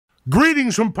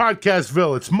Greetings from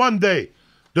Podcastville. It's Monday,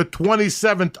 the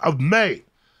 27th of May.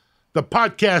 The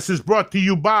podcast is brought to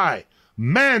you by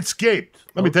Manscaped.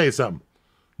 Let me tell you something.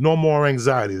 No more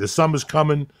anxiety. The summer's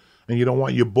coming, and you don't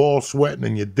want your balls sweating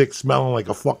and your dick smelling like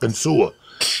a fucking sewer.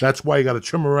 That's why you got to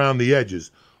trim around the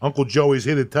edges. Uncle Joey's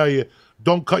here to tell you,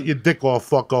 don't cut your dick off,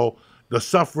 fucko. The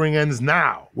suffering ends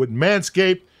now. With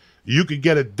Manscaped, you can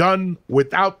get it done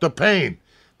without the pain.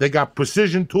 They got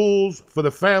precision tools for the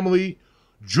family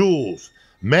jewels.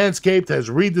 Manscaped has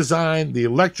redesigned the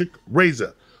electric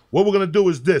razor. What we're going to do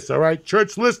is this, all right?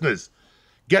 Church listeners,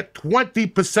 get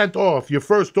 20% off your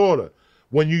first order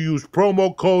when you use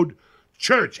promo code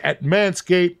CHURCH at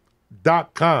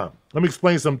manscaped.com. Let me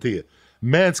explain something to you.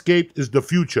 Manscaped is the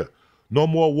future. No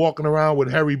more walking around with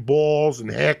hairy balls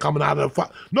and hair coming out of the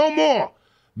no more.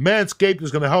 Manscaped is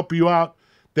going to help you out.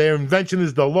 Their invention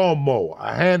is the lawnmower,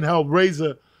 a handheld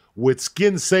razor with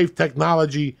skin-safe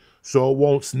technology so it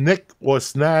won't nick or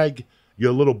snag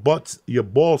your little butts, your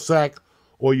ball sack,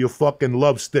 or your fucking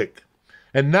love stick.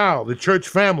 And now, the church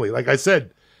family, like I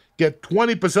said, get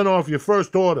 20% off your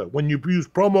first order when you use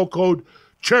promo code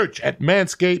CHURCH at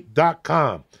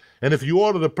manscaped.com. And if you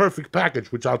order the perfect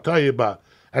package, which I'll tell you about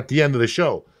at the end of the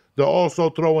show, they'll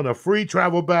also throw in a free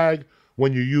travel bag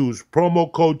when you use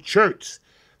promo code CHURCH,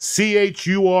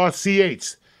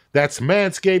 CHURCH. That's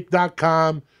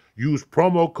manscaped.com. Use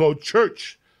promo code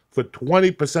CHURCH for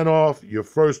 20% off your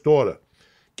first order.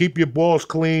 Keep your balls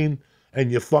clean and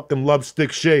your fucking love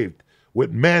stick shaved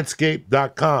with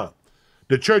manscaped.com.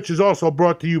 The church is also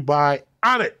brought to you by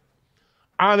Onnit.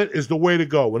 Onnit is the way to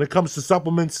go. When it comes to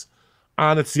supplements,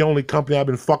 Onnit's the only company I've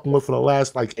been fucking with for the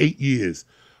last 8 years.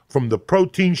 From the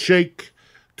protein shake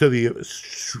to the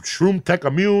Shroom Tech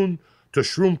Immune to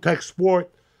Shroom Tech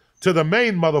Sport to the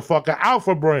main motherfucker,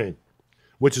 Alpha Brain,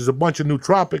 which is a bunch of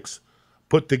nootropics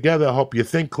put together, help you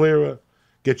think clearer,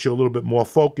 get you a little bit more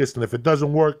focused. And if it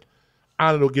doesn't work,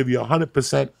 Onnit will give you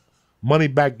 100%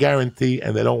 money-back guarantee,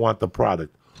 and they don't want the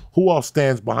product. Who else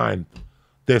stands behind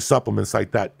their supplements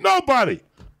like that? Nobody!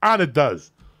 Onnit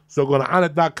does. So go to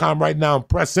Onnit.com right now and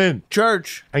press in.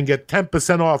 Church. And get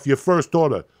 10% off your first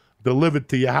order delivered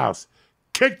to your house.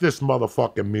 Kick this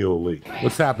motherfucking Mule Lee.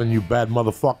 What's happening, you bad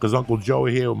motherfuckers? Uncle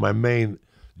Joey here with my main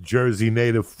Jersey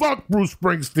native. Fuck Bruce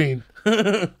Springsteen.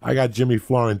 I got Jimmy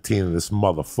Florentine in this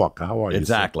motherfucker. How are you?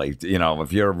 Exactly. Sir? You know,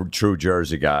 if you're a true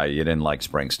Jersey guy, you didn't like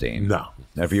Springsteen. No.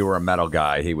 If you were a metal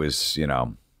guy, he was, you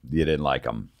didn't like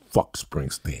him. Fuck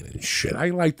Springsteen and shit. I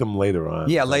liked him later on.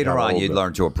 Yeah, later on you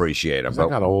learned to appreciate him. I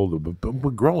got older,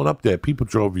 but growing up there, people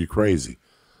drove you crazy.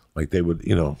 Like they would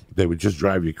just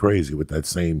drive you crazy with that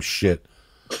same shit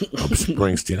of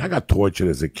Springsteen. I got tortured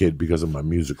as a kid because of my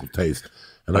musical taste,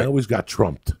 and I always got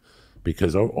trumped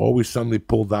because I always suddenly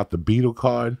pulled out the Beatle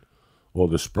card or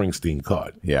the Springsteen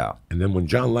card. Yeah. And then when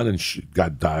John Lennon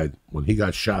died, when he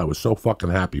got shot, I was so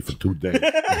fucking happy for 2 days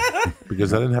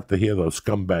because I didn't have to hear those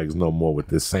scumbags no more with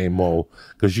this same old,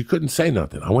 because you couldn't say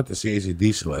nothing. I went to see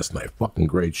AC/DC last night. Fucking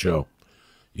great show.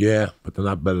 Yeah, but they're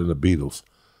not better than the Beatles.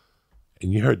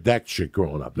 And you heard that shit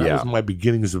growing up. That was my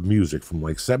beginnings of music from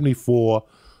 74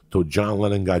 till John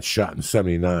Lennon got shot in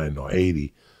 79 or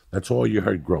 80. That's all you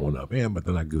heard growing up. Yeah, but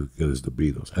they're not good as the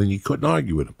Beatles. And you couldn't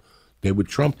argue with them. They would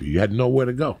trump you. You had nowhere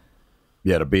to go.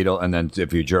 Yeah, the Beatles. And then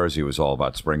if you're Jersey, it was all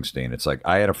about Springsteen. It's like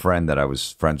I had a friend that I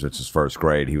was friends with since first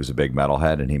grade. He was a big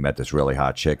metalhead, and he met this really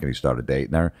hot chick, and he started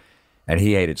dating her. And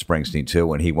he hated Springsteen,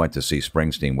 too, and he went to see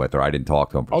Springsteen with her. I didn't talk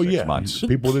to him for 6 months.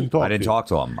 People didn't talk I didn't talk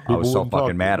to him. I was so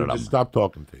fucking mad at him. Just stop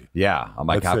talking to you. Yeah. I'm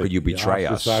like, how could you betray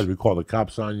us? We call the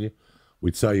cops on you.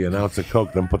 We tell you an ounce of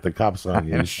coke, then put the cops on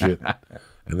you and shit.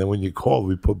 And then when you call,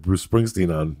 we put Bruce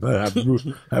Springsteen on.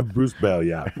 Have Bruce bail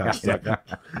you out, cocksucker.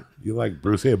 You like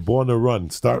Bruce? Here, Born to Run.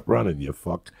 Start running, you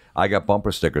fuck. I got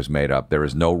bumper stickers made up. There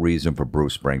is no reason for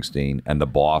Bruce Springsteen, and the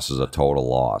boss is a total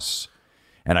loss.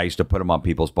 And I used to put them on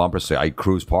people's bumper stickers. I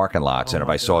cruise parking lots, and if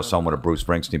I saw someone with a Bruce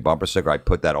Springsteen bumper sticker, I'd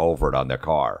put that over it on their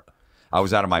car. I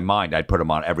was out of my mind. I'd put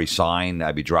them on every sign.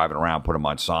 I'd be driving around, put them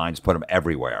on signs, put them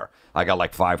everywhere. I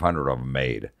got 500 of them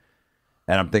made.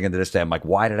 And I'm thinking to this day, I'm like,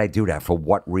 why did I do that? For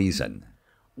what reason?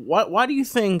 Why do you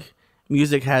think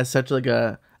music has such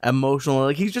a emotional?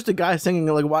 He's just a guy singing.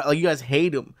 Why? You guys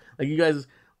hate him. You guys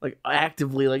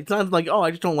actively. It's not I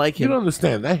just don't like him. You don't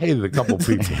understand. I hated a couple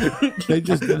people. They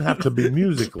just didn't have to be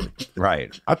musically.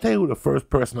 Right. I'll tell you who the first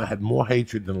person I had more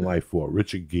hatred than life for,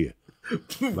 Richard Gere.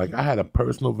 I had a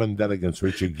personal vendetta against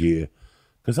Richard Gere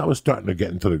because I was starting to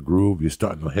get into the groove. You're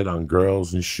starting to hit on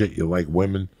girls and shit. You like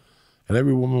women. And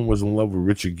every woman was in love with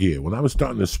Richard Gere. When I was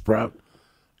starting to sprout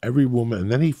Every woman,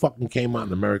 and then he fucking came out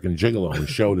in American Gigolo and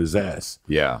showed his ass.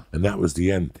 Yeah. And that was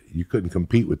the end. You couldn't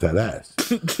compete with that ass.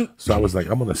 So I was like,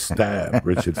 I'm going to stab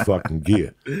Richard fucking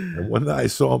Gere. And when I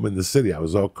saw him in the city, I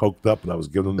was all coked up and I was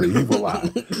giving him the evil eye.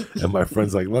 And my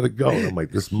friend's like, let it go. And I'm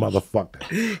like, this motherfucker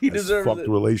has fucked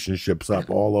relationships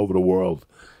up all over the world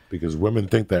because women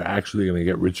think they're actually going to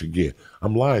get Richard Gere.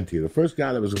 I'm lying to you. The first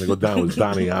guy that was going to go down was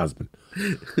Donny Osmond.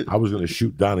 I was going to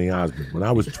shoot Donny Osmond. When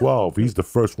I was 12, he's the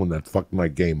first one that fucked my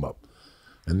game up.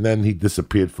 And then he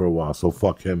disappeared for a while, so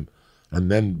fuck him.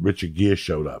 And then Richard Gere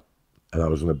showed up, and I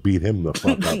was going to beat him the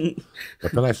fuck up.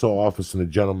 But then I saw Officer and a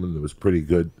Gentleman that was pretty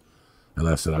good, and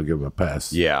I said, I'll give him a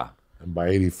pass. Yeah. And by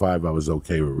 85, I was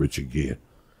okay with Richard Gere.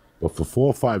 But for 4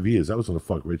 or 5 years, I was going to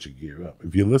fuck Richard Gere up.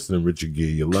 If you're listening, Richard Gere,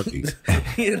 you're lucky.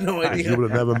 You had no idea. You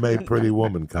would have never made Pretty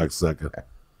Woman, cocksucker.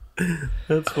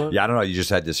 That's fun. Yeah, I don't know. You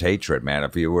just had this hatred, man.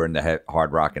 If you were in the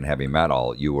hard rock and heavy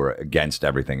metal, you were against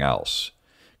everything else.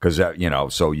 Because,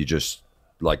 so you just,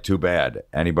 like, too bad.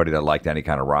 Anybody that liked any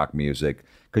kind of rock music,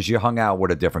 because you hung out with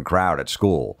a different crowd at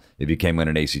school. If you came in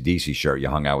an AC/DC shirt, you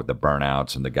hung out with the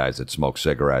burnouts and the guys that smoked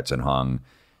cigarettes and hung.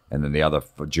 And then the other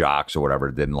jocks or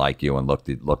whatever didn't like you and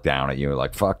looked down at you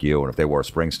like, fuck you. And if they wore a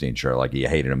Springsteen shirt, like, you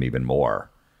hated them even more.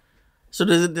 So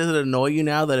does it annoy you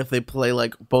now that if they play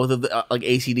like both of the like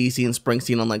AC/DC and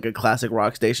Springsteen on like a classic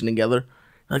rock station together,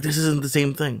 like this isn't the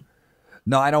same thing?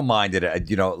 No, I don't mind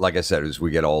it. Like I said, as we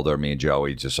get older, me and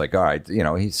Joey just like, all right,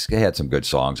 he had some good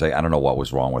songs. I don't know what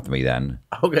was wrong with me then.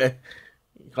 Okay,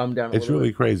 calm down. It's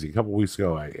really crazy. A couple weeks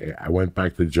ago, I went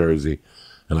back to Jersey,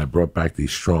 and I brought back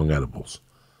these strong edibles,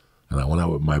 and I went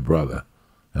out with my brother,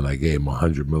 and I gave him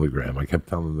 100 milligram. I kept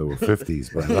telling him there were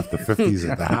 50s, but I left the 50s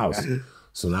at the house.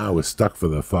 So now I was stuck for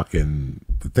the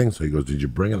thing. So he goes, did you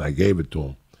bring it? I gave it to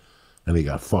him. And he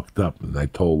got fucked up. And I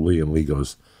told Lee, and Lee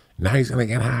goes, now he's going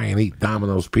to get high and eat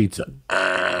Domino's pizza.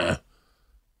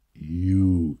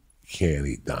 You can't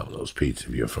eat Domino's pizza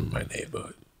if you're from my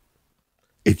neighborhood.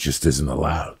 It just isn't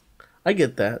allowed. I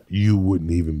get that. You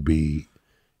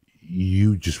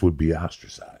just would be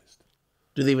ostracized.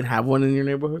 Do they even have one in your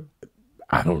neighborhood?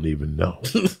 I don't even know.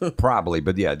 Probably,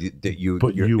 but yeah, if you're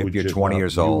 20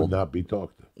 years old, you would not be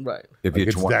talked to. Right. If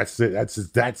you're 20, that's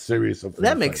that serious.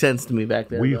 That makes sense to me back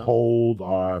then. We hold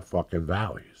our fucking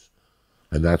values,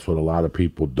 and that's what a lot of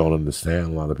people don't understand.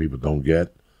 A lot of people don't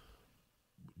get.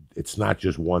 It's not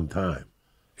just one time;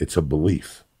 it's a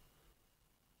belief.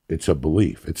 It's a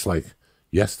belief. It's like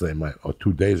yesterday,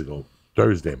 2 days ago,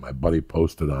 Thursday, my buddy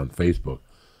posted on Facebook,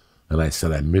 and I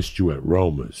said, "I missed you at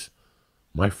Roma's."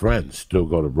 My friends still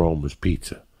go to Roma's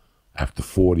Pizza after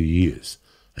 40 years,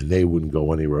 and they wouldn't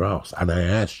go anywhere else. And I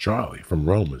asked Charlie from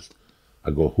Roma's,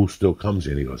 I go, who still comes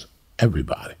here? And he goes,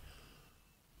 everybody.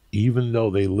 Even though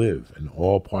they live in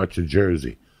all parts of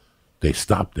Jersey, they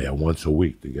stop there once a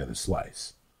week to get a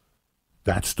slice.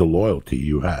 That's the loyalty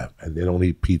you have, and they don't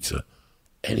eat pizza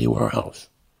anywhere else.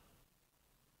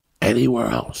 Anywhere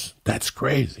else. That's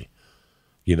crazy.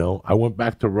 I went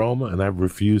back to Roma, and I've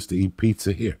refused to eat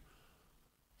pizza here.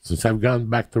 Since I've gone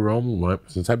back to Rome,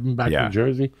 since I've been back in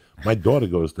Jersey, my daughter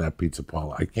goes to that pizza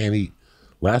parlor. I can't eat.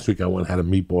 Last week I went and had a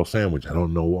meatball sandwich. I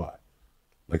don't know why.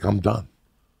 Like, I'm done.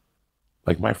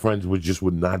 Like, my friends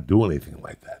would not do anything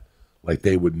like that. Like,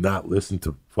 they would not listen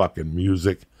to fucking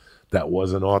music that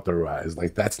wasn't authorized.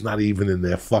 Like, that's not even in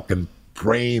their fucking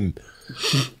brain.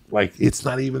 Like, it's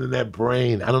not even in their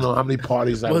brain. I don't know how many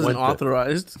parties I went to. Wasn't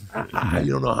authorized. I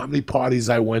don't know how many parties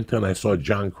I went to, and I saw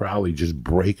John Crowley just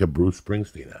break a Bruce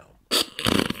Springsteen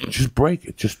album. Just break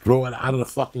it. Just throw it out of the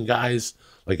fucking guys.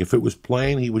 Like, if it was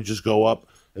playing, he would just go up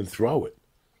and throw it.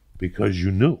 Because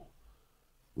you knew.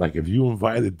 Like, if you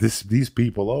invited these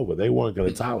people over, they weren't going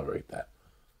to tolerate that.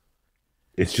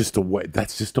 It's just the way.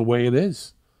 That's just the way it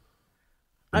is.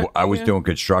 I was doing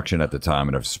construction at the time,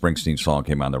 and if a Springsteen song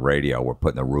came on the radio, we're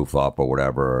putting the roof up or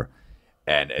whatever,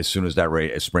 and as soon as that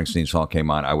Springsteen song came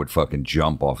on, I would fucking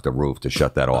jump off the roof to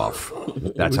shut that off.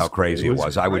 That's how crazy it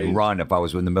was. I would run. If I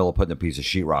was in the middle of putting a piece of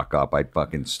sheetrock up, I'd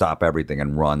fucking stop everything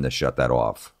and run to shut that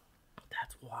off.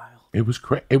 That's wild.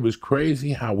 It was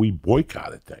crazy how we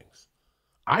boycotted things.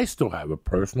 I still have a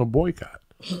personal boycott.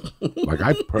 Like,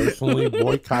 I personally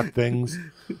boycott things,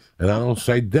 and I don't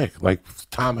say dick. Like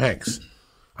Tom Hanks.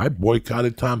 I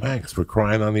boycotted Tom Hanks for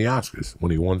crying on the Oscars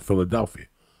when he won Philadelphia.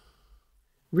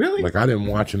 Really? Like, I didn't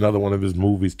watch another one of his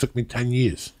movies. It took me 10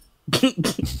 years.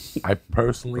 I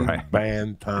personally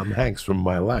banned Tom Hanks from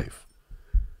my life.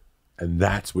 And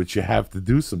that's what you have to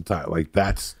do sometimes. Like,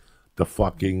 that's the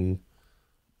fucking...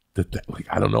 like,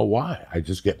 I don't know why. I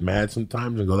just get mad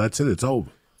sometimes and go, that's it, it's over.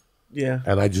 Yeah.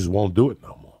 And I just won't do it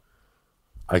no more.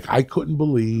 Like, I couldn't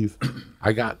believe...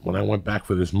 when I went back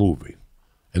for this movie,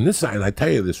 And I tell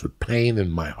you this with pain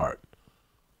in my heart.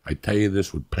 I tell you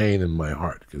this with pain in my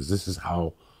heart, because this is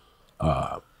how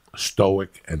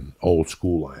stoic and old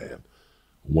school I am.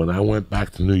 When I went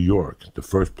back to New York, the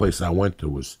first place I went to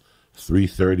was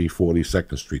 330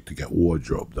 42nd Street to get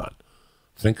wardrobe done.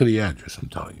 Think of the address, I'm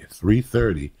telling you.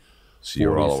 330. So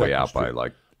you're all the way 42nd out by Street.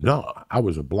 like... No, I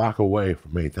was a block away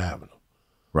from 8th Avenue.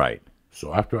 Right.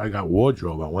 So after I got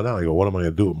wardrobe, I went out. I go, what am I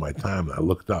going to do with my time? And I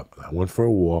looked up. And I went for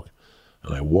a walk.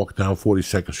 And I walked down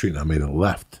 42nd Street. And I made a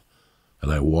left.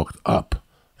 And I walked up.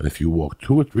 And if you walk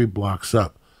 2 or 3 blocks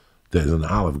up, there's an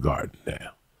Olive Garden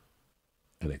there.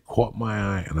 And it caught my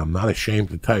eye. And I'm not ashamed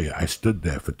to tell you, I stood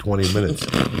there for 20 minutes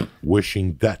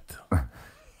wishing death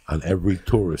on every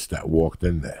tourist that walked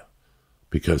in there.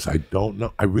 Because I don't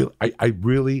know. I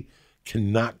really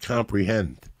cannot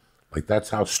comprehend. Like,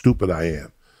 that's how stupid I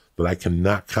am. That I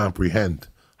cannot comprehend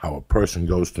how a person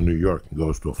goes to New York and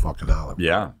goes to a fucking Olive Garden.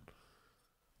 Yeah.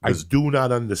 I do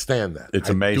not understand that. It's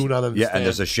I amazing. do not understand. Yeah, and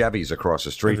there's a Chevy's across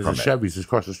the street from it. There's a Chevy's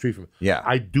across the street from it. Yeah.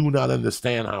 I do not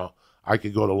understand how I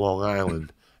could go to Long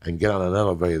Island and get on an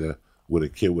elevator with a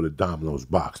kid with a Domino's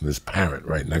box and his parent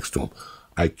right next to him.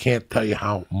 I can't tell you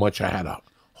how much I had to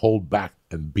hold back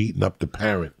and beating up the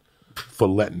parent for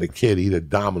letting the kid eat a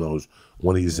Domino's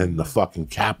when he's in the fucking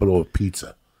capital of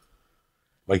pizza.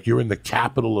 Like, you're in the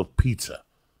capital of pizza.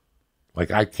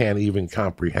 Like, I can't even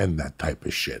comprehend that type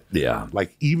of shit. Yeah.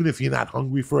 Like, even if you're not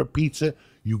hungry for a pizza,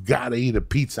 you gotta eat a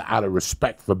pizza out of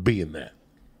respect for being there.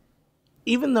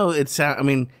 Even though it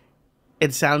sounds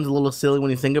a little silly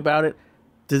when you think about it,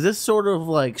 does this sort of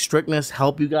like strictness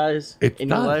help you guys in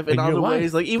your life in other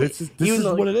ways? Like, even this is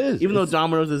though, what it is. Even though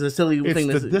Domino's is a silly thing,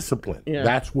 It's the discipline. Yeah.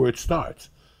 That's where it starts.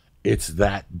 It's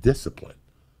that discipline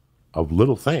of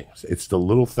little things. It's the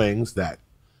little things that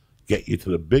get you to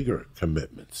the bigger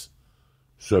commitments.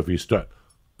 So if you start,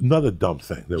 another dumb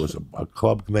thing, there was a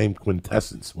club named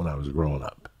Quintessence when I was growing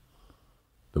up.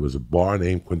 There was a bar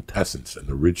named Quintessence in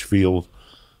the Ridgefield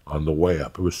on the way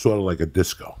up. It was sort of like a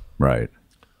disco. Right.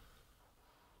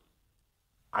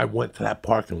 I went to that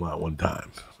parking lot one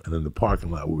time, and in the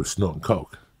parking lot we were snorting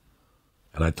coke.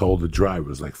 And I told the driver, it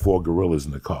was like 4 gorillas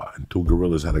in the car, and 2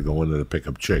 gorillas had to go in there to pick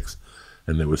up chicks.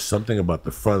 And there was something about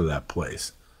the front of that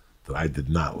place that I did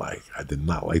not like. I did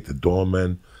not like the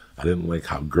doormen. I didn't like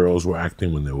how girls were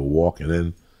acting when they were walking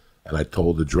in. And I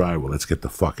told the driver, let's get the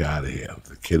fuck out of here.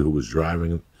 The kid who was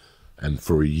driving it. And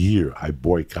for a year, I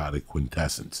boycotted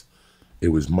Quintessence. It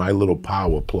was my little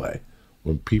power play.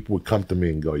 When people would come to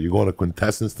me and go, you going to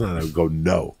Quintessence tonight? I would go,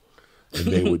 no. And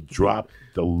they would drop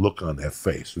the look on their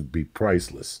face. It would be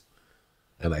priceless.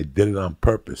 And I did it on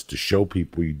purpose to show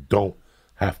people you don't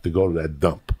have to go to that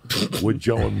dump. We're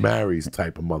Joe and Mary's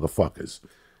type of motherfuckers.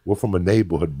 We're from a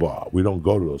neighborhood bar. We don't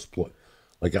go to those places.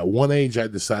 Like, at one age, I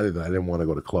decided that I didn't want to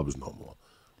go to clubs no more.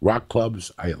 Rock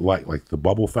clubs, I like the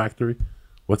Bubble Factory.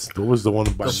 What was the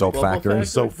one by The Soap Factory?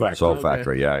 Soap Factory. Soap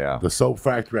Factory, yeah. The Soap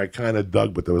Factory I kind of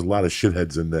dug, but there was a lot of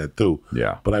shitheads in there too.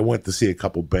 Yeah. But I went to see a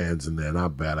couple bands in there,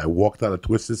 not bad. I walked out of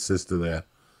Twisted Sister there,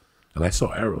 and I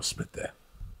saw Aerosmith there.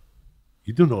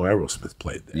 You do know Aerosmith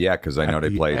played there. Yeah, because I know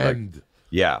they played like...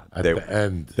 Yeah, at the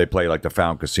end. They played like the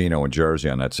Fountain Casino in Jersey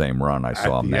on that same run. I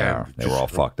saw them there. They were all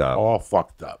fucked up. All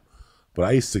fucked up. But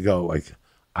I used to go, like,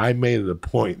 I made it a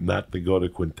point not to go to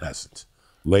Quintessence.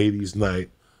 Ladies' night,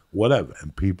 whatever.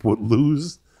 And people would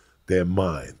lose their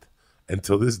mind. And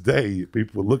to this day,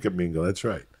 people would look at me and go, that's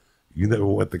right. You never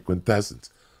went to Quintessence.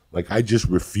 Like, I just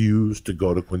refused to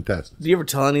go to Quintessence. Do you ever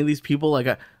tell any of these people,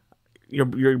 like, you're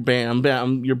banned.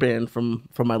 You're banned from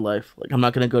my life. Like, I'm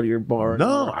not gonna go to your bar. No,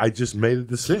 anymore. I just made a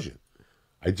decision.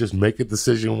 I just make a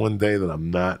decision one day that I'm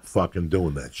not fucking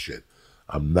doing that shit.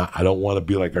 I don't want to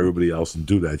be like everybody else and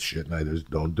do that shit, and I just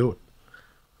don't do it.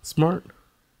 Smart.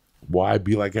 Why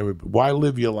be like everybody? Why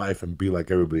live your life and be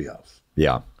like everybody else?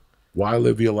 Yeah. Why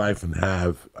live your life and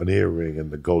have an earring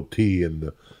and the goatee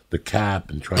and the cap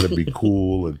and try to be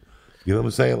cool and you know what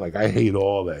I'm saying? Like, I hate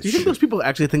all that. Do you think those people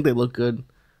actually think they look good?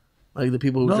 Like the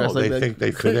people who dress like that? No, they think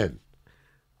they fit in.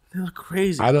 They look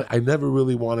crazy. I never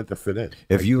really wanted to fit in.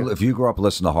 If you grew up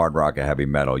listening to hard rock and heavy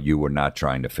metal, you were not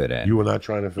trying to fit in. You were not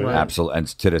trying to fit in. Absolutely. And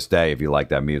to this day, if you like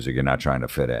that music, you're not trying to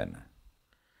fit in.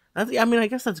 I mean, I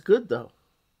guess that's good though.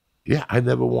 Yeah, I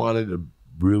never wanted to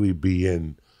really be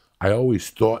in. I always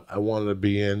thought I wanted to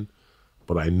be in,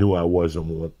 but I knew I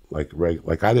wasn't like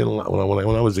I didn't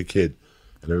when I was a kid,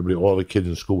 and all the kids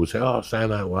in school would say, "Oh,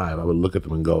 Saturday Night Live." I would look at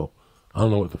them and go, "I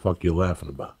don't know what the fuck you're laughing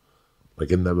about."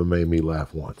 Like, it never made me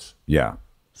laugh once. Yeah.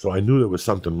 So I knew there was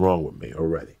something wrong with me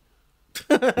already.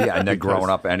 Yeah, and then growing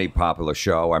up, any popular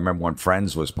show. I remember when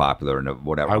Friends was popular and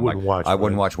whatever. I wouldn't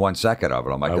watch one second of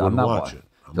it. I'm like, I'm not watching.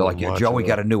 They're like, yeah, Joey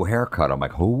got a new haircut. I'm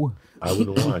like, who? I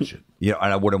wouldn't watch it. You know,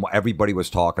 and I wouldn't. Everybody was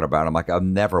talking about it. I'm like, I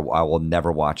will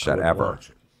never watch that ever. Watch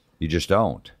it. You just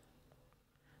don't.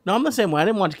 No, I'm the same way. I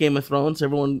didn't watch Game of Thrones.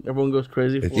 Everyone goes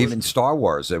crazy for Even it. Star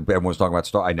Wars. Everyone's talking about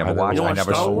Star. I never watched. I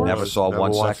never saw never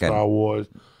 1 watched second. Star Wars.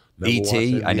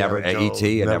 E.T. I never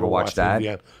E.T. I never watched that.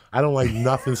 Indiana. I don't like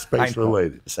nothing space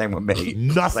related. Same with me.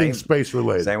 Nothing space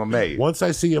related. Same with me. Once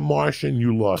I see a Martian,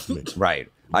 you lost me. Right.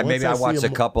 I watched a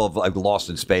couple of like Lost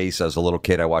in Space as a little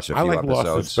kid. I watched a few episodes.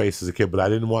 Lost in Space as a kid, but I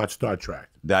didn't watch Star Trek.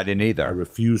 I didn't either. I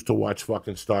refused to watch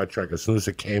fucking Star Trek. As soon as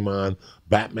it came on,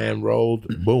 Batman rolled,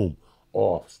 boom,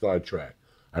 off Star Trek.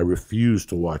 I refused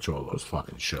to watch all those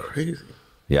fucking shows. Crazy.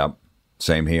 Yep.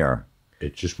 Same here.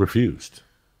 It just refused.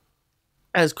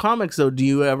 As comics, though, do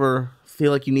you ever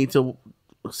feel like you need to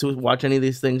watch any of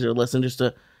these things or listen just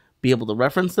to be able to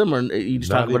reference them, or you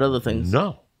just talk about other things?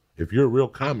 No. If you're a real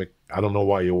comic, I don't know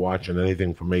why you're watching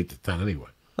anything from 8 to 10 anyway.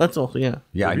 That's all, yeah.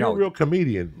 Yeah, if I you're know. a real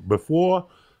comedian, before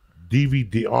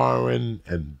DVD-ing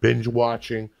and binge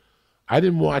watching, I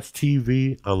didn't watch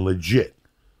TV on legit.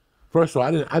 First of all,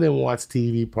 I didn't watch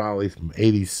TV probably from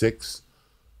 86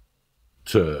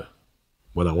 to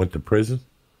when I went to prison.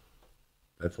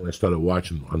 That's when I started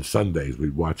watching on Sundays.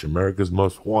 We'd watch America's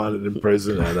Most Wanted in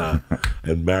prison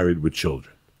and Married with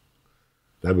Children.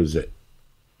 That was it.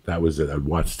 I'd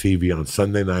watch TV on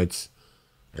Sunday nights,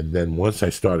 and then once I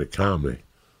started comedy,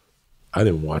 I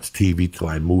didn't watch TV till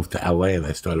I moved to LA and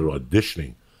I started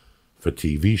auditioning for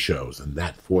TV shows, and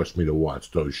that forced me to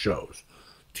watch those shows.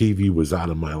 TV was out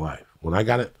of my life. When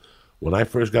I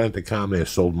first got into comedy, I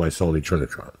sold my Sony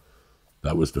Trinitron.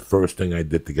 That was the first thing I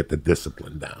did to get the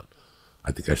discipline down.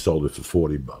 I think I sold it for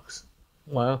 $40.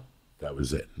 Wow. That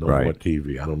was it. No more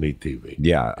TV. I don't need TV.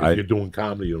 Yeah. If you're doing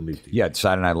comedy, you don't need TV. Yeah,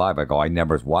 Saturday Night Live, I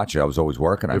never watch it. I was always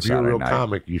working on Saturday night. If you're a real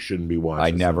comic, you shouldn't be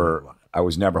watching I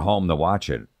was never home to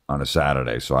watch it on a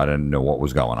Saturday, so I didn't know what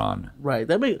was going on. Right.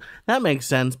 That makes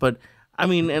sense, but I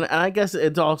mean, and I guess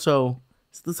it's also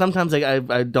sometimes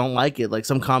I don't like it. Like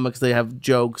some comics, they have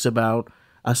jokes about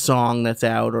a song that's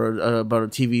out or about a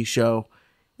TV show,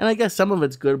 and I guess some of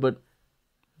it's good, but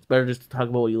it's better just to talk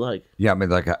about what you like. Yeah, I mean,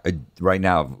 like right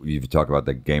now, you talk about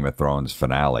the Game of Thrones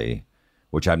finale,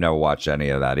 which I've never watched any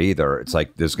of that either. It's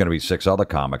like there's going to be 6 other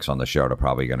comics on the show that are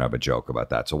probably going to have a joke about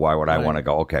that. So why would I want to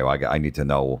go, okay, well, I need to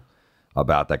know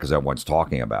about that because everyone's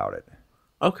talking about it.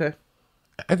 Okay.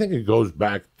 I think it goes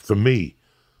back, for me,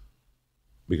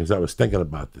 because I was thinking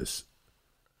about this.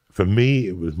 For me,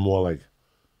 it was more like,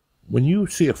 when you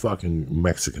see a fucking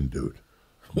Mexican dude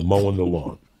mowing the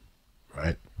lawn,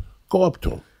 right? Go up to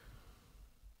him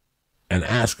and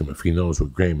ask him if he knows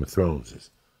what Game of Thrones is.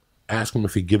 Ask him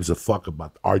if he gives a fuck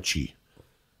about Archie,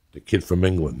 the kid from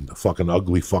England, the fucking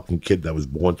ugly fucking kid that was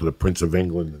born to the Prince of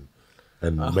England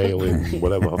and Malin,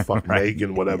 whatever her fuck,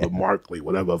 Megan, whatever, Markley,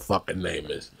 whatever her fucking name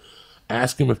is.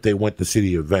 Ask him if they went to see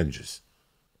the Avengers.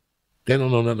 They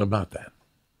don't know nothing about that.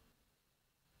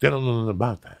 They don't know nothing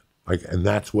about that. Like, and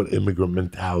that's what immigrant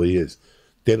mentality is.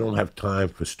 They don't have time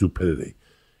for stupidity.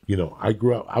 You know, I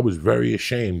grew up, I was very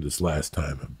ashamed this last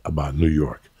time about New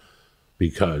York.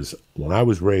 Because when I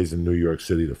was raised in New York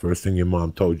City, the first thing your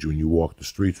mom told you when you walked the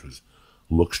streets was,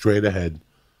 look straight ahead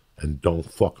and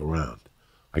don't fuck around.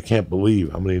 I can't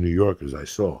believe how many New Yorkers I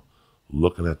saw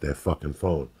looking at their fucking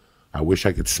phone. I wish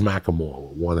I could smack them all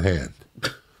with one hand.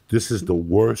 This is the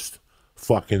worst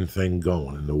fucking thing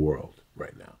going in the world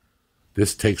right now.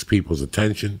 This takes people's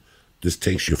attention. This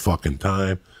takes your fucking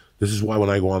time. This is why when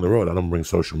I go on the road, I don't bring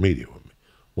social media with me.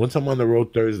 Once I'm on the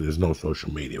road Thursday, there's no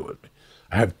social media with me.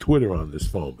 I have Twitter on this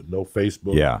phone, but no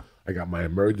Facebook. Yeah. I got my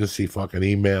emergency fucking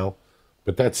email.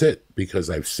 But that's it, because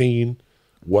I've seen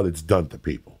what it's done to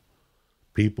people.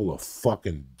 People are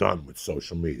fucking done with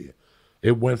social media.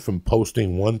 It went from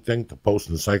posting one thing to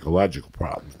posting psychological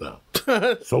problems now.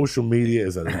 Social media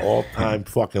is at an all-time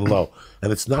fucking low.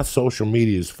 And it's not social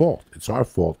media's fault. It's our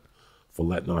fault for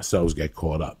letting ourselves get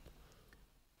caught up.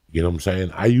 You know what I'm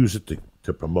saying? I use it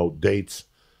to promote dates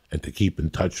and to keep in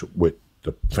touch with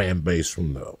the fan base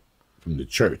from the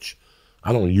church.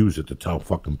 I don't use it to tell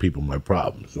fucking people my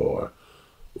problems or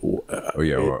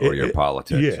your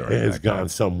politics. Yeah, it's gone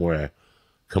somewhere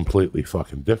completely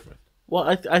fucking different.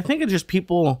 Well, I think it's just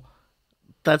people,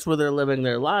 that's where they're living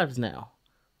their lives now.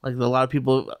 Like a lot of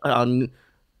people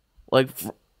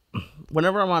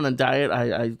whenever I'm on a diet,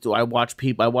 I watch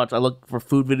people. I look for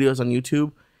food videos on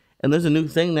YouTube, and there's a new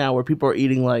thing now where people are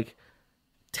eating like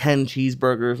 10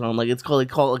 cheeseburgers on, like, they call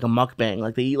it like a mukbang.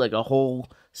 Like they eat like a whole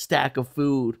stack of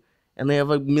food, and they have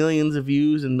like millions of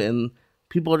views, and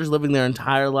people are just living their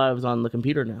entire lives on the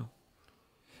computer now.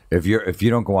 If you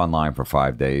don't go online for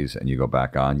 5 days and you go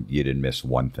back on, you didn't miss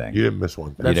one thing. You didn't miss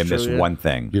one thing. You didn't That's miss true, one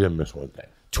thing. You didn't miss one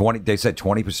thing. They said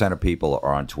 20% of people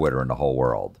are on Twitter in the whole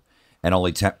world, and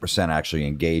only 10% actually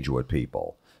engage with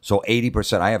people. So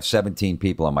 80%. I have 17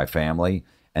 people in my family,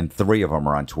 and 3 of them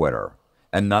are on Twitter,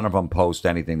 and none of them post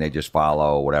anything. They just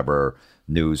follow whatever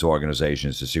news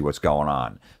organizations to see what's going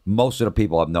on. Most of the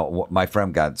people have no. My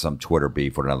friend got some Twitter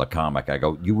beef with another comic. I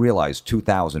go, you realize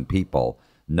 2,000 people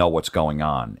know what's going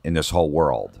on in this whole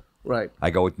world. Right. I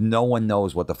go, no one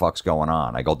knows what the fuck's going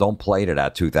on. I go, don't play to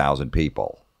that 2,000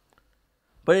 people.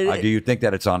 But Do you think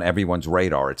that it's on everyone's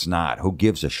radar? It's not. Who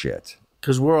gives a shit?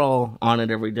 because we're all on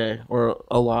it every day or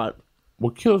a lot.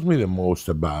 What kills me the most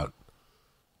about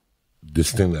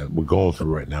this thing that we're going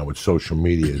through right now with social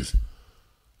media is,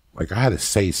 like, I had to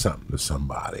say something to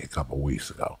somebody a couple of weeks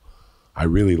ago. I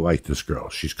really like this girl.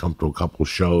 She's come to a couple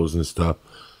shows and stuff,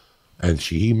 and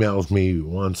she emails me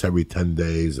once every 10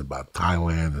 days about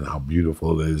Thailand and how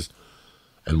beautiful it is.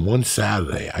 And one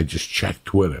Saturday, I just checked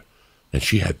Twitter, and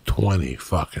she had 20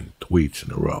 fucking tweets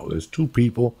in a row. There's 2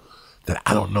 people that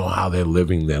I don't know how they're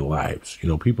living their lives. You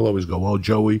know, people always go, oh,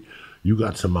 Joey, you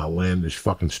got some outlandish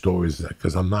fucking stories,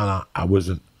 because I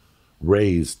wasn't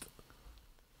raised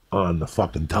on the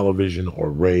fucking television or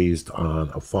raised on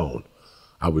a phone.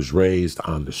 I was raised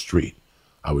on the street.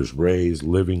 I was raised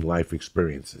living life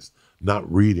experiences,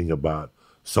 not reading about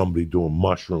somebody doing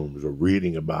mushrooms or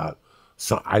reading about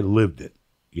I lived it.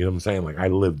 You know what I'm saying? Like, I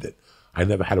lived it. I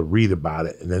never had to read about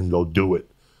it and then go do it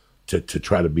to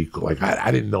try to be cool. Like,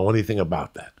 I didn't know anything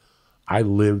about that. I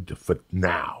lived for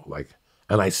now. Like,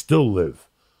 and I still live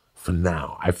for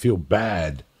now. I feel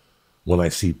bad when I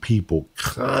see people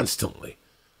constantly,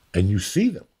 and you see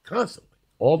them constantly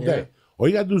all day. Yeah. All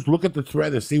you got to do is look at the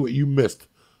thread and see what you missed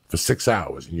for 6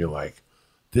 hours, and you're like,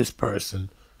 this person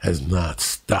has not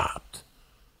stopped.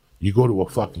 You go to a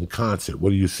fucking concert,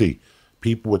 what do you see?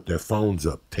 People with their phones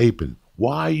up, taping.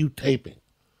 Why are you taping?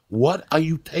 What are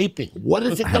you taping? What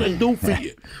is it going to do for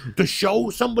you? To show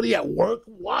somebody at work?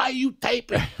 Why are you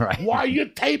taping? Right. Why are you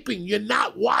taping? You're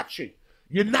not watching.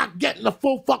 You're not getting the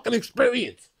full fucking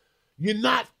experience. You're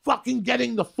not fucking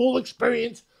getting the full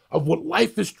experience of what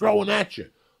life is throwing at you.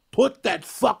 Put that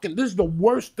fucking, this is the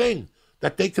worst thing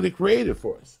that they could have created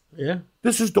for us. Yeah.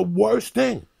 This is the worst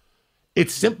thing. It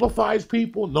simplifies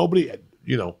people. Nobody,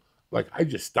 you know, like, I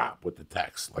just stop with the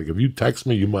text. Like, if you text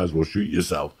me, you might as well shoot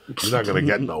yourself. You're not going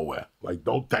to get nowhere. Like,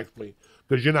 don't text me,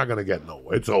 because you're not going to get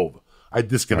nowhere. It's over. I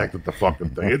disconnected the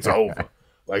fucking thing. It's over.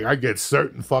 Like, I get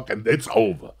certain fucking, it's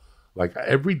over. Like,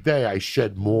 every day I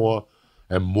shed more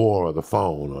and more of the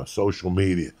phone or social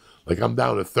media. Like, I'm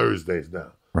down to Thursdays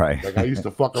now. Right. Like, I used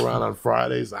to fuck around on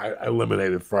Fridays. I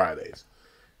eliminated Fridays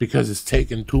because it's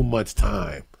taking too much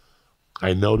time.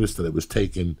 I noticed that it was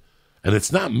taking, and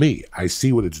it's not me. I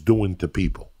see what it's doing to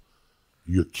people.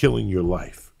 You're killing your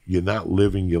life. You're not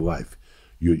living your life.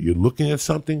 You're looking at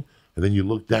something, and then you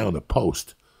look down to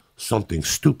post something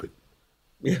stupid.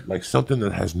 Yeah. Like something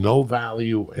that has no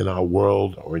value in our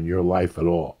world or in your life at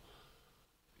all.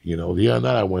 You know, the other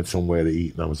night I went somewhere to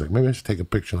eat, and I was like, maybe I should take a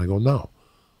picture. And I go, no.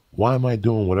 Why am I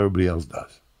doing what everybody else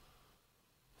does?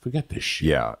 Forget this shit.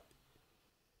 Yeah.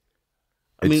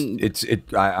 I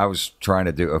I was trying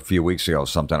to do a few weeks ago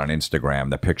something on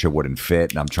Instagram. The picture wouldn't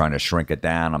fit, and I'm trying to shrink it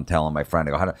down. I'm telling my friend,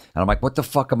 I go, and I'm like, what the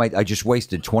fuck am I just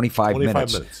wasted 25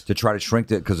 minutes to try to shrink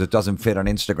it because it doesn't fit on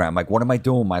Instagram. I'm like, what am I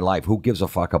doing in my life? Who gives a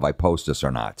fuck if I post this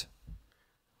or not?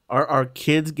 Are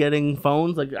kids getting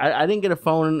phones? Like, I didn't get a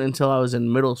phone until I was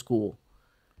in middle school.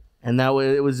 And that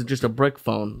way, it was just a brick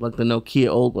phone, like the Nokia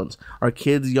old ones. Are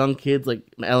kids, young kids, like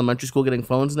in elementary school, getting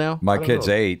phones now? My kid's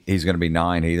 8. He's going to be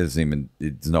 9. He doesn't even.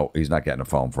 He's not getting a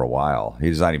phone for a while.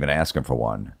 He's not even asking for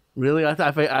one. Really?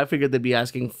 I figured they'd be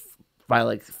asking by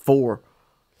like 4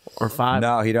 or 5.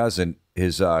 No, he doesn't.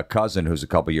 His cousin, who's a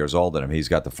couple years older than him, he's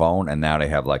got the phone, and now they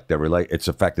have like it's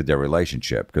affected their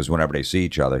relationship because whenever they see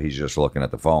each other, he's just looking at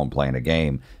the phone, playing a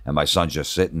game, and my son's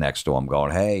just sitting next to him,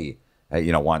 going, "Hey."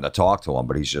 You know, wanting to talk to him,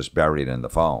 but he's just buried in the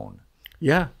phone.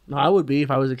 Yeah, no, I would be if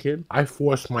I was a kid. I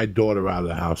force my daughter out of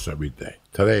the house every day.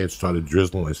 Today it started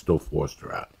drizzling. I still forced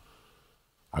her out.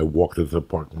 I walked to the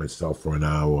park myself for an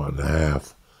hour and a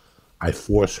half. I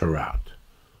force her out.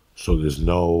 So there's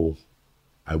no,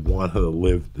 I want her to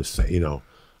live the same. You know,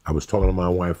 I was talking to my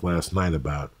wife last night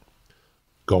about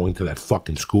going to that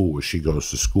fucking school where she goes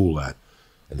to school at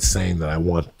and saying that I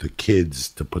want the kids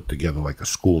to put together like a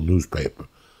school newspaper.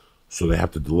 So they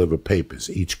have to deliver papers.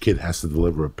 Each kid has to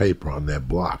deliver a paper on their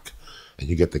block. And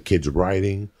you get the kids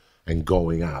writing and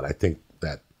going out. I think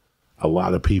that a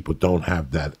lot of people don't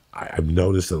have that. I've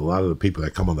noticed that a lot of the people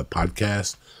that come on the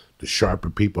podcast, the sharper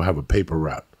people, have a paper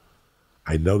route.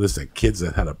 I noticed that kids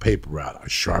that had a paper route are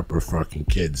sharper fucking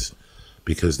kids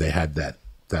because they had that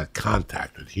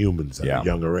contact with humans at a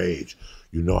younger age.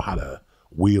 You know how to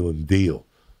wheel and deal.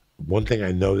 One thing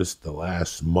I noticed the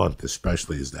last month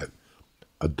especially is that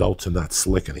adults are not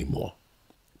slick anymore.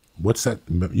 What's that?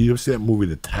 You ever see that movie,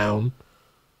 The Town?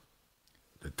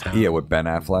 The Town? Yeah, with Ben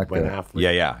Affleck. Ben Affleck.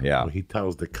 Yeah. When he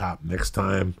tells the cop, next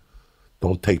time,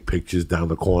 don't take pictures down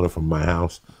the corner from my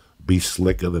house. Be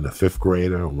slicker than a fifth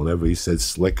grader, or whatever he said,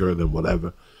 slicker than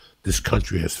whatever. This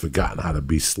country has forgotten how to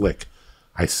be slick.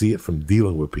 I see it from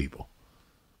dealing with people.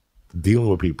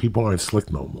 People aren't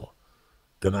slick no more.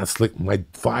 They're not slick. My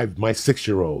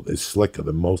 6-year-old is slicker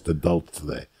than most adults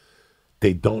today.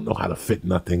 They don't know how to fit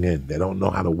nothing in. They don't know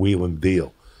how to wheel and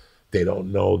deal. They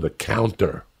don't know the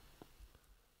counter.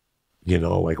 You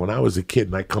know, like when I was a kid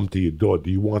and I come to your door,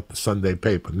 do you want the Sunday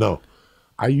paper? No.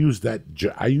 I use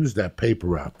that paper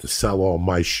route to sell all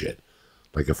my shit.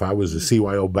 Like if I was a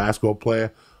CYO basketball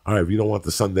player, all right, if you don't want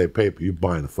the Sunday paper, you're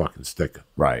buying a fucking sticker.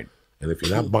 Right. And if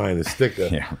you're not buying a sticker,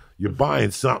 you're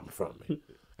buying something from me.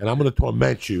 And I'm going to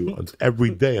torment you every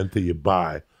day until you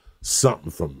buy something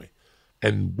from me.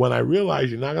 And when I realize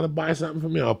you're not going to buy something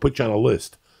from me, I'll put you on a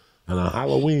list. And on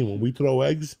Halloween, when we throw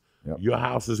eggs, your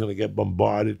house is going to get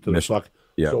bombarded to the fuck.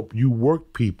 So you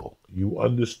work people. You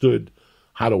understood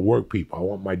how to work people. I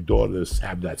want my daughters to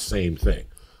have that same thing,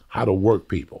 how to work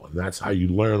people. And that's how you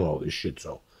learn all this shit.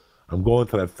 So I'm going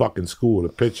to that fucking school to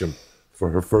pitch them for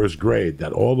her first grade,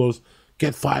 that all those,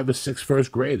 get 5 or 6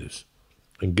 first graders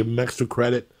and give them extra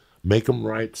credit, make them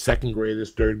right, second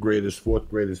graders, third graders, fourth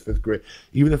graders, fifth grade.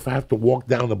 Even if I have to walk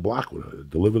down the block with her to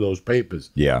deliver those papers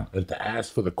and to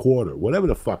ask for the quarter, whatever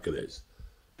the fuck it is,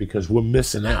 because we're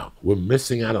missing out. We're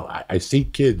missing out. I see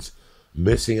kids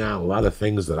missing out on a lot of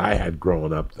things that I had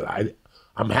growing up that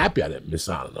I'm happy I didn't miss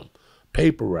out on them.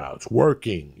 Paper routes,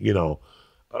 working, you know,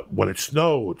 when it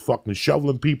snowed, fucking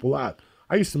shoveling people out.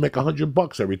 I used to make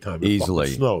 $100 every time it fucking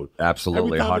snowed.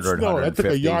 Absolutely, every time 100, it snowed, I took a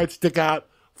 150. yardstick out,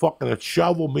 fucking a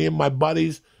shovel, me and my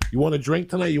buddies. You want to drink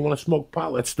tonight? You want to smoke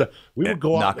pot? We would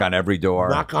go knock on every door.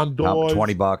 Knock on doors.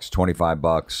 $20,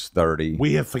 $25, 30.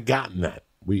 We have forgotten that.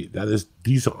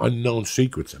 These are unknown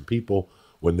secrets, and people,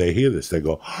 when they hear this, they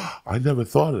go, I never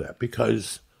thought of that,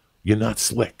 because you're not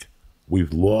slick.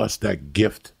 We've lost that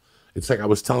gift. It's like I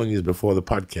was telling you before the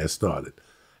podcast started,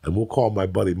 and we'll call my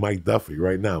buddy Mike Duffy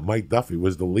right now. Mike Duffy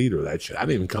was the leader of that shit. I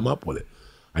didn't even come up with it.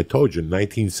 I told you in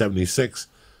 1976,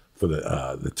 for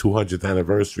the 200th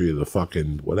anniversary of the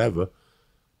fucking whatever,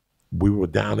 we were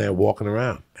down there walking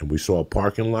around, and we saw a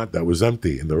parking lot that was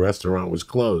empty, and the restaurant was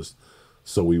closed.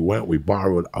 So we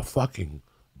borrowed a fucking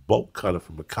bolt cutter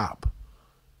from a cop.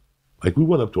 Like, we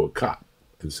went up to a cop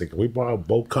and said, can we borrow a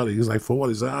bolt cutter? He was like, for what?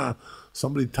 He said,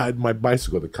 somebody tied my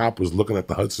bicycle. The cop was looking at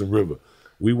the Hudson River.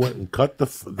 We went and cut the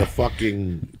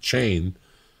fucking chain,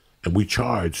 and we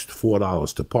charged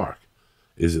 $4 to park.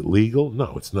 Is it legal?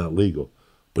 No, it's not legal.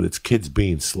 But it's kids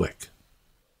being slick.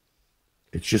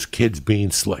 It's just kids being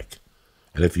slick.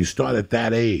 And if you start at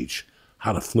that age,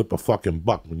 how to flip a fucking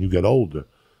buck, when you get older,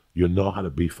 you'll know how to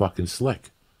be fucking slick.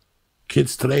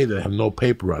 Kids today that have no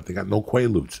paper route, they got no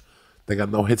Quaaludes, they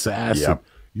got no hits of acid. Yep.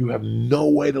 You have no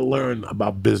way to learn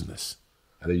about business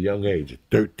at a young age, at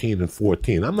 13 and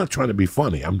 14. I'm not trying to be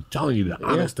funny. I'm telling you the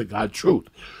honest to God truth.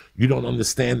 You don't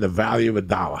understand the value of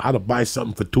 $1, how to buy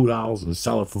something for $2 and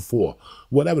sell it for $4,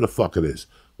 whatever the fuck it is.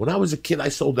 When I was a kid, I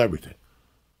sold everything.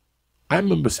 I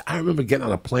remember getting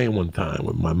on a plane one time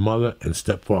with my mother and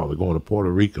stepfather going to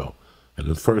Puerto Rico. And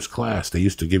in first class, they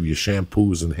used to give you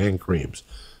shampoos and hand creams.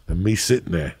 And me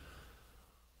sitting there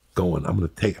going,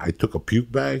 I took a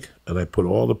puke bag and I put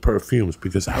all the perfumes,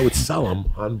 because I would sell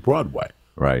them on Broadway.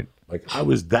 Right. Like, I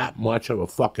was that much of a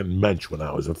fucking mensch when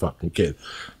I was a fucking kid.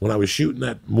 When I was shooting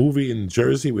that movie in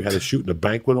Jersey, we had to shoot in a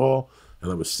banquet hall,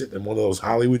 and I was sitting in one of those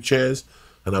Hollywood chairs,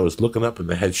 and I was looking up, and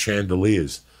they had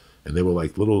chandeliers, and they were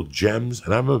like little gems.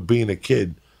 And I remember being a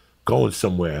kid going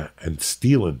somewhere and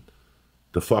stealing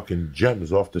the fucking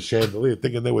gems off the chandelier,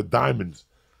 thinking they were diamonds,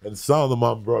 and selling them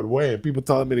on Broadway, and people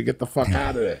telling me to get the fuck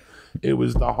out of there. It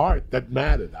was the heart that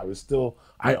mattered.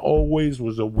 I always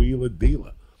was a wheeler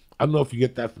dealer. I don't know if you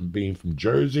get that from being from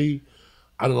Jersey.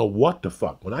 I don't know what the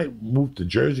fuck. When I moved to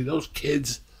Jersey, those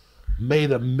kids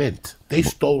made a mint. They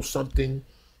stole something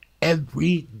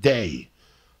every day.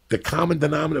 The common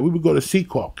denominator, we would go to Sea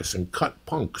Caucus and cut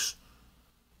punks.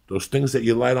 Those things that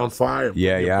you light on fire in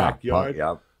your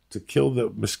backyard to kill the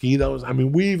mosquitoes. I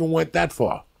mean, we even went that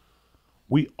far.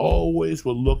 We always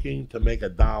were looking to make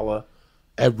 $1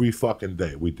 every fucking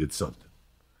day. We did something.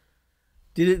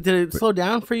 Did it slow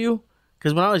down for you?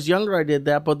 Because when I was younger, I did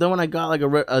that. But then when I got like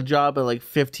a job at like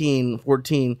 15,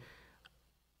 14,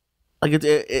 Like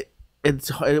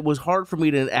it was hard for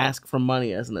me to ask for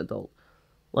money as an adult.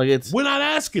 Like We're not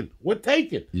asking. We're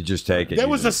taking. You just take it. There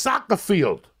was a soccer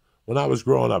field when I was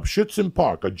growing up, Schützen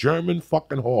Park, a German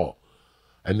fucking hall.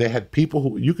 And they had people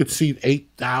who, you could see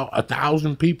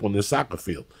 1,000 people in the soccer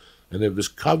field. And it was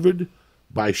covered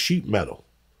by sheet metal.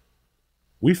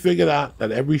 We figured out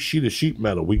that every sheet of sheet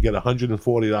metal, we get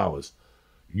 $140.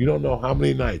 You don't know how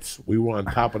many nights we were on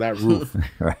top of that roof,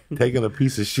 Right. taking a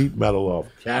piece of sheet metal off,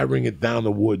 carrying it down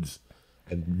the woods,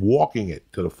 and walking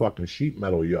it to the fucking sheet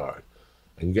metal yard,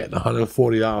 and getting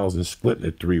 $140 and splitting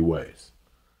it 3 ways.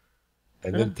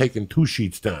 And then taking 2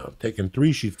 sheets down, taking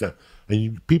 3 sheets down.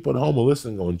 And people at home are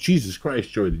listening going, Jesus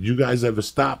Christ, Joey, did you guys ever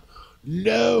stop?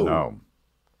 No.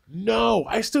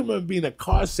 I still remember being a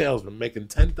car salesman making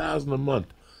 $10,000 a month.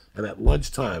 And at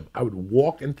lunchtime, I would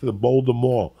walk into the Boulder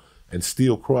Mall and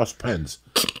steal cross pens.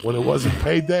 When it wasn't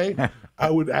payday, I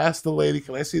would ask the lady,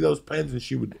 can I see those pens? And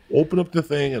she would open up the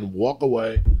thing and walk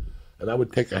away. And I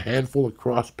would take a handful of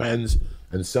cross pens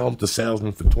and sell them to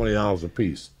salesmen for $20 a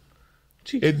piece.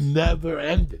 Jesus. It never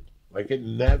ended. Like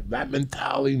that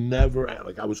mentality never ended.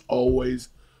 Like I was always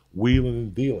wheeling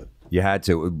and dealing. You had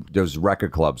to. Those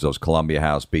record clubs, those Columbia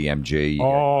House,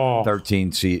 BMG,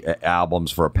 13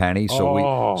 albums for a penny.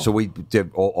 So we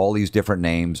did all these different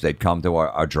names. They'd come to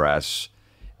our address.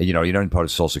 And, you don't put a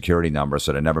social security number,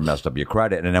 so they never messed up your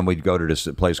credit. And then we'd go to this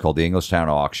place called the Englishtown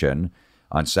Auction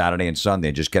on Saturday and Sunday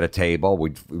and just get a table.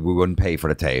 We wouldn't pay for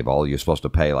the table. You're supposed to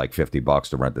pay like $50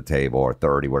 to rent the table, or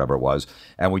 30, whatever it was.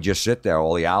 And we'd just sit there,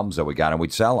 all the albums that we got, and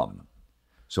we'd sell them.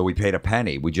 So we paid a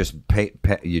penny. We just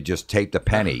you just take the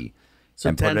penny. So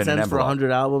and 10 put it in cents an for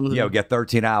 100 albums? Yeah, get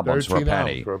 13 albums for a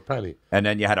penny. For a penny. And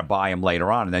then you had to buy them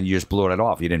later on, and then you just blew it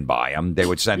off. You didn't buy them. They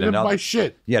would send You didn't another. buy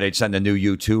shit. Yeah, they'd send a new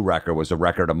U2 record. Was a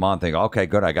record a month. They go, okay,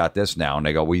 good, I got this now. And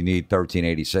they go, we need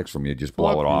 1386 from you. Just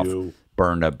blow it off. You.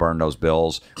 Burn those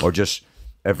bills. Or just,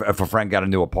 if a friend got a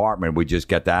new apartment, we'd just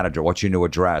get that address. What's your new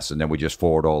address? And then we just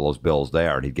forward all those bills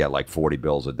there, and he'd get like 40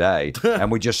 bills a day.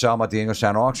 And we just sell them at the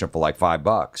Englishtown auction for like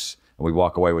 $5. And we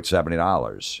walk away with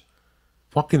 $70.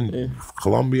 Fucking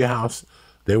Columbia House.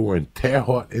 They were in Terre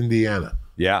Haute, Indiana.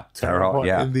 Yeah, Terre Haute,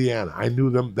 Indiana. I knew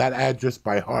that address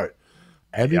by heart.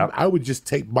 And I would just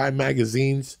buy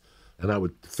magazines, and I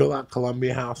would fill out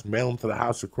Columbia House, mail them to the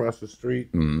house across the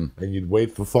street, and you'd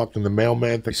wait for fucking the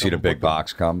mailman to come. See the big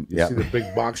box come. You see the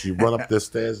big box. You run up the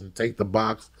stairs and take the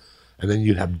box, and then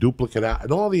you'd have duplicate out.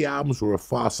 And all the albums were a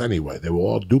farce anyway. They were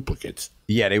all duplicates.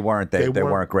 Yeah, they weren't. They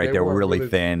weren't great. They were really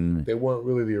thin. They weren't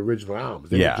really the original albums.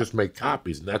 They would just make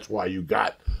copies, and that's why you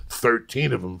got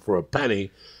 13 of them for a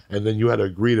penny, and then you had to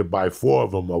agree to buy 4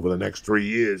 of them over the next 3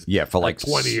 years. Yeah, for like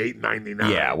 $28.99.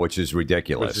 Yeah, which is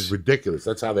ridiculous.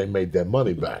 That's how they made their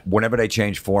money back. Whenever they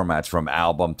changed formats from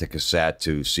album to cassette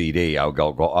to CD, I would go,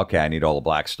 okay, I need all the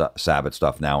Black Sabbath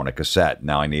stuff now in a cassette.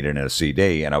 Now I need it in a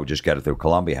CD, and I would just get it through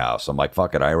Columbia House. I'm like,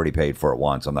 fuck it, I already paid for it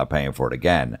once. I'm not paying for it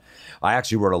again. I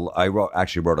actually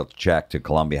wrote a check to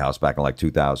Columbia House back in like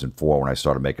 2004 when I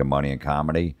started making money in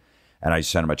comedy, and I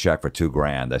sent them a check for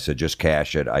 $2,000. I said, just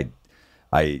cash it.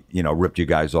 I ripped you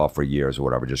guys off for years or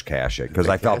whatever. Just cash it, because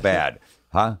I felt bad.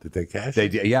 Huh? Did they cash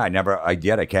it? Yeah,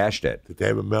 I cashed it. Did they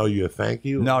ever mail you a thank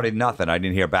you? No, they nothing. I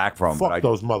didn't hear back from them. Fuck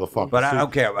those motherfuckers. But I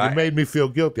don't care. You made me feel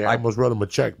guilty. I almost wrote them a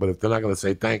check, but if they're not going to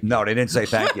say thank you. No, they didn't say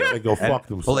thank you. They go fuck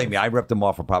themselves. Believe me, I ripped them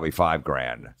off for probably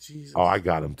 $5,000. Jesus. Oh, I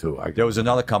got them too. There was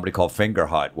another company called Finger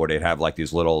Hut where they'd have like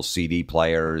these little CD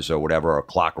players or whatever, or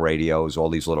clock radios, all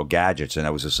these little gadgets, and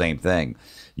it was the same thing.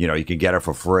 You can get it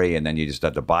for free, and then you just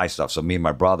have to buy stuff. So me and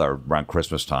my brother, around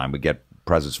Christmas time, we get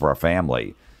presents for our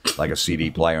family, like a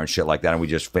CD player and shit like that, and we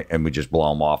just blow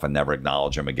them off and never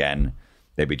acknowledge them again.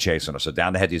 They'd be chasing us. So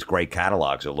down they had these great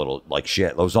catalogs of little like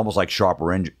shit. It was almost like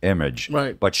Sharper Image,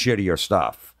 right? But shittier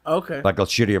stuff. Okay, like a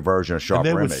shittier version of Sharper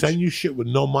Image. And they would send you shit with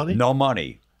no money. No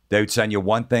money. They would send you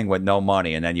one thing with no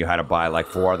money, and then you had to buy like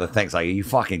 4 other things. Like, are you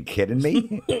fucking kidding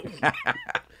me?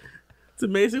 It's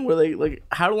amazing where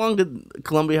how long did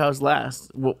Columbia House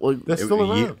last? They're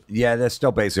still around. Yeah, they're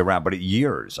still basically around, but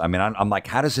years. I mean, I'm like,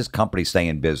 how does this company stay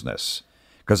in business?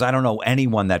 Because I don't know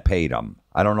anyone that paid them.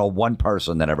 I don't know one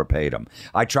person that ever paid them.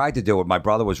 I tried to do it. My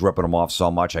brother was ripping them off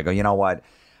so much. I go, you know what?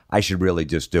 I should really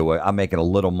just do it. I'm making a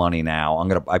little money now.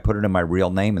 I put it in my real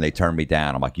name, and they turned me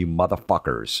down. I'm like, you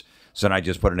motherfuckers. So then I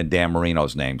just put it in Dan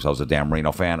Marino's name. So I was a Dan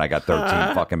Marino fan. I got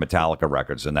 13 fucking Metallica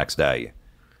records the next day.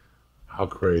 How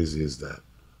crazy is that?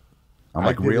 I'm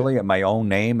like, really? At my own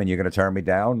name, and you're going to turn me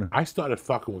down? I started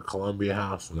fucking with Columbia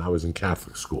House when I was in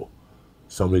Catholic school.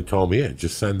 Somebody told me, yeah,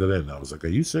 just send it in. I was like, are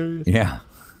you serious? Yeah.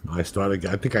 I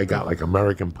think I got like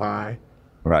American Pie.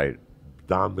 Right.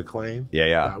 Don McLean.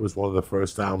 Yeah. That was one of the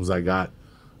first albums I got.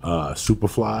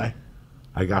 Superfly.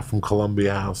 I got from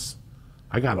Columbia House.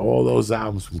 I got all those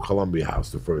albums from Columbia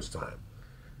House the first time.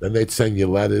 Then they'd send you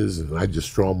letters, and I'd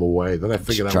just throw them away. Then I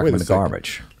figured out, Chuck wait them a in the second.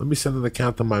 garbage. Let me send an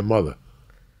account to my mother.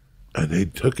 And they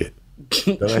took it.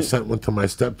 Then I sent one to my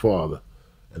stepfather.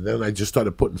 And then I just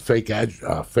started putting fake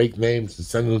names and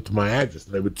sending them to my address,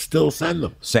 and they would still send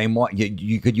them. Same one.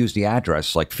 You could use the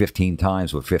address like 15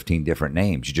 times with 15 different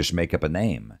names. You just make up a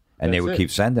name, and they would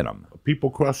keep sending them. People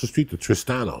across the street, the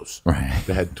Tristanos. Right.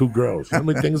 They had 2 girls. How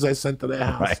many things I sent to their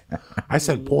house? Right. I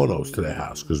sent pornos to their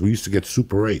house because we used to get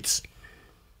Super 8s.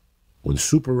 When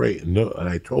Super 8, and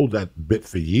I told that bit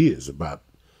for years about,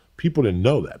 people didn't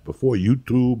know that before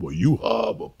YouTube or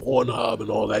YouHub or Pornhub and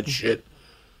all that shit.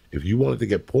 If you wanted to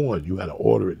get porn, you had to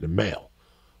order it in the mail.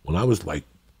 When I was like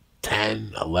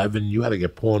 10, 11, you had to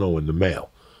get porno in the mail.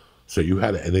 So you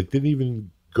had to, and it didn't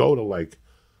even go to like,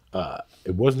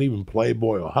 it wasn't even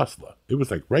Playboy or Hustler. It was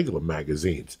like regular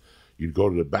magazines. You'd go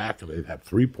to the back and they'd have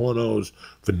 3 pornos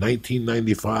for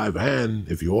 $19.95, and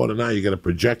if you order now, you get a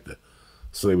projector.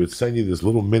 So they would send you this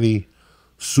little mini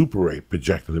Super 8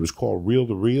 projector. It was called Reel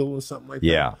to Reel or something like that.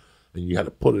 Yeah. And you had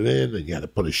to put it in, and you had to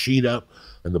put a sheet up,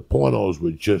 and the pornos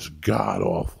were just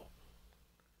god-awful.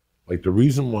 Like, the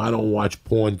reason why I don't watch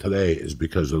porn today is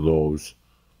because of those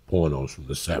pornos from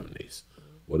the 70s.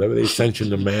 Whatever they sent you in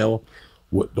the mail,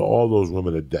 all those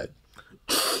women are dead.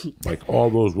 Like, all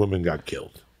those women got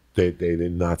killed. They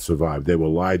did not survive. They were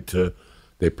lied to.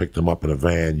 They picked them up in a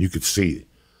van. You could see it.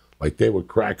 Like, they were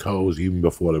crack hoes even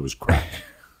before there was crack.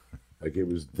 Like, it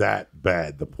was that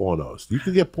bad, the pornos. You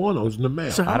could get pornos in the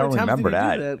mail. So I don't remember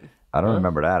that. I don't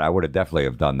remember that. I would have definitely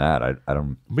have done that. I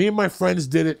don't. Me and my friends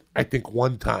did it, I think,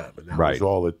 one time, and that was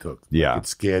all it took. Yeah. It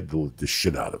scared the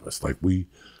shit out of us. Like, we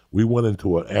went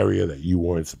into an area that you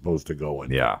weren't supposed to go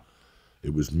in. Yeah.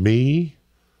 It was me,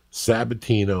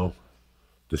 Sabatino,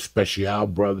 the Special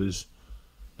Brothers,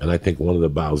 and I think one of the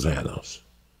Balzanos.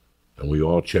 And we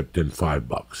all chipped in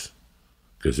 $5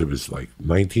 because it was like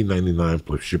 $19.99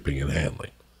 plus shipping and handling.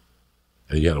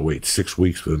 And you had to wait 6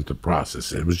 weeks for them to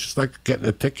process it. It was just like getting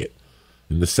a ticket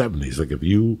in the 70s. Like if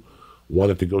you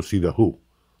wanted to go see The Who,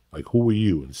 like Who Were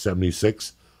You in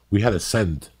 76, we had to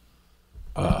send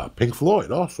Pink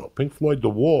Floyd also. Pink Floyd The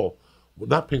Wall. Well,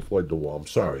 not Pink Floyd The Wall, I'm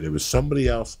sorry. There was somebody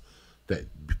else that,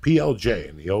 PLJ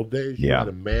in the old days, you had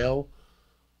to mail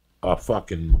a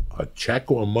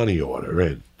check or a money order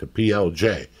in to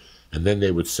PLJ, and then they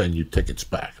would send you tickets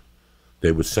back.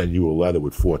 They would send you a letter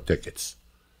with 4 tickets.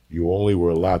 You only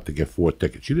were allowed to get 4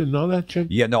 tickets. You didn't know that, Jim?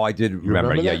 Yeah, no, I did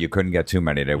remember. Yeah, you couldn't get too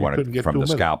many. They wanted from the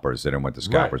scalpers. They didn't want the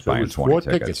scalpers buying 20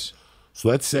 tickets. So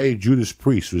let's say Judas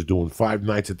Priest was doing 5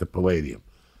 nights at the Palladium.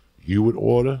 You would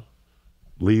order,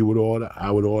 Lee would order,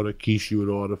 I would order, Keisha would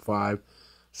order 5.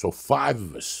 So 5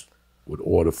 of us would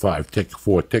order 4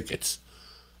 tickets.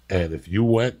 And if you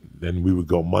went, then we would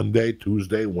go Monday,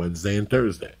 Tuesday, Wednesday, and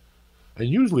Thursday. And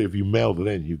usually if you mailed it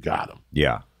in, you got them.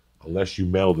 Yeah. Unless you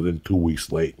mailed it in 2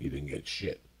 weeks late and you didn't get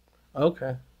shit.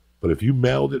 Okay. But if you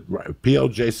mailed it, right,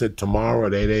 PLJ said tomorrow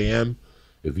at 8 a.m.,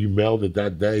 if you mailed it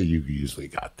that day, you usually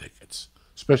got tickets.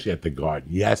 Especially at the Garden.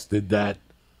 Yes did that.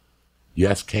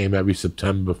 Yes came every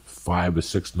September, 5 or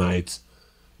 6 nights.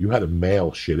 You had to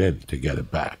mail shit in to get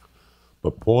it back.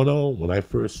 But porno,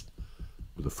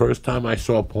 the first time I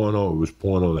saw porno, it was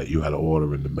porno that you had to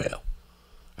order in the mail.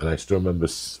 And I still remember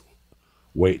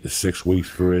waiting 6 weeks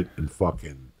for it and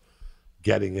fucking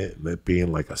getting it, and it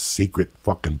being like a secret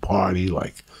fucking party,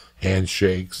 like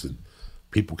handshakes, and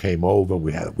people came over.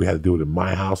 We had to do it in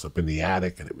my house up in the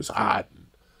attic, and it was hot. And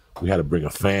we had to bring a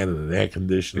fan and an air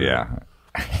conditioner. Yeah.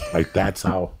 Like, that's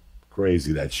how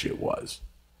crazy that shit was.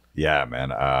 Yeah,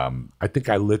 man. I think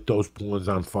I lit those porns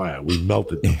on fire. We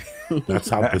melted them. That's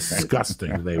how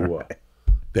disgusting they were.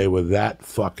 They were that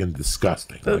fucking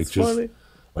disgusting. That's funny.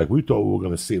 Like, we thought we were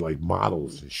going to see, like,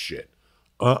 models and shit.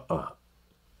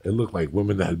 It looked like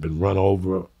women that had been run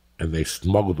over, and they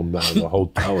smuggled them down to the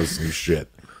hotel or some shit.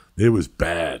 It was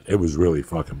bad. It was really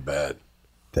fucking bad.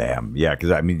 Damn. Yeah,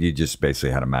 because, I mean, you just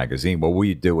basically had a magazine. What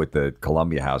we do with the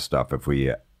Columbia House stuff, if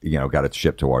we, got it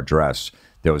shipped to our address,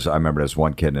 I remember there's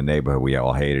one kid in the neighborhood we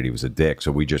all hated. He was a dick,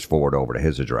 so we just forward over to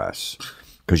his address.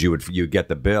 Because you'd get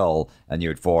the bill, and you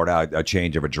would forward out a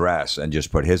change of address and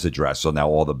just put his address, so now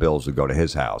all the bills would go to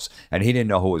his house. And he didn't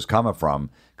know who it was coming from,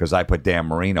 because I put Dan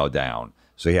Marino down.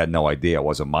 So he had no idea. It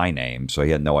wasn't my name, so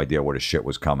he had no idea where the shit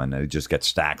was coming. And he'd just get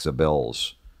stacks of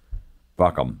bills.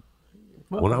 Fuck him.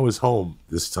 When I was home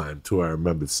this time, too, I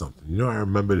remembered something. I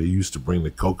remember they used to bring the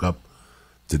Coke up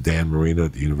to Dan Marino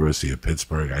at the University of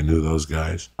Pittsburgh. I knew those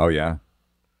guys. Oh, yeah?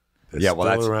 They're still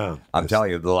that's around. I'm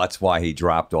telling you, that's why he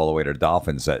dropped all the way to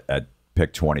Dolphins at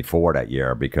picked 24 that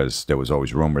year because there was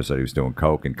always rumors that he was doing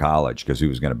coke in college because he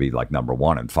was going to be like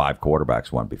 #1, and 5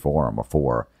 quarterbacks went before him, or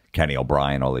 4. Kenny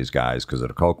O'Brien, all these guys, because of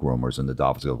the coke rumors, and the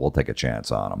Dolphins go, we'll take a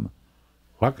chance on him.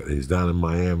 Fuck it, he's down in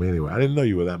Miami anyway. I didn't know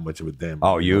you were that much of a damn.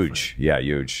 Oh, huge. Fan. Yeah,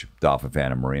 huge Dolphin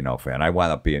fan and Marino fan. I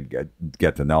wound up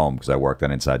get to know him because I worked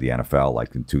on Inside the NFL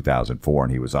like in 2004,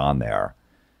 and he was on there.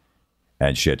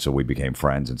 And shit, so we became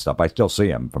friends and stuff. I still see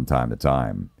him from time to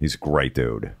time. He's a great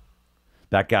dude.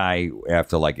 That guy,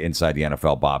 after like Inside the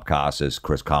NFL, Bob Costas,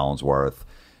 Chris Collinsworth,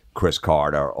 Chris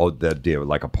Carter, they'd do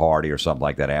like a party or something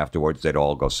like that afterwards. They'd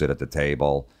all go sit at the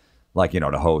table, like,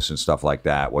 the hosts and stuff like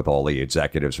that with all the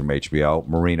executives from HBO.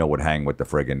 Marino would hang with the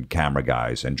friggin' camera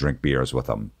guys and drink beers with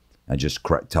them and just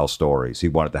tell stories. He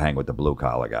wanted to hang with the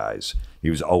blue-collar guys. He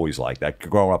was always like that,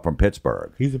 growing up from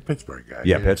Pittsburgh. He's a Pittsburgh guy.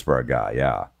 Yeah, Pittsburgh guy,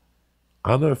 yeah.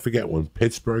 I'll never forget when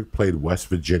Pittsburgh played West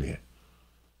Virginia.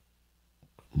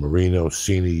 Marino's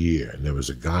senior year, and there was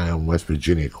a guy on West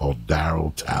Virginia called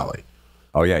Darryl Talley.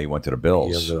 Oh, yeah, he went to the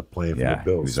Bills. He ended up playing for the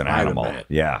Bills. He was an animal. Man.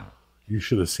 Yeah. You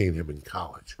should have seen him in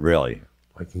college. Really?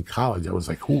 Like in college, I was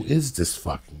like, who is this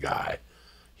fucking guy?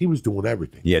 He was doing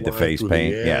everything. He had the face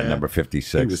paint. Yeah, number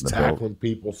 56. He was tackling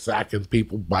people, sacking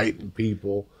people, biting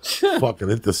people, fucking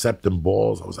intercepting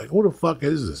balls. I was like, who the fuck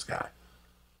is this guy?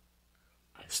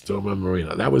 I still remember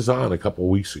Marino. That was on a couple of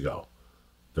weeks ago.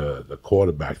 The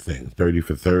quarterback thing, 30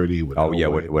 for 30. With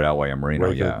Elway. With Elway and Marino,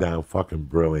 breaking it down, fucking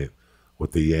brilliant.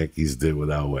 What the Yankees did with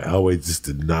Elway. Elway just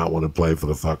did not want to play for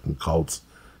the fucking Colts.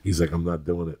 He's like, I'm not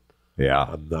doing it. Yeah.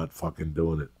 I'm not fucking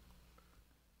doing it.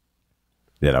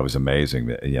 Yeah, that was amazing.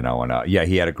 And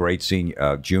he had a great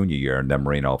junior year, and then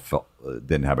Marino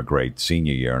didn't have a great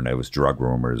senior year, and there was drug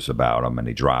rumors about him, and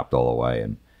he dropped all the way,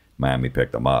 and Miami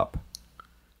picked him up.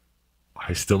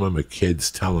 I still remember kids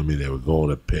telling me they were going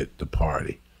to Pitt to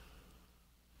party.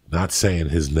 Not saying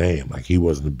his name, like he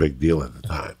wasn't a big deal at the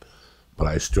time. But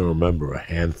I still remember a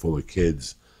handful of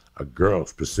kids, a girl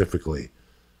specifically,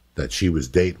 that she was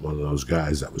dating one of those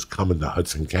guys that was coming to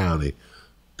Hudson County,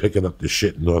 picking up the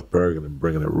shit in North Bergen and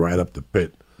bringing it right up to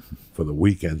Pitt for the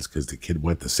weekends because the kid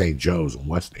went to St. Joe's in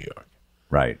West New York.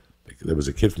 Right. There was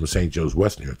a kid from St. Joe's,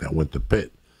 West New York, that went to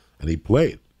Pitt, and he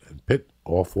played. And Pitt,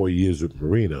 all 4 years with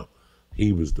Marino,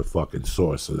 he was the fucking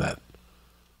source of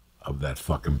that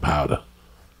fucking powder.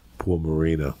 Poor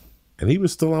Marino. And he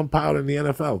was still on powder in the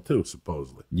NFL, too,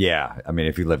 supposedly. Yeah. I mean,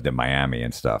 if he lived in Miami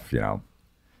and stuff,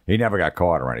 He never got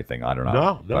caught or anything. I don't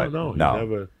know. No. He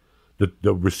never.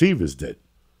 The receivers did.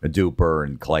 Duper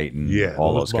and Clayton,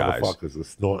 all those guys. Motherfuckers were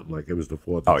snorting like it was the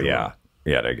 4th of July. July.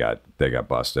 Yeah, they got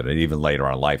busted. And even later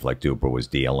on in life, like Duper was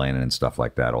dealing and stuff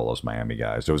like that, all those Miami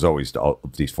guys. There was always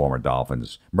these former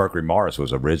Dolphins. Mercury Morris was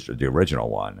the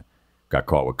original one. Got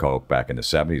caught with coke back in the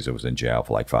 70s. It was in jail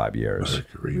for like 5 years.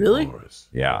 Mercury Really? Morris.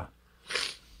 Yeah.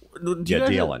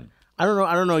 Dealing. I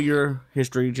don't know your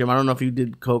history, Jim. I don't know if you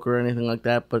did coke or anything like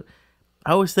that, but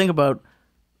I always think about,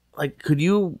 like, could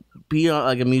you be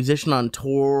like a musician on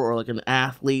tour or like an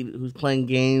athlete who's playing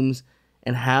games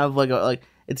and have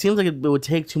it seems like it would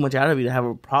take too much out of you to have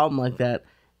a problem like that,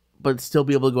 but still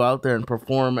be able to go out there and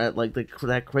perform at like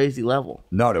that crazy level.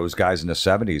 No, there was guys in the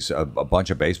 70s, a bunch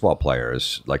of baseball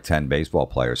players, like 10 baseball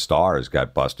players, stars,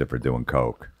 got busted for doing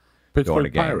coke.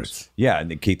 Pittsburgh Pirates. Yeah, and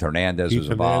then Keith Hernandez was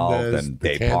involved, and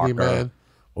Dave Parker. Man.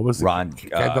 What was it? Ron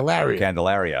Candelaria.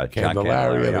 Candelaria,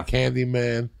 the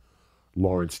Candyman.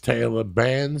 Lawrence Taylor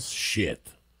bands.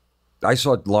 Shit. I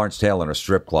saw Lawrence Taylor in a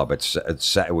strip club. It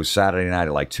was Saturday night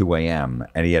at like 2 a.m.,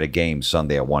 and he had a game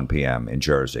Sunday at 1 p.m. in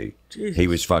Jersey. Jesus. He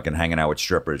was fucking hanging out with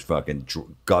strippers, fucking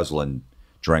guzzling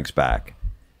drinks back.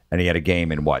 And he had a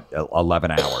game in,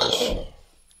 11 hours.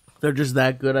 They're just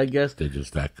that good, I guess. They're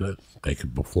just that good. They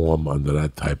could perform under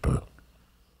that type of...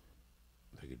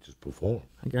 They could just perform.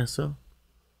 I guess so.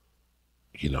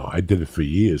 I did it for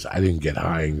years. I didn't get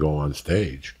high and go on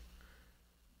stage.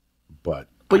 But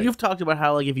you've talked about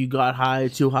how, like, if you got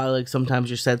too high, like, sometimes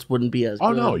your sets wouldn't be as good.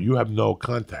 Oh, no. You have no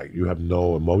contact. You have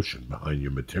no emotion behind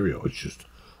your material. It's just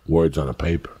words on a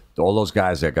paper. All those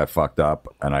guys that got fucked up,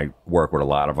 and I worked with a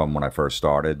lot of them when I first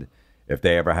started, if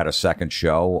they ever had a second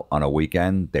show on a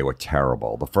weekend, they were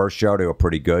terrible. The first show, they were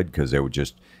pretty good because they were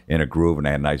just in a groove and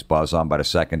they had a nice buzz on. By the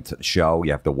second show,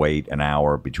 you have to wait an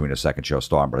hour between the second show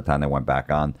starting. By the time they went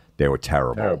back on, they were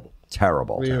terrible.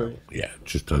 Terrible. Really? Yeah, it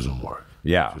just doesn't work.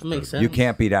 Yeah, makes sense. You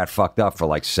can't be that fucked up for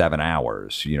like 7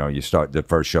 hours. You start the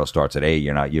first show starts at 8.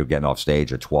 You're getting off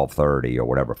stage at 12:30 or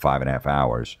whatever, 5.5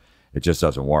 hours. It just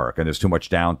doesn't work, and there's too much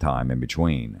downtime in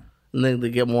between. And then they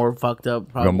get more fucked up.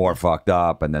 Probably. They're more fucked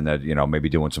up, and then they're maybe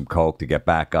doing some coke to get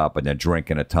back up, and then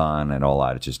drinking a ton and all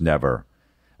that. It's just never.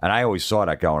 And I always saw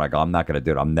that going. I go, I'm not going to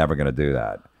do it. I'm never going to do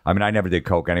that. I mean, I never did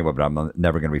coke anyway, but I'm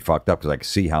never going to be fucked up because I can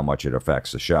see how much it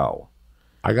affects the show.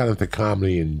 I got into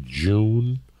comedy in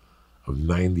June of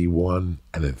 91,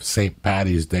 and at St.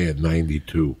 Patty's Day of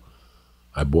 92,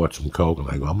 I bought some coke, and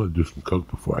I go, I'm going to do some coke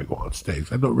before I go on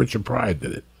stage. I thought Richard Pryor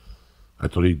did it. I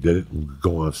thought he did it and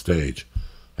go on stage.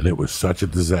 And it was such a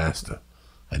disaster.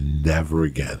 And never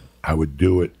again. I would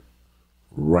do it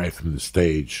right from the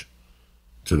stage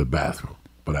to the bathroom,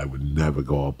 but I would never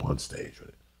go up on stage with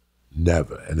it.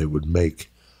 Never. And it would make,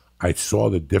 I saw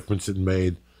the difference it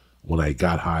made when I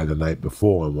got high the night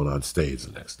before and went on stage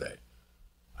the next day.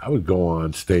 I would go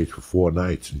on stage for 4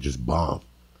 nights and just bomb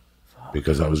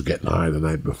because I was getting high the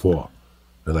night before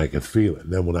and I could feel it.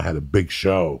 And then when I had a big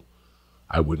show,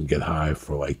 I wouldn't get high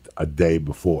for like a day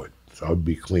before it. So I would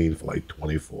be clean for like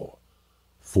 24,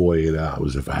 48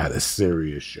 hours if I had a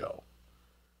serious show.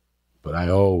 But I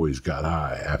always got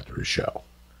high after a show.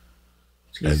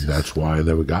 Jesus. And that's why I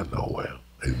never got nowhere.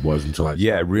 It wasn't until I...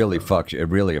 Yeah, it really fucks you. It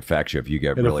really affects you if you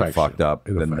get really fucked up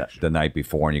the night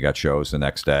before and you got shows the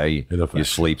next day. Your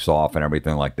sleep's off and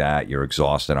everything like that. You're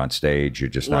exhausted on stage. You're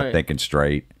just not thinking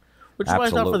straight. Which is why I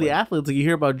thought for the athletes, like you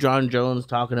hear about John Jones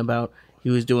talking about he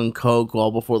was doing coke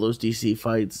all before those DC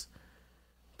fights.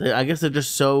 I guess they're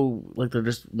just so, like, they're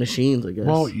just machines, I guess.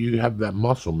 Well, you have that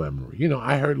muscle memory. You know,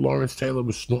 I heard Lawrence Taylor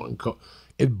was snorting coke.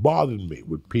 It bothered me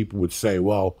when people would say,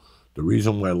 well, the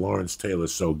reason why Lawrence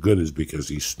Taylor's so good is because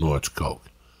he snorts coke.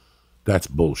 That's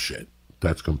bullshit.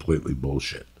 That's completely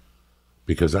bullshit.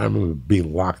 Because I remember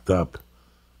being locked up,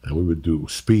 and we would do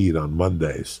speed on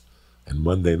Mondays. And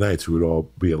Monday nights, we would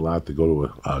all be allowed to go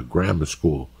to a grammar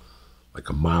school like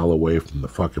a mile away from the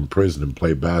fucking prison and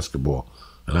play basketball.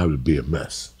 And I would be a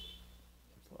mess.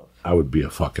 I would be a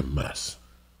fucking mess.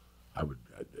 And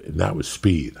that was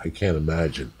speed. I can't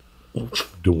imagine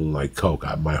doing like coke.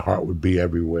 My heart would be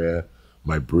everywhere.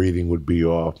 My breathing would be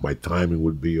off. My timing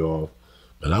would be off.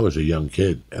 And I was a young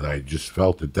kid, and I just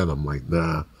felt it then. I'm like,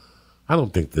 nah, I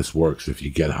don't think this works if you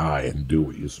get high and do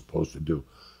what you're supposed to do.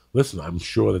 Listen, I'm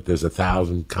sure that there's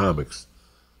 1,000 comics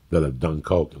that have done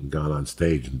coke and gone on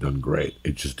stage and done great.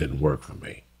 It just didn't work for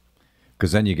me.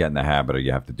 Because then you get in the habit of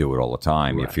you have to do it all the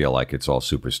time. Right. You feel like it's all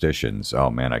superstitions. Oh,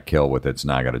 man, I kill with it, so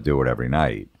now I got to do it every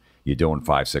night. You're doing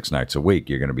 5-6 nights a week,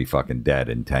 you're going to be fucking dead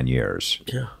in 10 years.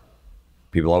 Yeah.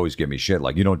 People always give me shit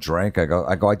like, you don't drink? I go,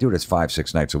 I do this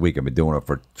 5-6 nights a week. I've been doing it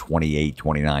for 28,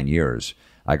 29 years.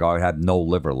 I go, I have no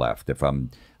liver left if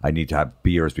I need to have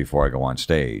beers before I go on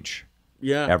stage.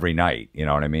 Yeah. Every night, you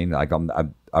know what I mean? Like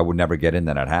I would never get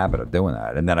into that habit of doing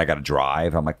that. And then I got to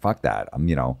drive. I'm like, fuck that.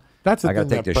 That's the I thing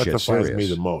that petrifies me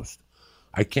the most.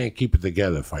 I can't keep it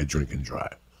together if I drink and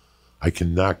drive. I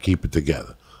cannot keep it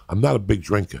together. I'm not a big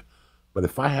drinker, but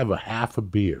if I have a half a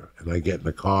beer and I get in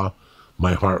the car,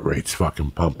 my heart rate's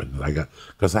fucking pumping.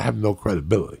 Because I have no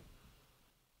credibility.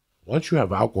 Once you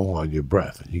have alcohol on your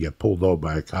breath and you get pulled over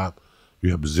by a cop, you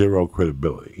have zero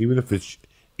credibility. Even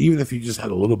if you just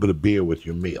had a little bit of beer with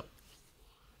your meal,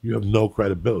 you have no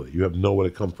credibility. You have nowhere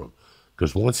to come from.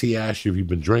 Because once he asks you if you've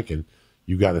been drinking,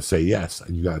 you got to say yes,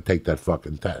 and you got to take that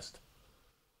fucking test.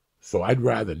 So I'd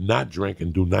rather not drink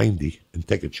and do 90 and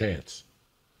take a chance.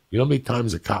 You know how many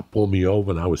times a cop pulled me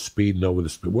over and I was speeding over the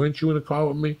speed? Weren't you in the car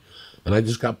with me? And I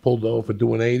just got pulled over for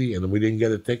doing 80 and we didn't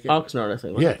get a ticket? Oxnard, I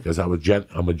think. Yeah, because I'm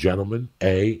a gentleman,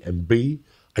 A, and B,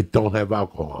 I don't have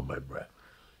alcohol on my breath.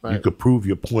 Right. You could prove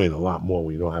your point a lot more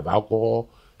when you don't have alcohol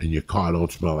and your car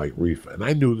don't smell like reefer. And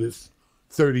I knew this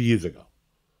 30 years ago.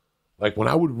 Like when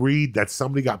I would read that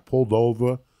somebody got pulled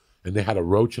over and they had a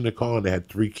roach in the car and they had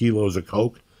 3 kilos of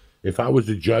coke, if I was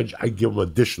the judge, I'd give them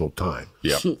additional time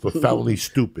for felony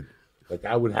stupid. Like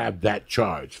I would have that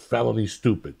charge, felony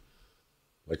stupid.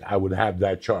 Like I would have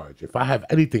that charge. If I have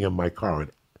anything in my car,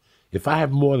 and if I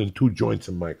have more than 2 joints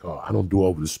in my car, I don't do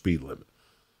over the speed limit.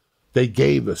 They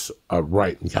gave us a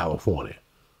right in California.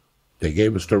 They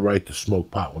gave us the right to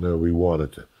smoke pot whenever we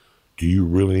wanted to. Do you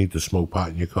really need to smoke pot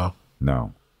in your car?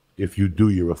 No. If you do,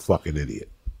 you're a fucking idiot.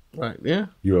 Right, yeah.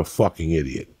 You're a fucking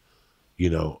idiot. You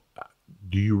know,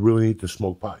 do you really need to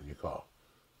smoke pot in your car?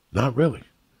 Not really.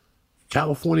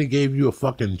 California gave you a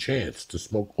fucking chance to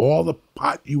smoke all the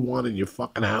pot you want in your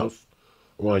fucking house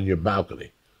or on your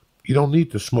balcony. You don't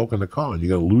need to smoke in the car, and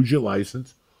you're going to lose your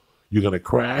license. You're going to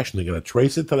crash, and they're going to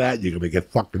trace it to that. You're going to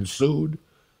get fucking sued.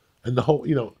 And the whole,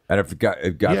 And if God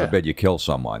forbid you kill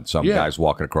someone, some guy's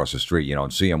walking across the street, you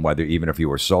don't see him, even if you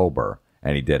were sober,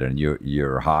 and he did it, and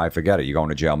you're high, forget it. You're going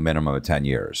to jail minimum of 10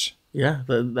 years. Yeah,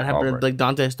 that happened like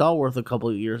Dante Stallworth a couple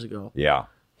of years ago. Yeah.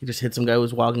 He just hit some guy who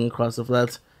was walking across the floor.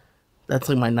 That's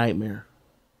like my nightmare.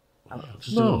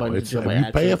 No, if you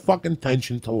pay a fucking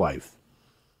attention to life,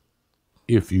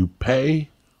 if you pay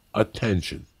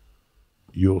attention,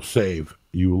 you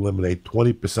eliminate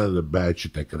 20% of the bad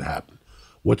shit that could happen.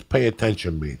 What's pay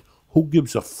attention mean? Who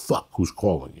gives a fuck who's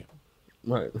calling you?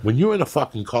 Right. When you're in a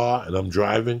fucking car and I'm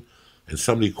driving and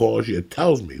somebody calls you, it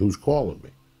tells me who's calling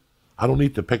me. I don't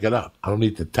need to pick it up. I don't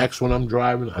need to text when I'm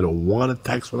driving. I don't want to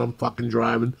text when I'm fucking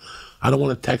driving. I don't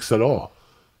want to text at all.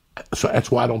 So that's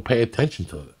why I don't pay attention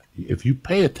to it. If you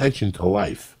pay attention to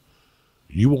life,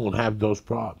 you won't have those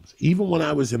problems. Even when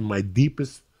I was in my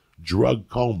deepest drug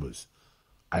comas,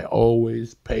 I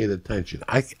always paid attention.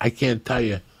 I can't tell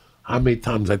you how many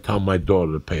times I tell my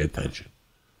daughter to pay attention.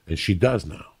 And she does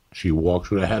now. She walks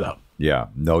with her head up. Yeah,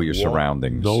 know your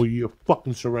surroundings. Know your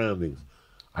fucking surroundings.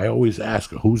 I always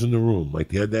ask her, who's in the room? Like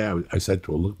the other day, I said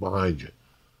to her, look behind you.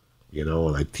 You know,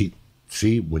 and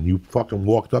see, when you fucking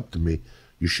walked up to me,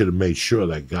 you should have made sure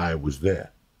that guy was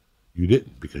there. You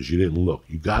didn't, because you didn't look.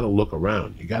 You got to look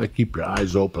around. You got to keep your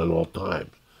eyes open at all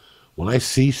times. When I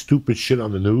see stupid shit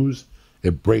on the news,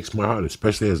 it breaks my heart,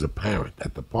 especially as a parent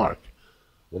at the park.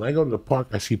 When I go to the park,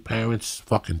 I see parents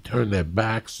fucking turn their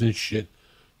backs and shit.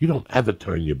 You don't ever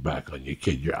turn your back on your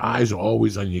kid. Your eyes are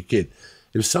always on your kid.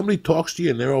 If somebody talks to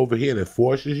you and they're over here and it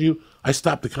forces you, I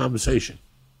stop the conversation.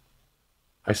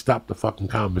 I stop the fucking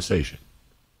conversation.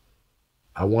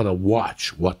 I want to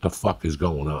watch what the fuck is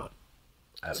going on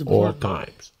at all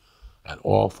times. At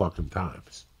all fucking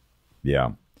times.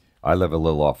 Yeah. I live a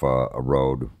little off a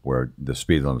road where the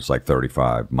speed limit is like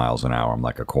 35 miles an hour. I'm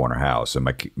like a corner house. And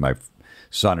my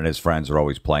son and his friends are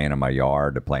always playing in my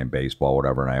yard. They're playing baseball,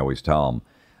 whatever. And I always tell them,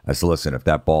 I said, listen, if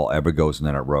that ball ever goes in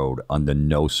that road, under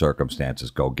no circumstances,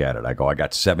 go get it. I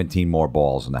got 17 more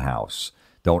balls in the house.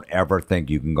 Don't ever think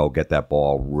you can go get that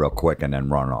ball real quick and then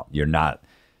run up. You're not.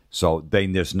 So they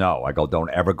just know. I go,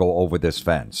 don't ever go over this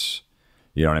fence.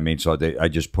 You know what I mean? So I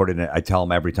just put it in. I tell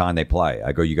them every time they play.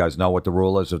 I go, you guys know what the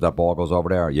rule is if that ball goes over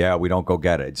there? Yeah, we don't go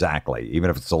get it. Exactly. Even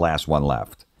if it's the last one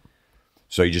left.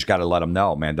 So you just got to let them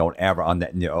know, man. Don't ever, on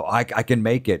that. You know, I can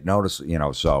make it. Notice, you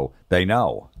know, so they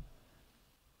know.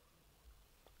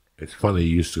 It's funny,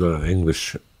 you used to go to the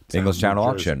English Town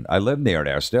auction. I live near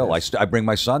there still. I bring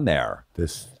my son there.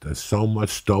 There's so much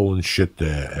stolen shit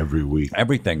there every week.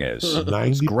 Everything is.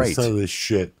 90% of this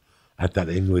shit at that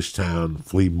English Town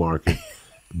flea market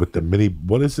with the mini,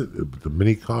 what is it? The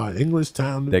mini car, English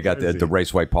Town. They got the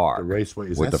Raceway Park. The Raceway.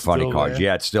 Is with that the funny still cars. there?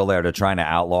 Yeah, it's still there. They're trying to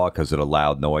outlaw it because of the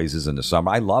loud noises in the summer.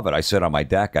 I love it. I sit on my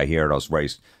deck. I hear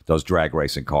those drag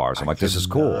racing cars. I'm like, this is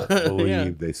cool. I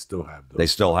believe they still have those. They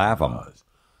still have them.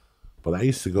 But I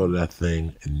used to go to that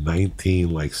thing in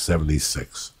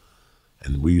 1976,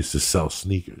 and we used to sell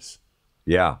sneakers.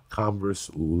 Yeah. Converse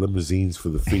limousines for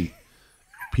the feet.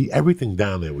 Everything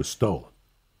down there was stolen.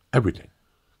 Everything.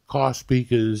 Car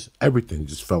speakers, everything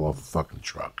just fell off a fucking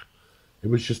truck.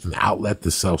 It was just an outlet to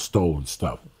sell stolen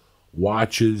stuff.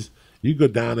 Watches. You go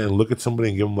down there and look at somebody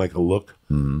and give them like a look,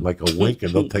 like a wink,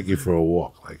 and they'll take you for a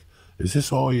walk. Like, is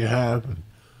this all you have? And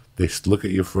they look at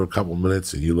you for a couple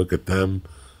minutes, and you look at them.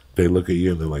 They look at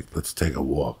you and they're like, let's take a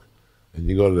walk. And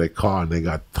you go to their car and they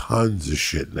got tons of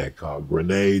shit in that car.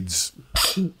 Grenades,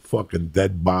 fucking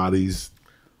dead bodies.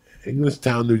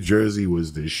 Englishtown, New Jersey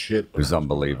was the shit. It was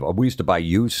unbelievable. We used to buy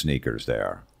used sneakers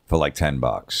there for like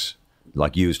 $10.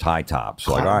 Like used high tops.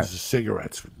 Cartons Like, all right. of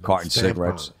cigarettes. Carton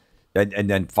cigarettes. And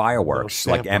then fireworks,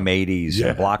 like M80s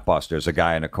and Blockbusters. A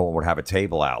guy in a corner would have a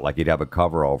table out, like he'd have a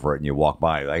cover over it, and you walk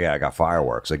by, like, yeah, I got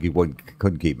fireworks. Like you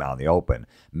couldn't keep them out in the open.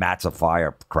 Mats of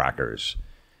firecrackers,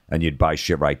 and you'd buy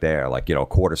shit right there, like, you know, a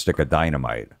quarter stick of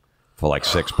dynamite for like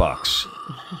 $6.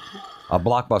 A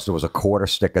Blockbuster was a quarter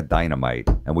stick of dynamite,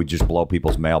 and we'd just blow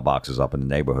people's mailboxes up in the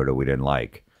neighborhood that we didn't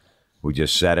like. We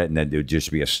just set it, and then there'd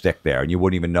just be a stick there, and you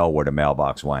wouldn't even know where the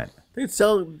mailbox went. They'd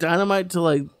sell dynamite to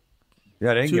like.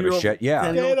 Yeah, they didn't give a shit.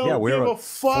 Yeah, They don't we give were a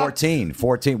fuck. 14.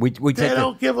 We They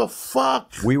don't give a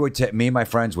fuck. We would me and my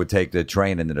friends would take the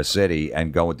train into the city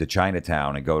and go into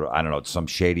Chinatown and go to, I don't know, some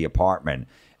shady apartment,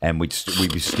 and we'd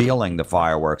be stealing the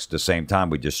fireworks at the same time.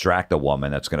 We'd distract a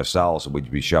woman that's going to sell, so we'd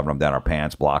be shoving them down our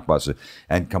pants, Blockbuster,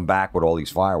 and come back with all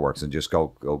these fireworks and just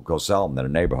go sell them to the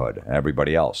neighborhood and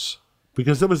everybody else.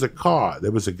 Because there was a guy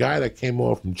that came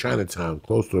off from Chinatown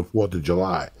close to the 4th of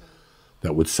July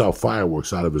that would sell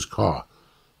fireworks out of his car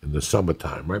in the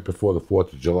summertime, right before the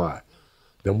 4th of July.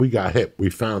 Then we got hit. We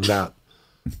found out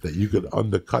that you could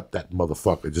undercut that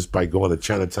motherfucker just by going to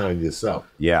Chinatown yourself.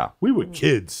 Yeah. We were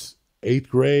kids, 8th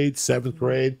grade, 7th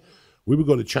grade. We would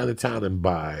go to Chinatown and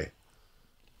buy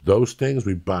those things.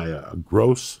 We'd buy a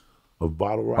gross of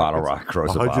bottle rockets. Bottle rock,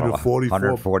 gross of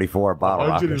 144 bottle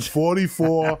rockets.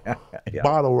 144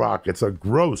 bottle rockets, a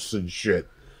gross and shit.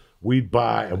 We'd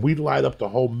buy, and we'd light up the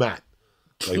whole mat.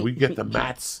 Like, we'd get the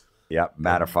mats Yep,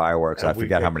 matter fireworks. I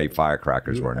forget how many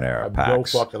firecrackers were in there. I have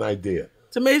Packs. no fucking idea.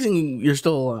 It's amazing you're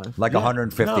still alive. Like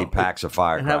 150 packs of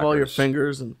firecrackers. And have all your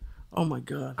fingers and oh my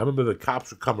god. I remember the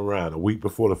cops would come around a week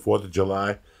before the 4th of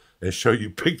July and show you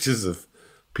pictures of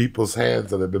people's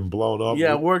hands that have been blown off.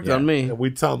 Yeah, it worked on me. And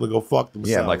we tell them to go fuck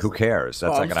themselves. Yeah, like who cares?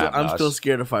 That's not gonna happen. I'm still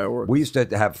scared of fireworks. We used to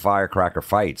have firecracker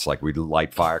fights. Like we'd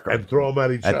light firecrackers and throw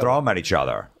them at each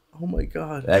other. Oh my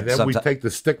god. And then we take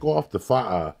the stick off the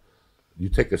fire. You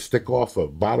take a stick off a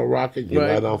bottle rocket, you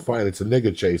light on fire, and it's a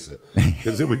nigger chaser.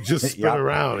 Because it would just spin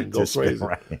around and go crazy.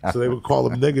 So they would call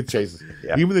them nigger chasers.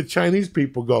 Yep. Even the Chinese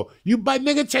people go, "You buy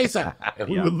nigger chaser." And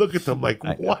we would look at them like,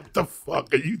 what the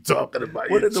fuck are you talking about?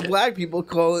 What did the black people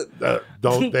call it?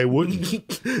 They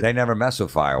wouldn't. They never mess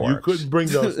with fireworks. You couldn't bring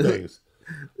those things.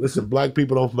 Listen, black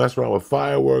people don't mess around with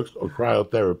fireworks or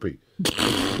cryotherapy.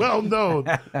 Well known.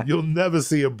 You'll never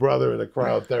see a brother in a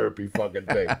cryotherapy fucking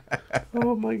thing.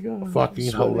 Oh my god.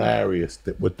 Fucking hilarious.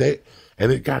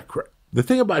 It got the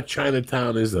thing about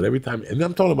Chinatown is that every time, and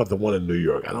I'm talking about the one in New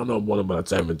York. I don't know one about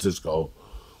San Francisco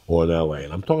or in LA.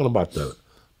 And I'm talking about the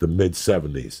mid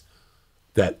 70s.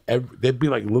 That there'd be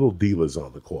like little dealers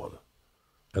on the corner.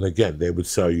 And again, they would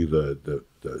sell you the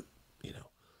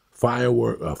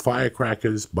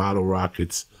firecrackers, bottle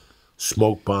rockets,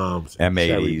 smoke bombs, and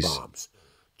cherry bombs.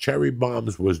 Cherry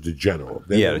bombs was the general.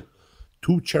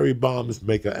 Two cherry bombs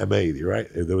make a M80, right?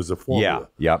 There was a formula.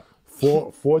 Yeah, yep.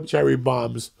 Four cherry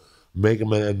bombs make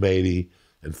them an M80,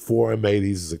 and 4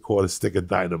 M80s is a quarter stick of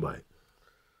dynamite.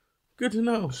 Good to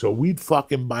know. So we'd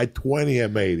fucking buy 20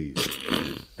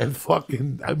 M80s. And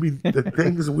fucking, I mean, the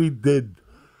things we did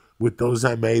with those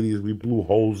M80s, we blew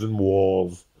holes in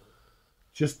walls.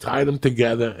 Just tied them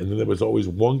together, and then there was always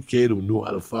one kid who knew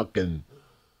how to fucking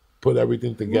put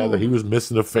everything together. He was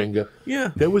missing a finger.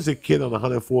 Yeah. There was a kid on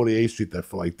 148th Street that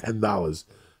for like $10,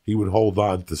 he would hold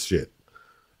on to shit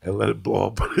and let it blow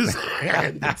up in his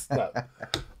hand and stuff.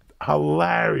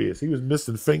 Hilarious. He was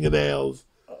missing fingernails.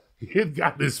 He had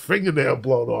gotten his fingernail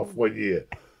blown off one year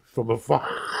from a fire.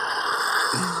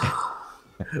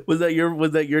 Was that your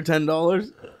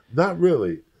 $10? Not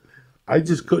really. I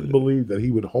just couldn't believe that he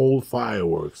would hold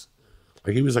fireworks.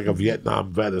 Like he was like a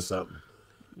Vietnam vet or something.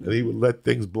 And he would let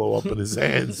things blow up in his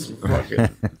hands. Fucking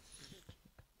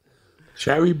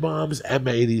cherry bombs,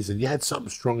 M80s, and you had something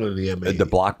stronger than the M80. The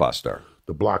Blockbuster.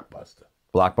 The Blockbuster.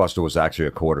 Blockbuster was actually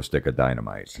a quarter stick of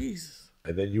dynamite. Jesus.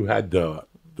 And then you had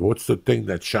what's the thing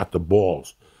that shot the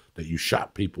balls that you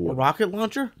shot people with? A rocket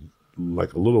launcher?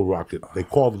 Like a little rocket. They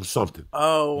called them something.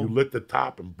 Oh. You lit the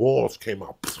top and balls came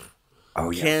out. Oh,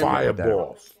 yeah.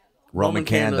 Fireballs. Roman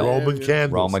candle. Roman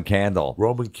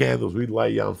candles. We'd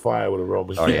light you on fire with a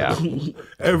Roman candle. Yeah.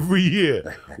 Every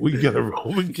year, we get a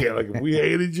Roman candle. Like if we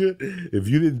hated you, if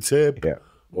you didn't tip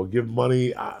or give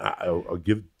money or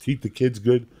teach the kids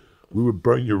good, we would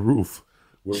burn your roof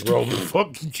with Roman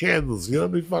fucking candles. You know how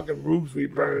many fucking roofs we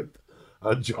burned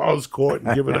on Charles Court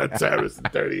and Gibbonette Terrace and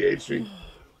 38th Street?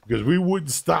 Because we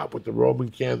wouldn't stop with the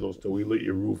Roman candles till we lit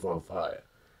your roof on fire.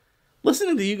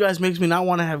 Listening to you guys makes me not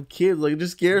want to have kids. Like, it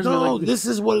just scares me. No, Like, this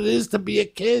is what it is to be a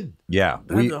kid. Yeah.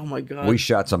 oh, my God. We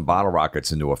shot some bottle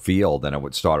rockets into a field and it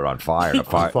would start it on fire.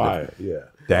 Yeah.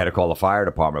 They had to call the fire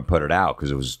department and put it out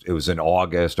because it was in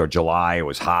August or July. It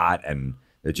was hot and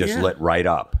it just lit right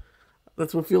up.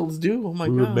 That's what fields do. Oh, my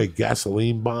God. We would make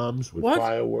gasoline bombs with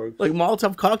fireworks. Like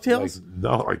Molotov cocktails?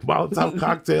 Like Molotov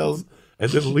cocktails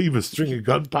and then leave a string of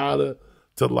gunpowder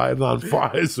to light it on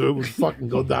fire so it would fucking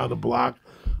go down the block.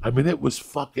 I mean, it was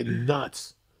fucking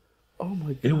nuts. Oh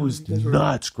my God! It was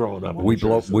nuts growing up. We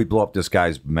blew up this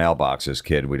guy's mailbox. This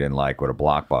kid we didn't like with a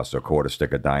Blockbuster, a quarter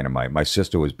stick of dynamite. My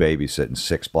sister was babysitting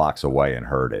 6 blocks away and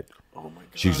heard it. Oh my God!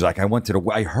 She was like,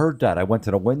 I heard that. I went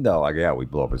to the window. Like, yeah, we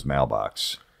blew up his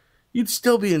mailbox. You'd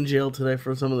still be in jail today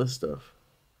for some of this stuff.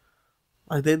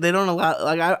 Like they don't allow.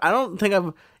 Like I don't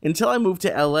think until I moved to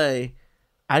LA,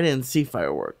 I didn't see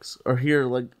fireworks or hear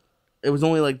like it was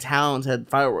only like towns had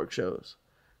fireworks shows.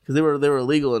 Because they were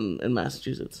illegal in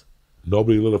Massachusetts.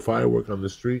 Nobody lit a firework on the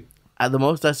street? The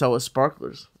most I saw was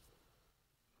sparklers.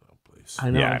 Oh, please. I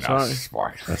know, I'm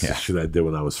sorry. That's the shit I did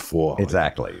when I was 4.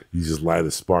 Exactly. Like, you just light a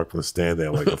sparkler, stand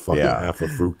there like a fucking half a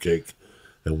fruitcake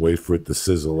and wait for it to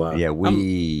sizzle out. Yeah,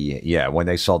 when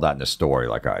they sold that in the store,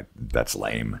 like, that's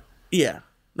lame. Yeah.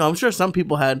 No, I'm sure some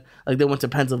people had, like they went to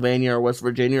Pennsylvania or West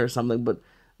Virginia or something, but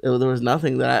there was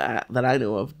nothing that I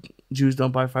knew of. Jews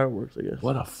don't buy fireworks, I guess.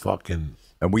 What a fucking...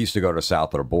 And we used to go to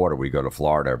south of the border. We go to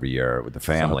Florida every year with the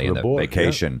family and the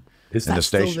vacation. Yeah. Is that the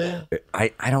station. Still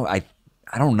there? I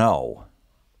don't know.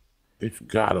 It's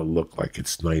got to look like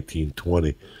it's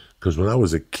 1920. Because when I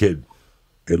was a kid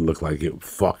It looked like it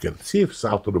fucking. See if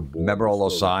south of the border. Remember all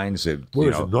those signs? Where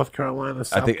is it? North Carolina?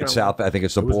 South I think it's Carolina? south. I think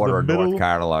it's the border of North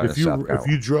Carolina. If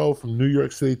you drove from New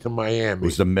York City to Miami, it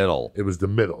was the middle. It was the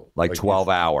middle, like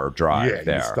 12-hour drive. Yeah,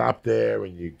 there. You stopped there,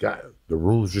 and you got the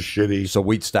rooms were shitty. So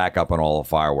we'd stack up on all the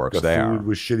fireworks there. The food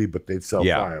was shitty, but they'd sell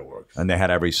fireworks, and they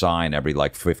had every sign every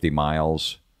like 50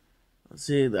 miles. Let's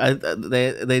see,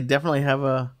 they definitely have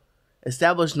a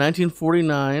established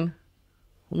 1949.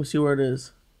 Let me see where it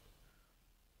is.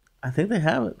 I think they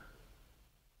have it.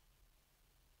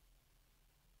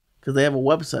 Because they have a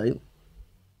website.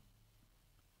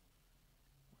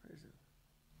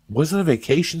 Was it a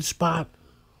vacation spot?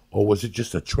 Or was it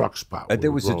just a truck spot?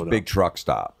 There was a big truck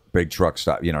stop. Big truck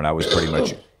stop. You know, that was pretty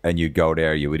much... And you'd go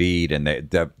there, you would eat, and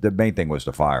the main thing was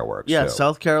the fireworks. Yeah, too.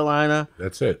 South Carolina.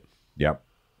 That's it. Yep.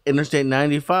 Interstate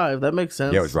 95. That makes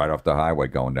sense. Yeah, it was right off the highway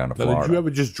going down to Now, Florida. did you ever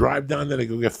just drive down there to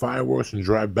go get fireworks and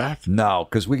drive back? No,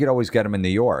 because we could always get them in New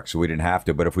York, so we didn't have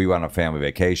to. But if we went on a family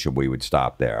vacation, we would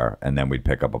stop there, and then we'd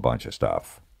pick up a bunch of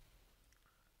stuff.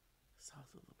 South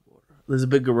of the border. There's a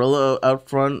big gorilla out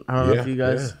front. I don't know if you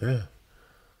guys... Yeah.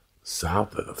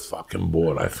 South of the fucking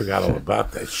border. I forgot all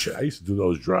about that shit. I used to do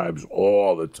those drives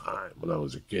all the time when I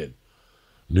was a kid.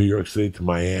 New York City to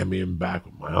Miami and back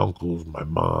with my uncles, my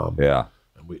mom. Yeah.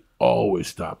 And we always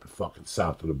stopped at fucking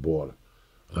south of the border.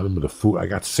 And I remember the food. I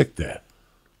got sick there.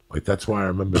 Like, that's why I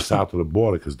remember south of the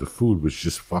border, because the food was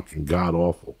just fucking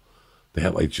god-awful. They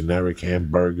had, like, generic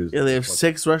hamburgers. Yeah, they have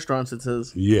 6 restaurants, it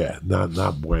says. Yeah,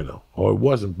 not bueno. Or it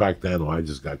wasn't back then, or I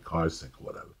just got car sick or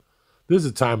whatever. There's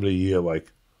a time of the year,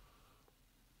 like,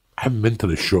 I haven't been to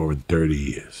the shore in 30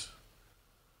 years.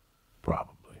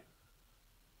 Probably.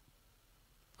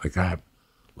 Like,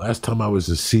 last time I was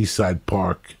in Seaside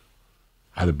Park,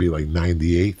 had to be like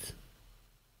 98.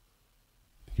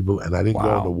 And I didn't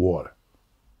go in the water.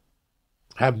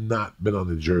 Have not been on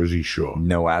the Jersey Shore.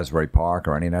 No Asbury Park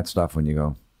or any of that stuff when you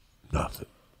go? Nothing.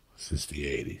 Since the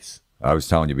 80s. I was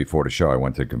telling you before the show, I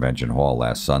went to Convention Hall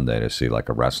last Sunday to see like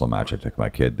a wrestling match. I took my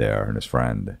kid there and his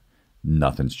friend.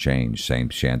 Nothing's changed. Same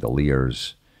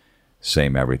chandeliers,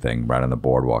 same everything right on the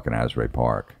boardwalk in Asbury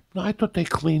Park. No, I thought they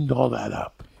cleaned all that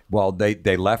up. Well, they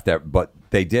left that, but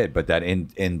they did. But that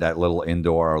in that little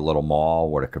indoor little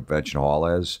mall where the Convention Hall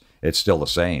is, it's still the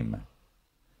same.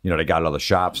 You know, they got other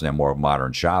shops and they're more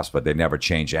modern shops, but they never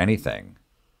changed anything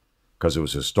because it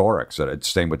was historic. So it's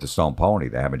same with the Stone Pony.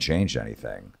 They haven't changed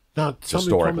anything. Now,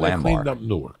 historic landmark. Cleaned up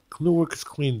Newark. Newark is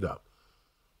cleaned up.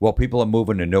 Well, people are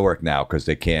moving to Newark now because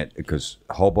they can't, because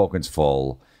Hoboken's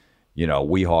full, you know,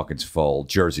 Weehawken's full,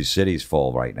 Jersey City's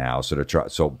full right now. So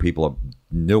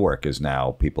Newark is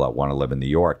now people that want to live in New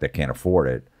York that can't afford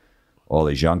it. All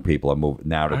these young people are moving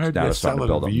now to starting to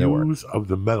build up Newark. Views of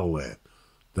the Meadowland.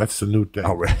 That's the new thing.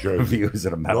 Oh, views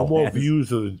of the Meadowland. No more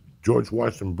views of the George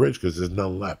Washington Bridge because there's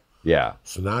none left. Yeah.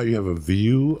 So now you have a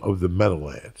view of the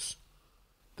Meadowlands.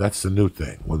 That's the new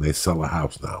thing when they sell a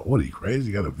house now. What are you,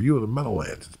 crazy? You got a view of the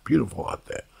Meadowlands. It's beautiful out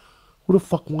there. Who the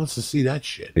fuck wants to see that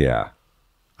shit? Yeah.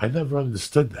 I never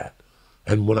understood that.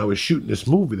 And when I was shooting this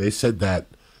movie, they said that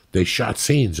they shot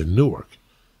scenes in Newark.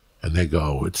 And they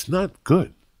go, it's not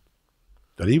good.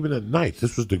 That even at night,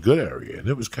 this was the good area. And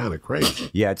it was kind of crazy.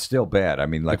 Yeah, it's still bad. I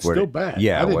mean, like it's still bad.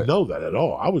 Yeah. I didn't know that at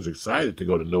all. I was excited to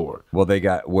go to Newark. Well, they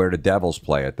got where the Devils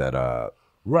play at that...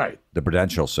 Right. The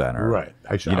Prudential Center. Right.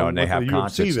 And they have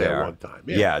concerts there. One time.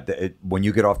 Yeah. When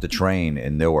you get off the train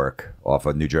in Newark, off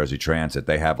of New Jersey Transit,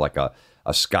 they have like a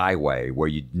skyway where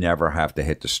you never have to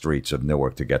hit the streets of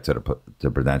Newark to get to the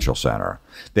Prudential Center.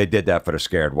 They did that for the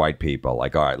scared white people.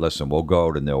 Like, all right, listen, we'll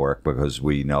go to Newark because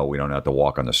we know we don't have to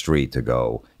walk on the street to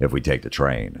go if we take the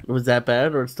train. Was that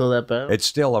bad or it's still that bad? It's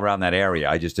still around that area.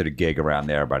 I just did a gig around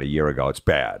there about a year ago. It's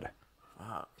bad.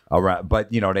 Around, but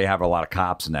they have a lot of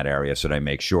cops in that area, so they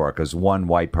make sure because one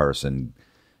white person,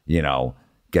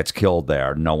 gets killed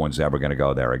there, no one's ever going to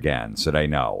go there again. So they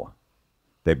know.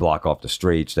 They block off the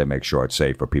streets. They make sure it's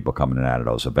safe for people coming in and out of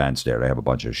those events there. They have a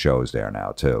bunch of shows there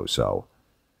now too. So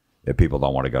if people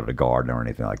don't want to go to the Garden or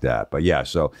anything like that, but yeah.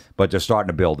 But they're starting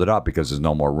to build it up because there's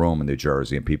no more room in New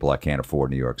Jersey and people that can't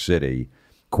afford New York City.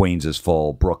 Queens is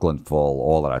full, Brooklyn full,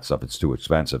 all of that stuff. It's too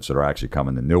expensive, so they're actually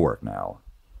coming to Newark now.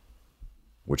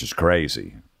 Which is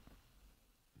crazy.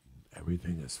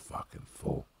 Everything is fucking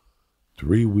full.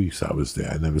 3 weeks I was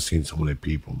there. I never seen so many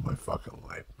people in my fucking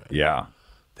life, man. Yeah.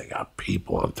 They got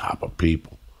people on top of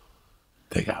people.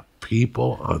 They got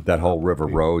people on that whole River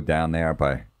Road down there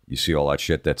by you see all that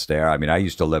shit that's there. I mean, I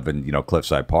used to live in,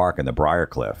 Cliffside Park and the Briar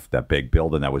Cliff, that big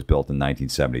building that was built in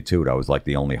 1972. That was like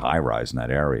the only high rise in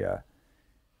that area.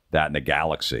 That and the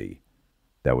Galaxy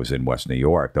that was in West New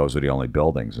York. Those were the only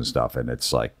buildings and stuff. And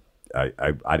it's like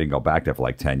I didn't go back there for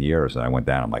like 10 years, and I went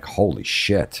down. I'm like, holy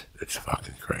shit. It's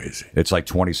fucking crazy. It's like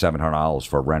 $2,700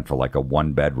 for rent for like a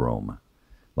 1-bedroom,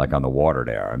 like on the water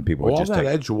there. And people would All just that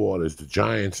take... Edgewater is the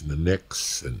Giants and the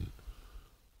Knicks, and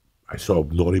I saw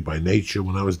Naughty by Nature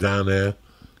when I was down there.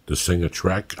 The singer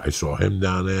Trek, I saw him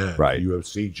down there at Right. the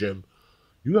UFC gym.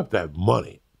 You have to have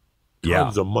money,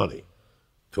 tons of money,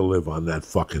 to live on that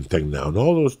fucking thing now. And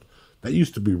all those, that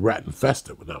used to be rat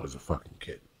infested when I was a fucking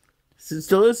kid. It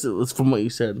still is. It was from what you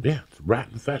said. Yeah, it's rat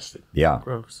infested. Yeah.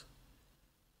 Gross.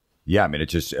 Yeah, I mean,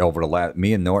 it's just over the last...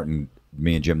 Me and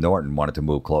Jim Norton wanted to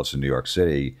move close to New York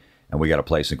City, and we got a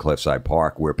place in Cliffside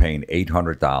Park. We were paying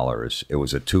 $800. It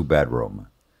was a 2-bedroom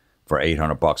for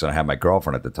 $800, and I had my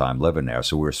girlfriend at the time living there,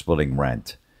 so we were splitting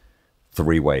rent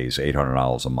 3 ways,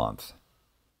 $800 a month.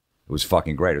 It was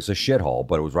fucking great. It was a shithole,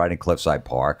 but it was right in Cliffside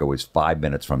Park. It was 5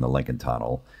 minutes from the Lincoln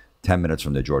Tunnel, 10 minutes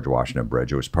from the George Washington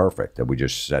Bridge. It was perfect, and we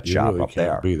just set You shop really up can't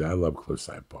there. beat it. I love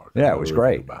Cliffside Park. Yeah, I it love was everything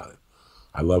great. About it.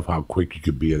 I love how quick you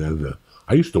could be at the.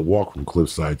 I used to walk from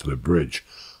Cliffside to the bridge.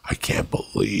 I can't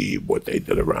believe what they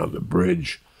did around the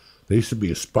bridge. There used to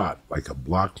be a spot like a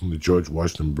block from the George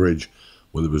Washington Bridge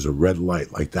where there was a red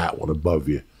light like that one above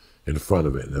you in front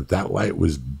of it. And if that light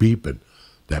was beeping,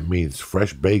 that means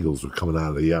fresh bagels were coming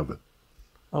out of the oven.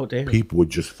 Oh, damn. People would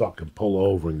just fucking pull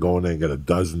over and go in there and get a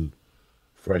dozen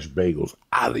fresh bagels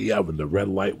out of the oven. The red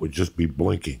light would just be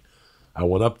blinking. I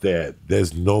went up there.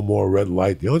 There's no more red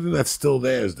light. The only thing that's still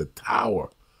there is the tower,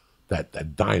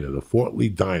 that diner, the Fort Lee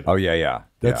Diner. Oh, yeah.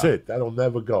 That's it. That'll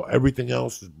never go. Everything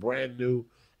else is brand new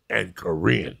and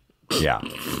Korean. Yeah.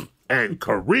 And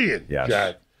Korean, Yes.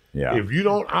 Jack. Yeah. If you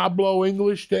don't hablo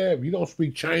English there, if you don't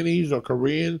speak Chinese or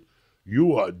Korean,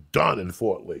 you are done in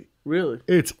Fort Lee. Really?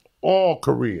 It's all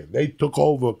Korean. They took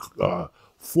over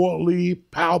Fort Lee,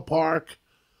 Powell Park,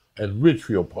 and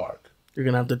Ridgefield Park. You're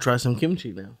going to have to try some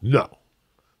kimchi now. No.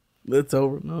 It's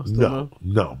over. No, still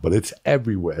No, but it's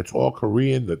everywhere. It's all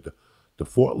Korean. The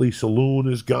Fort Lee Saloon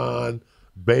is gone.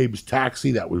 Babe's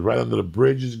Taxi that was right under the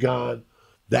bridge is gone.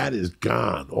 That is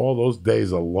gone. All those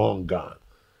days are long gone.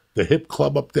 The hip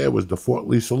club up there was the Fort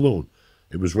Lee Saloon.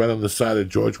 It was right on the side of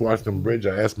George Washington Bridge.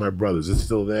 I asked my brothers, is it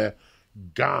still there?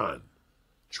 Gone.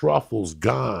 Truffles,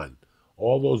 gone.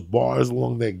 All those bars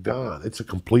along there, gone. It's a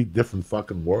complete different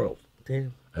fucking world.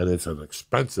 Damn. And it's an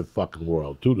expensive fucking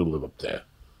world, too, to live up there.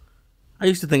 I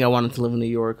used to think I wanted to live in New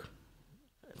York.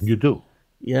 You do.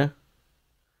 Yeah.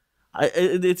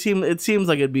 It seems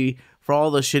like it'd be, for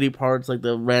all the shitty parts, like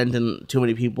the rent and too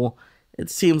many people, it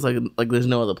seems like there's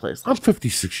no other place. I'm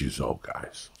 56 years old,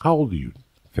 guys. How old are you?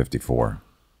 54.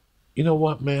 You know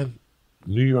what, man?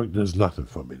 New York does nothing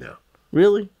for me now.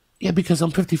 Really? Yeah, because I'm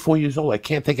 54 years old. I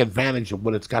can't take advantage of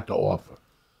what it's got to offer.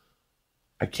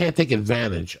 I can't take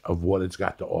advantage of what it's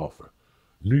got to offer.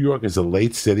 New York is a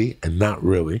late city, and not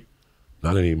really.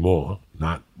 Not anymore.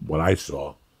 Not what I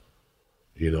saw.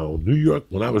 You know, New York,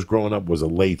 when I was growing up, was a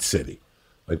late city.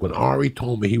 Like when Ari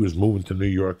told me he was moving to New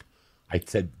York, I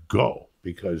said, go,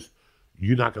 because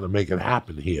you're not going to make it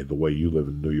happen here the way you live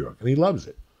in New York. And he loves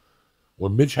it.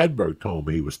 When Mitch Hedberg told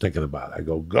me he was thinking about it, I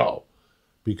go, go.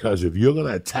 Because if you're going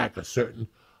to attack a certain...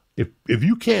 If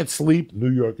you can't sleep,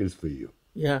 New York is for you.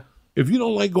 Yeah. If you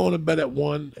don't like going to bed at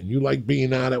 1 and you like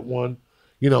being out at 1,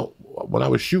 you know, when I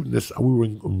was shooting this, we were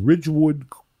in Ridgewood,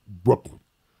 Brooklyn.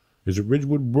 Is it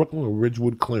Ridgewood, Brooklyn, or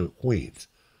Ridgewood, Queens?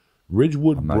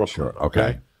 Ridgewood, I'm not Brooklyn. sure.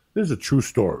 Okay. This is a true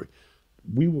story.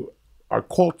 Our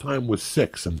call time was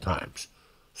 6 sometimes.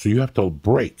 So you have to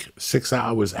break 6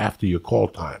 hours after your call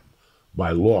time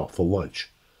by law for lunch.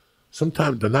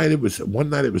 Sometimes one night it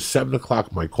was 7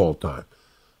 o'clock my call time.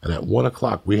 And at 1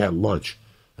 o'clock we had lunch.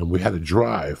 And we had to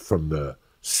drive from the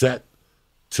set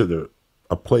to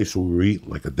a place where we were eating,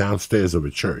 like a downstairs of a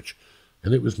church.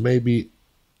 And it was maybe,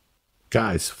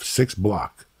 guys,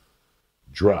 6-block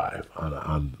drive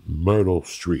on Myrtle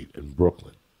Street in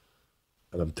Brooklyn.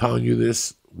 And I'm telling you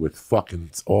this with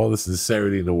fucking all the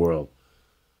sincerity in the world.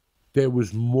 There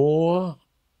was more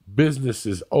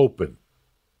businesses open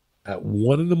at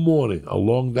 1 in the morning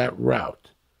along that route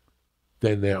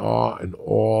than there are in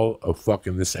all of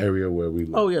fucking this area where we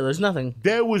live. Oh, yeah, there's nothing.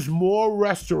 There was more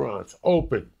restaurants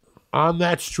open on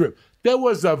that strip. There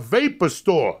was a vapor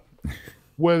store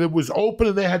where it was open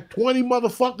and they had 20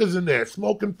 motherfuckers in there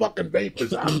smoking fucking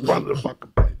vapors out in front of the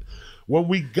fucking place. When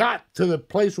we got to the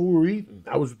place where we were eating,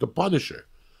 I was with the Punisher.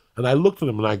 And I looked at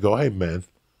him and I go, hey, man,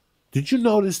 did you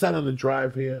notice that on the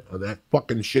drive here, on that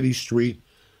fucking shitty street?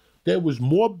 There was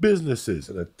more businesses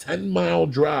in a 10-mile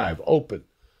drive open.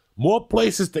 More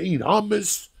places to eat.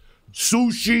 Hummus,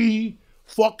 sushi,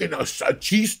 fucking a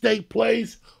cheesesteak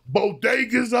place,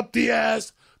 bodegas up the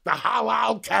ass. The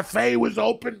Halal Cafe was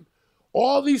open.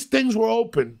 all these things were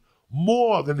open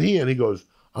more than here. And he goes,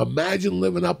 imagine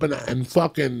living up in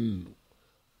fucking,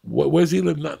 where's he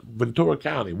live? Not Ventura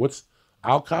County. What's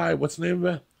Alki? What's the name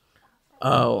of it?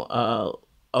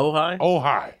 Ojai?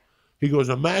 Ojai. He goes,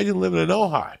 imagine living in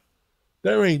Ojai.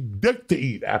 There ain't dick to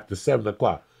eat after 7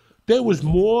 o'clock. There was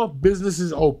more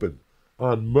businesses open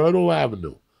on Myrtle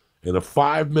Avenue in a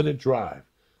 5-minute drive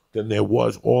than there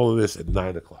was all of this at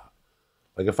 9 o'clock.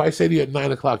 Like if I say to you at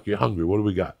 9 o'clock, you're hungry, what do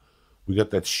we got? We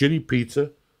got that shitty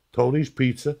pizza, Tony's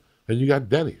Pizza, and you got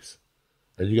Denny's.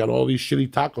 And you got all these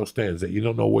shitty taco stands that you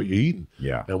don't know what you're eating.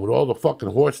 Yeah. And with all the fucking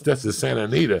horse deaths in Santa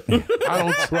Anita, I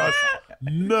don't trust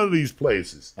none of these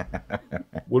places.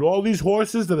 With all these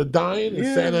horses that are dying in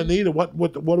Santa Anita,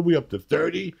 what are we up to,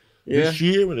 30 this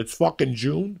year, and it's fucking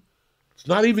June? It's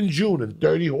not even June, and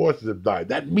 30 horses have died.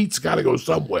 That meat's got to go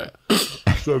somewhere.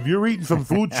 So if you're eating from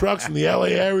food trucks in the LA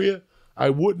area, I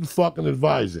wouldn't fucking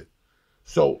advise it.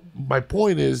 So my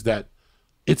point is that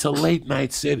it's a late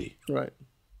night city. Right.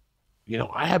 You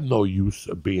know, I have no use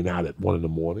of being out at 1 in the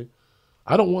morning.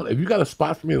 I don't want. If you got a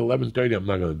spot for me at 11:30, I'm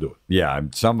not going to do it. Yeah,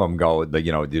 some of them go.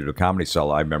 You know, the comedy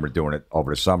cell. I remember doing it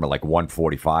over the summer, like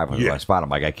 1:45 on the spot. I'm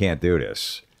like, I can't do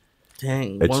this.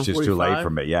 Dang, it's just too late for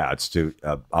me. Yeah, it's too.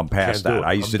 I'm past that.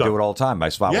 I used to do it all the time. My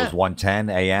spot was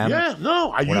 1:10 a.m. Yeah,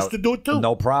 no, I used to do it too.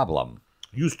 No problem.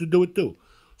 Used to do it too.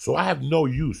 So I have no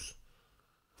use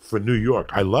for New York.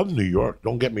 I love New York.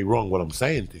 Don't get me wrong. What I'm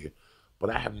saying to you. But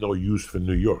I have no use for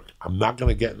New York. I'm not going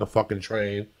to get in the fucking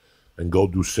train and go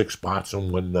do 6 spots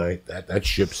on one night. That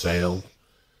ship sailed.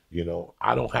 You know,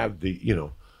 I don't have the, you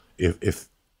know, if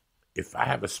I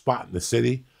have a spot in the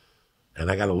city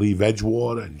and I got to leave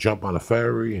Edgewater and jump on a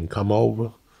ferry and come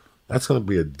over, that's going to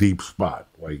be a deep spot.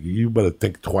 Like, you better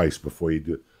think twice before you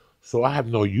do it. So I have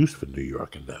no use for New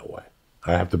York in that way.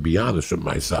 I have to be honest with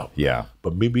myself. Yeah.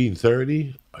 But me being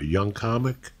 30, a young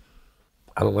comic,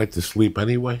 I don't like to sleep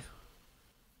anyway.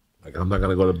 Like, I'm not going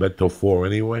to go to bed till 4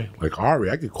 anyway. Like Ari,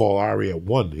 I could call Ari at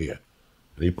 1 here.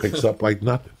 And he picks up like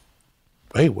nothing.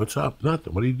 Hey, what's up?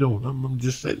 Nothing. What are you doing? I'm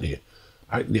just sitting here.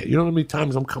 You know how many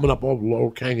times I'm coming up over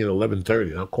Laurel Canyon at 11:30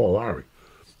 and I'll call Ari.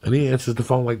 And he answers the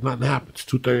phone like nothing happened. It's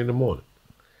 2:30 in the morning.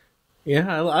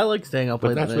 Yeah, I like staying up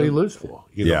late. But that's what he lives for.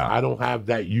 You know, I don't have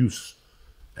that use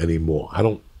anymore.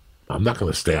 I'm not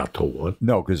going to stay out till 1.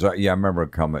 No, because I remember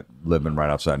living right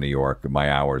outside New York.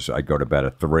 My hours, I'd go to bed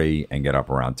at 3 and get up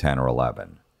around 10 or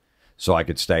 11. So I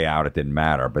could stay out. It didn't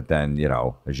matter. But then, you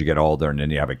know, as you get older and then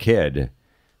you have a kid,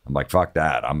 I'm like, fuck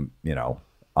that. I'm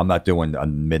not doing a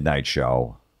midnight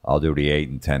show. I'll do the 8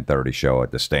 and 10:30 show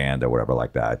at the Stand or whatever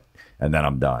like that. And then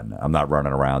I'm done. I'm not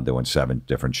running around doing 7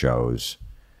 different shows.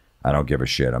 I don't give a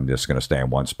shit. I'm just going to stay in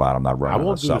one spot. I'm not running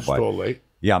on the subway. I won't do the store late.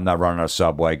 Yeah, I'm not running a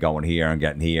subway, going here and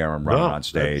getting here and running on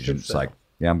stage. And it's like,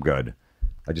 yeah, I'm good.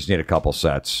 I just need a couple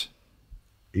sets.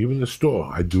 Even the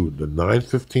store, I do the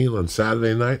 9:15 on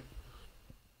Saturday night.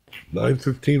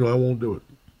 9:15, I won't do it.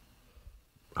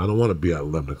 I don't want to be at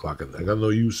 11 o'clock at night. I got no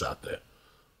use out there.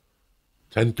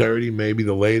 10:30, maybe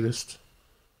the latest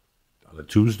on a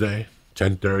Tuesday.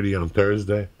 10:30 on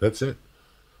Thursday. That's it.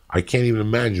 I can't even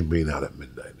imagine being out at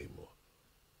midnight anymore.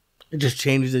 It just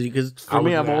changes it because for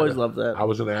me, I've always loved that. I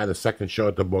was going to add a second show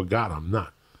at the Borgata. I'm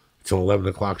not. It's an 11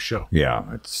 o'clock show.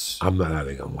 Yeah, I'm not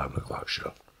adding an 11 o'clock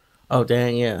show. Oh,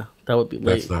 dang, yeah. That would be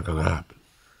late. That's not going to happen.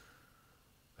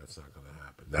 That's not going to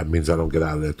happen. That means I don't get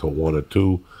out of there till 1 or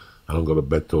 2. I don't go to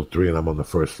bed till 3, and I'm on the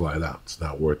first flight out. It's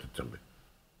not worth it to me.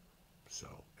 So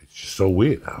it's just so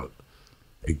weird how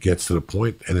it gets to the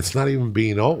point, and it's not even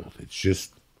being old. It's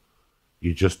just,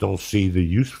 you just don't see the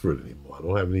use for it anymore. I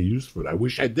don't have any use for it. I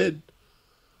wish I did.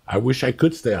 I wish I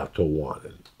could stay out till 1,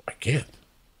 and I can't.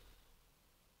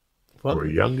 Well, for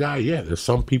a young guy, yeah, there's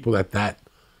some people that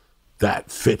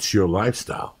fits your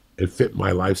lifestyle. It fit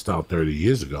my lifestyle 30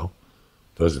 years ago.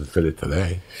 Doesn't fit it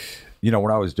today. You know,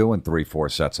 when I was doing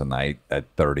 3-4 sets a night at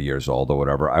 30 years old or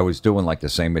whatever, I was doing like the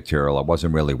same material. I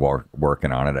wasn't really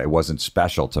working on it. It wasn't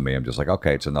special to me. I'm just like,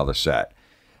 okay, it's another set.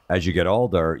 As you get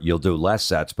older, you'll do less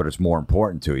sets, but it's more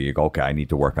important to you. You go, okay, I need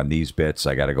to work on these bits.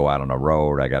 I got to go out on the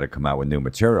road. I got to come out with new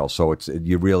material. So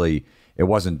it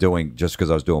wasn't doing, just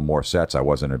because I was doing more sets, I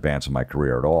wasn't advancing my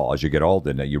career at all. As you get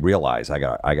older, you realize I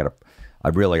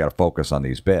really got to focus on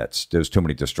these bits. There's too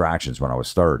many distractions when I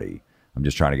was 30. I'm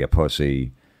just trying to get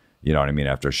pussy. You know what I mean?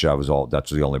 After a show,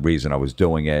 that's the only reason I was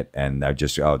doing it. And I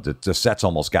just, the set's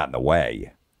almost got in the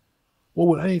way. Well,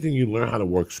 with anything, you learn how to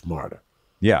work smarter.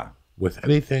 Yeah. With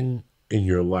anything in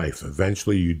your life,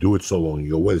 eventually you do it so long,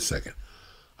 you go, wait a second,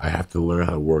 I have to learn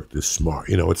how to work this smart.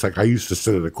 You know, it's like I used to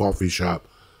sit at a coffee shop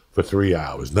for 3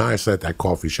 hours. Now I sit at that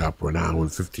coffee shop for an hour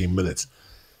and 15 minutes,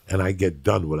 and I get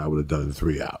done what I would have done in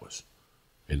 3 hours.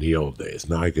 in the old days.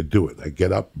 Now I could do it. I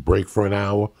get up, break for an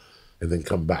hour, and then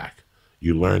come back.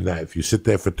 You learn that if you sit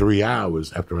there for 3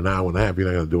 hours, after an hour and a half, you're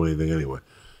not going to do anything anyway.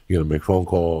 You're going to make phone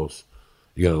calls.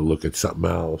 You're going to look at something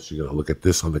else. You're going to look at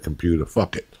this on the computer.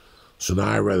 Fuck it. So now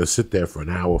I'd rather sit there for an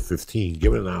hour 15,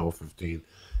 give it an hour 15,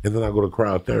 and then I go to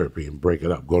crowd therapy and break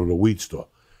it up, go to the weed store.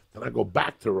 Then I go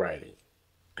back to writing,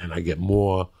 and I get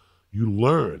more. You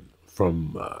learn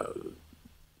from,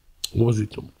 what was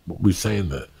it? What we saying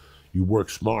that you work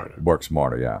smarter. Work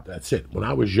smarter, yeah. That's it. When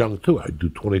I was young, too, I'd do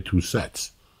 22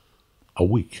 sets a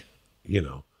week, you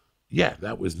know. Yeah,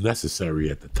 that was necessary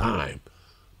at the time,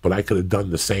 but I could have done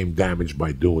the same damage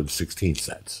by doing 16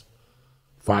 sets.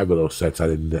 5 of those sets I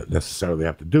didn't necessarily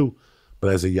have to do,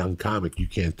 but as a young comic, you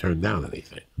can't turn down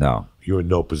anything. No. You're in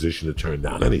no position to turn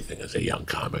down anything as a young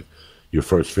comic. Your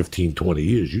first 15, 20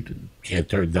 years, you can't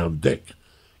turn down dick.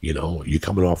 You know, you're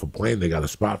coming off a plane, they got a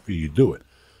spot for you, you do it.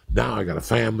 Now I got a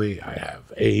family, I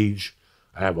have age,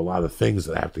 I have a lot of things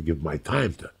that I have to give my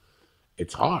time to.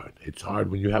 It's hard. It's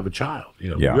hard when you have a child. You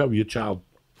know, Yeah. you have your child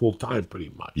full time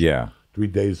pretty much. Yeah. 3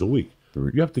 days a week.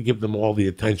 You have to give them all the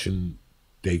attention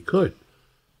they could.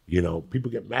 You know, people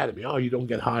get mad at me. Oh, you don't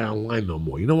get high online no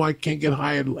more. You know why I can't get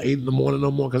high at 8 in the morning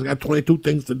no more? Because I got 22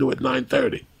 things to do at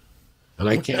 9:30. And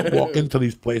I can't walk into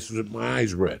these places with my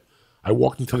eyes red. I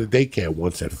walked into the daycare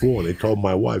once at 4, and they told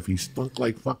my wife he stunk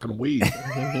like fucking weed.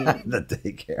 The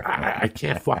daycare. I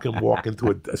can't fucking walk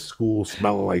into a school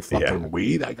smelling like fucking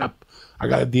weed. I got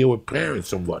to deal with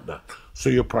parents and whatnot. So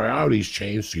your priorities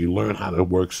change, so you learn how to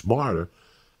work smarter.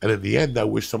 And in the end, I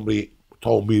wish somebody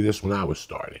told me this when I was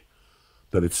starting,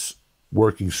 that it's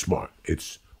working smart.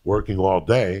 It's working all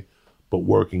day, but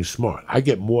working smart. I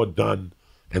get more done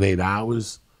in 8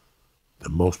 hours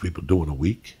than most people do in a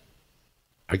week.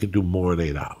 I can do more in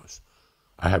 8 hours.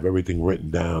 I have everything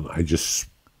written down. I just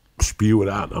spew it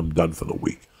out, and I'm done for the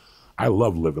week. I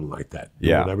love living like that.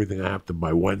 Yeah. Doing everything I have to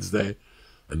by Wednesday,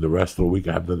 and the rest of the week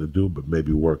I have nothing to do but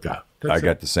maybe work out. I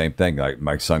got the same thing. Like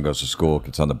my son goes to school,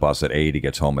 gets on the bus at 8, he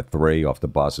gets home at 3 off the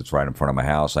bus. It's right in front of my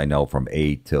house. I know from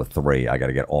 8 till 3, I got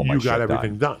to get all my shit done. You got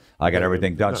everything done. I got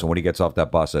everything done. So when he gets off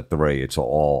that bus at 3, it's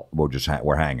all,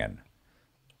 we're hanging.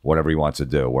 Whatever he wants to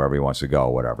do, wherever he wants to go,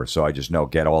 whatever. So I just know,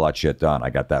 get all that shit done. I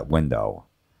got that window.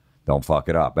 Don't fuck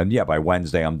it up. And yeah, by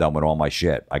Wednesday, I'm done with all my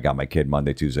shit. I got my kid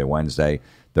Monday, Tuesday, Wednesday,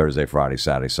 Thursday, Friday,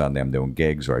 Saturday, Sunday. I'm doing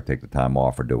gigs, or I take the time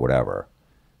off or do whatever.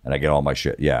 And I get all my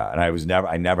shit. Yeah. And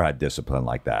I never had discipline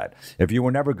like that. If you were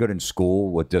never good in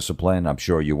school with discipline, I'm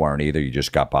sure you weren't either. You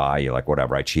just got by. You're like,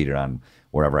 whatever. I cheated on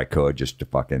whatever I could just to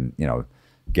fucking,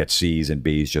 get C's and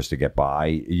B's just to get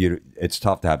by. It's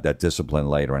tough to have that discipline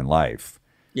later in life.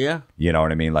 Yeah. You know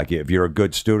what I mean? Like, if you're a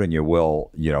good student, you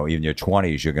will, even your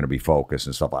 20s, you're going to be focused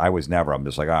and stuff. I was never. I'm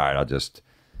just like, all right,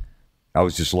 I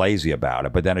was just lazy about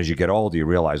it. But then as you get older, you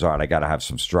realize, all right, I got to have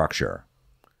some structure.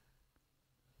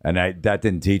 And that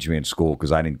didn't teach me in school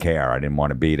because I didn't care. I didn't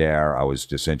want to be there. I was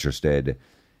disinterested.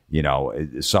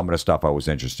 Some of the stuff I was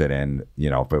interested in,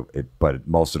 but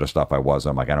most of the stuff I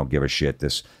wasn't. I'm like, I don't give a shit.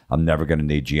 I'm never going to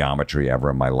need geometry ever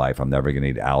in my life. I'm never going to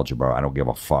need algebra. I don't give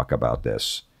a fuck about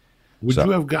this. Would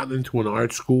you have gotten into an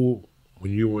art school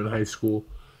when you were in high school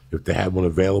if they had one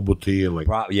available to you?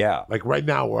 Yeah. Like right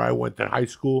now, where I went to high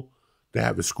school, they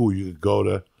have a school you could go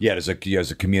to. Yeah, there's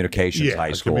a communications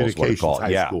high school. Communications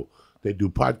high school. They do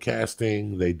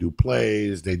podcasting, they do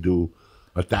plays, they do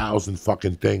 1,000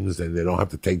 fucking things, and they don't have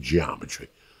to take geometry.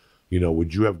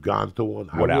 Would you have gone to one?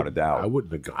 Without a doubt. I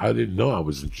wouldn't have. I didn't know I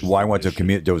was interested. Well, I went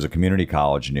to there was a community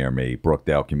college near me,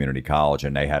 Brookdale Community College,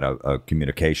 and they had a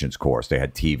communications course. They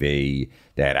had TV,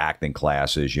 they had acting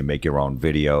classes. You make your own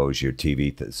videos, your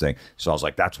TV thing. So I was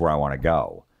like, that's where I want to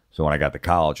go. So when I got to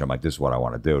college, I'm like, this is what I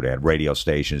want to do. They had radio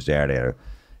stations there. They had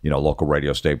local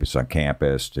radio stations on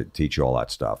campus to teach you all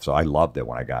that stuff. So I loved it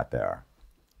when I got there.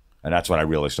 And that's when I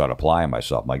really started applying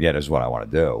myself. I'm like, yeah, this is what I want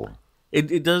to do.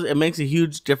 It makes a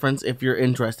huge difference if you're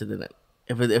interested in it.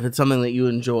 If it's something that you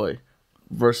enjoy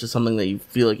versus something that you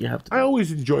feel like you have to do. I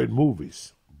always enjoyed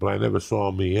movies, but I never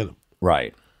saw me in them.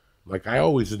 Right. Like, I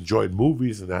always enjoyed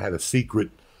movies, and I had a secret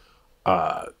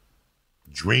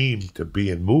dream to be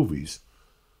in movies,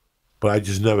 but I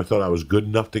just never thought I was good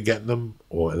enough to get in them,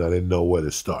 and I didn't know where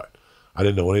to start. I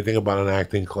didn't know anything about an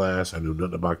acting class. I knew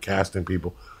nothing about casting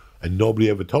people, and nobody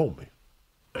ever told me.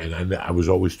 And I was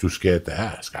always too scared to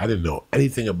ask. I didn't know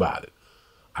anything about it.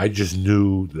 I just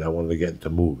knew that I wanted to get into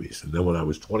movies. And then when I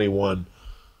was 21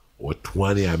 or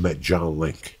 20, I met John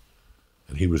Link.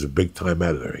 And he was a big-time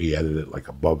editor. He edited like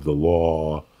Above the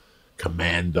Law,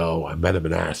 Commando. I met him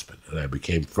in Aspen, and I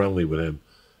became friendly with him.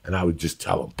 And I would just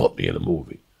tell him, put me in a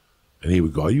movie. And he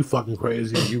would go, are you fucking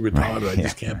crazy? Are you retarded? I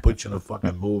just can't put you in a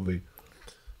fucking movie.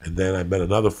 And then I met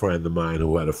another friend of mine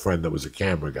who had a friend that was a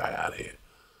camera guy out here.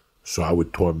 So I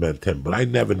would torment him. But I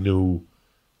never knew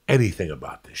anything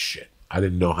about this shit. I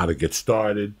didn't know how to get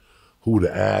started, who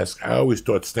to ask. I always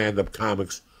thought stand-up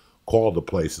comics called the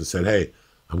place and said, hey,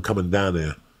 I'm coming down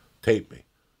there, tape me.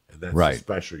 And that's Right.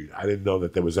 special. I didn't know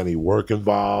that there was any work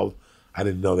involved. I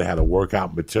didn't know they had to work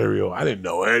out material. I didn't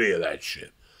know any of that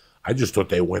shit. I just thought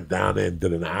they went down there and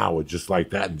did an hour just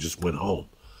like that and just went home.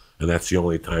 And that's the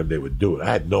only time they would do it.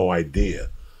 I had no idea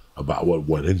about what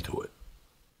went into it.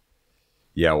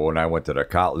 Yeah, well, when I went to the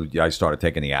college, I started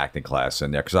taking the acting class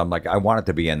in there because I'm like, I wanted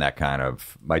to be in that kind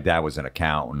of. My dad was an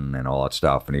accountant and all that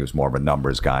stuff, and he was more of a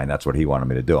numbers guy, and that's what he wanted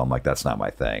me to do. I'm like, that's not my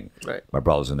thing. Right. My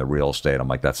brother's in the real estate. I'm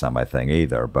like, that's not my thing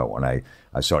either. But when I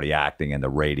saw the acting and the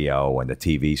radio and the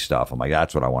TV stuff, I'm like,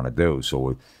 that's what I want to do.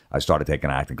 So I started taking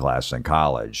acting classes in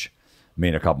college. Me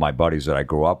and a couple of my buddies that I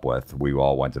grew up with, we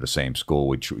all went to the same school.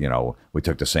 We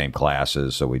took the same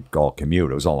classes, so we'd all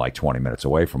commute. It was only like 20 minutes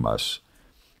away from us.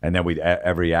 And then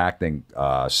every acting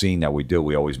scene that we do,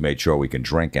 we always made sure we can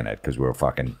drink in it because we were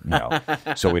fucking,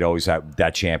 So we'd always have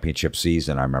that championship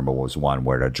season. I remember was one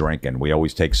where they're drinking. We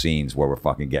always take scenes where we're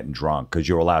fucking getting drunk because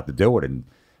you're allowed to do it, and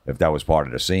if that was part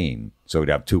of the scene. So we'd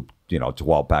have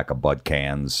 12-pack of Bud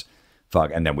cans,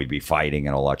 and then we'd be fighting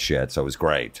and all that shit. So it was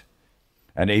great.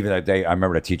 And even that day, I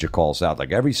remember the teacher calls out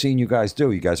like, every scene you guys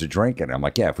do, you guys are drinking. I'm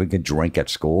like, yeah, if we can drink at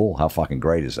school, how fucking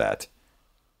great is that?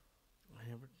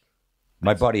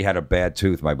 My buddy had a bad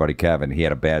tooth. My buddy Kevin, he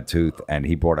had a bad tooth, and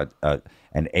he brought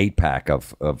an 8-pack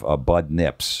of Bud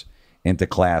Nips into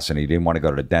class, and he didn't want to go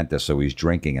to the dentist, so he's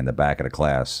drinking in the back of the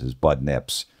class his Bud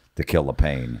Nips to kill the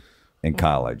pain in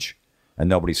college. And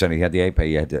nobody said he had the 8-pack.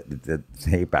 He had the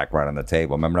 8-pack right on the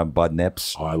table. Remember them Bud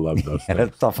Nips? Oh, I love those And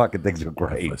things. those fucking things are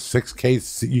great. 6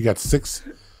 case. You got 6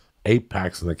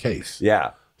 8-packs in the case.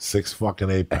 Yeah. 6 fucking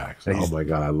 8-packs. Oh my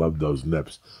God, I love those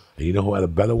nips. And you know who had a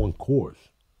better one? Coors.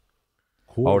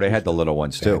 Oh, they had the little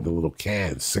ones They had too. the little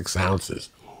cans, 6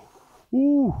 ounces.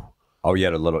 Ooh. Oh, yeah,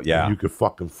 the little, yeah. You could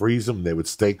fucking freeze them. They would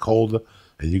stay colder,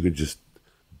 and you could just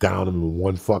down them in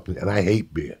one fucking. And I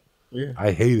hate beer. Yeah.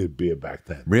 I hated beer back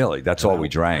then. Really? That's all we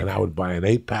drank. And I would buy an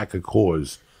 8-pack of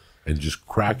Coors and just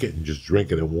crack it and just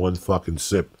drink it in one fucking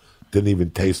sip. Didn't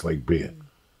even taste like beer.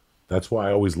 That's why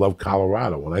I always loved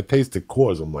Colorado. When I tasted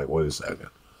Coors, I'm like, wait a second.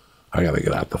 I got to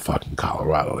get out to fucking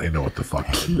Colorado. They know what the fuck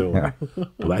they're doing.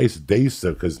 But they used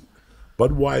to, because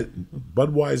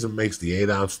Budweiser makes the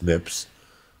 8-ounce nips.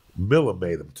 Miller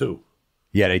made them too.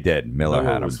 Yeah, they did. Miller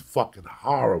had them. was fucking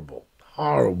horrible,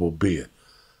 horrible beer.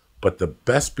 But the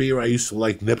best beer I used to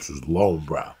like nips was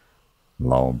Lowenbrow.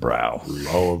 Lowenbrow.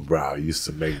 Lowenbrow used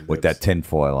to make nips. With that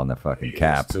tinfoil on the fucking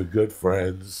cap. To good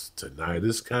friends, tonight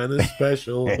is kind of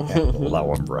special.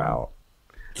 Lowenbrow.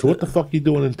 So what the fuck you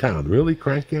doing in town? Really,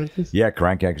 Crank Yankers? Yeah,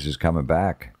 Crank Yankers is coming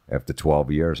back after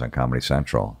 12 years on Comedy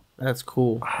Central. That's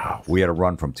cool. We had a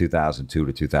run from 2002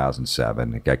 to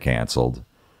 2007. It got canceled.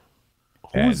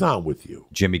 Who was on with you?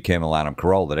 Jimmy Kimmel, Adam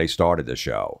Carolla, they started the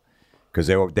show because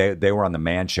they were on the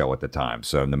Man Show at the time.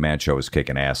 So the Man Show was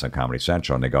kicking ass on Comedy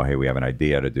Central, and they go, "Hey, we have an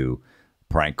idea to do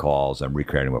prank calls and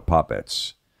recreating with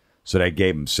puppets." So they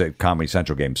gave them Comedy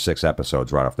Central gave them 6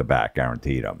 episodes right off the bat,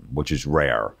 guaranteed them, which is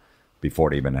rare.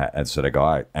 Before they even had, and so they go,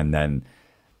 all right. And then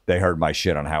they heard my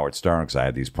shit on Howard Stern because I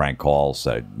had these prank calls.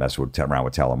 I messed around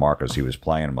with telemarketers. He was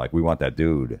playing. I'm like, we want that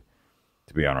dude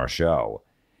to be on our show.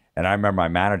 And I remember my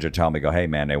manager telling me, go, hey,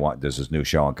 man, there's this new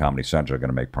show on Comedy Central. They're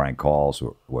going to make prank calls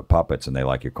with puppets, and they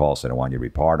like your calls, so they want you to be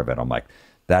part of it. I'm like,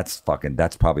 that's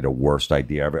probably the worst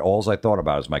idea ever. All I thought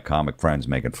about is my comic friends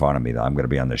making fun of me that I'm going to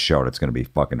be on this show that's going to be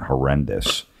fucking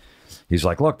horrendous. He's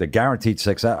like, look, they're guaranteed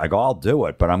 6 hours. I go, I'll do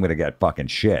it, but I'm going to get fucking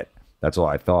shit. That's all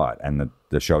I thought. And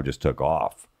the show just took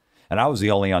off. And I was the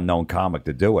only unknown comic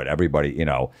to do it. Everybody,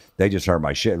 they just heard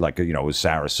my shit. Like, it was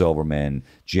Sarah Silverman,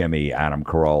 Jimmy, Adam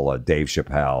Carolla, Dave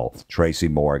Chappelle, Tracy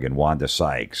Morgan, Wanda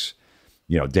Sykes,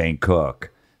 Dane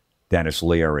Cook, Dennis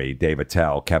Leary, Dave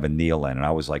Attell, Kevin Nealon. And I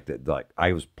was like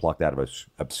I was plucked out of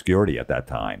obscurity at that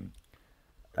time.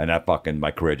 And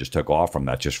my career just took off from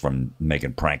that, just from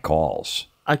making prank calls.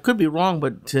 I could be wrong,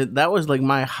 but that was like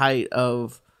my height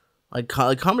of like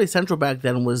Comedy Central back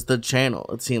then was the channel.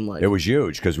 It seemed like it was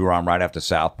huge because we were on right after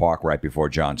South Park, right before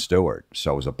Jon Stewart.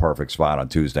 So it was a perfect spot on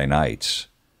Tuesday nights.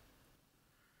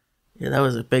 Yeah, that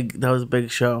was a big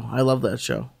show. I love that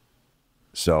show.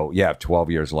 So yeah,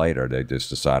 12 years later, they just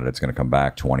decided it's going to come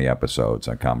back. 20 episodes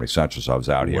on Comedy Central. So I was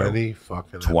out here.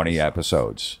 20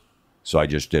 episodes. So I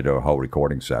just did a whole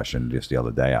recording session just the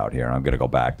other day out here, and I'm going to go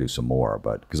back do some more,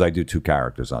 but because I do 2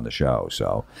 characters on the show,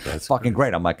 so that's fucking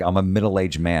great. I'm a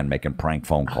middle-aged man making prank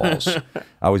phone calls.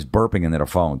 I was burping into the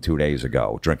phone 2 days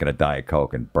ago, drinking a Diet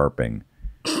Coke and burping.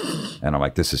 And I'm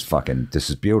like, this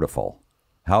is beautiful.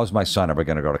 How is my son ever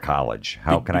going to go to college?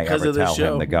 How can I ever tell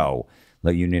him to go?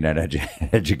 Like, you need an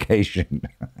education.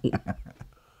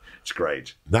 It's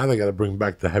great. Now they got to bring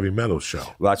back the heavy metal show.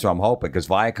 Well, that's what I'm hoping, because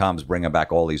Viacom's bringing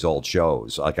back all these old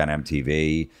shows, like on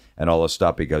MTV and all this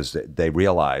stuff, because they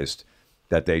realized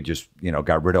that they just,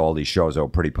 got rid of all these shows that were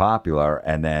pretty popular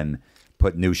and then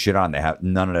put new shit on.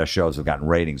 None of their shows have gotten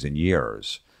ratings in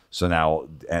years. So now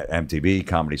MTV,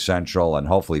 Comedy Central, and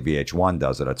hopefully VH1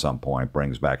 does it at some point,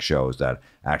 brings back shows that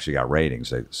actually got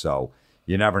ratings. So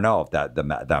you never know if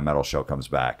that metal show comes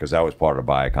back, because that was part of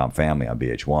the Viacom family on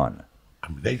VH1. I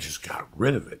mean, they just got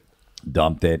rid of it.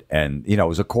 Dumped it, and, it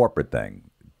was a corporate thing.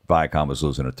 Viacom was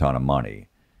losing a ton of money.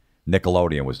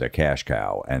 Nickelodeon was their cash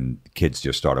cow, and kids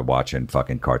just started watching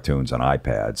fucking cartoons on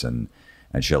iPads and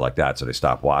shit like that, so they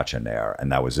stopped watching there,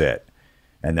 and that was it.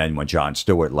 And then when Jon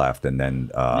Stewart left, and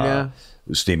then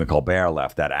Stephen Colbert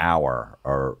left, that hour,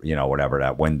 or, whatever,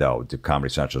 that window, the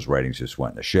Comedy Central's ratings just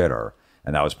went in the shitter,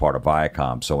 and that was part of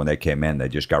Viacom. So when they came in, they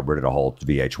just got rid of the whole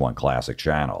VH1 Classic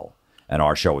channel. And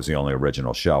our show was the only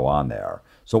original show on there.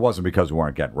 So it wasn't because we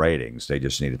weren't getting ratings. They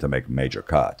just needed to make major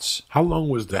cuts. How long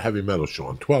was the heavy metal show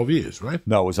on? 12 years, right?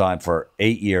 No, it was on for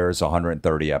 8 years,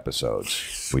 130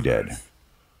 episodes. We did. It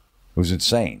was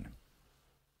insane.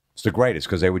 It's the greatest,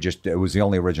 because it was the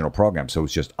only original program. So it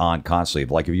was just on constantly.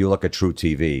 Like if you look at True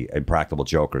TV, Impractical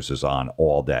Jokers is on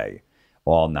all day,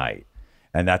 all night.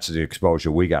 And that's the exposure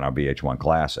we got on VH1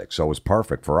 Classic. So it was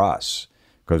perfect for us,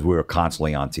 because we were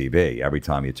constantly on TV. Every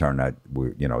time you turn that,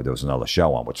 there was another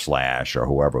show on with Slash or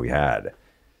whoever we had.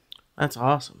 That's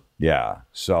awesome. Yeah.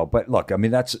 So, but look, I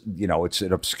mean, that's, it's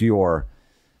an obscure,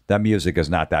 that music is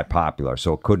not that popular,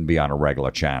 so it couldn't be on a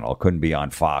regular channel. It couldn't be on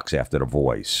Fox after The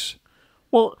Voice.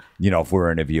 Well, if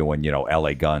we're interviewing,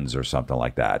 LA Guns or something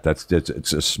like that,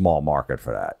 it's a small market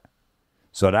for that.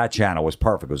 So that channel was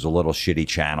perfect. It was a little shitty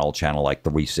channel like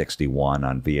 361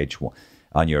 on VH1,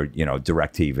 on your,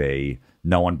 DirecTV.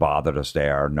 No one bothered us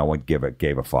there. No one gave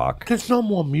a fuck. There's no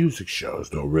more music shows,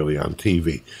 though, really, on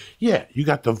TV. Yeah, you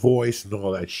got The Voice and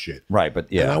all that shit. Right,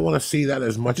 but yeah. And I want to see that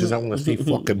as much as I want to see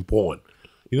fucking porn.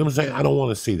 You know what I'm saying? I don't want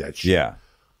to see that shit. Yeah.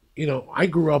 I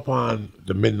grew up on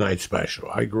the Midnight Special.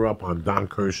 I grew up on Don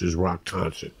Kirsh's Rock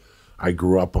Concert. I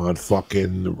grew up on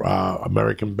fucking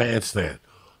American Bandstand.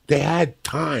 They had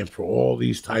time for all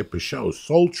these type of shows.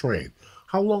 Soul Train.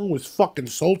 How long was fucking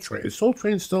Soul Train? Is Soul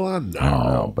Train still on? No. I don't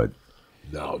know, but...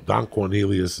 No, Don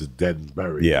Cornelius is dead and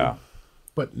buried. Yeah.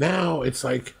 But now it's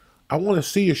like, I want to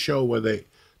see a show where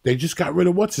they just got rid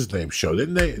of what's-his-name show,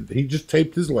 didn't they? He just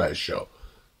taped his last show.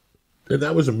 And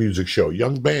that was a music show,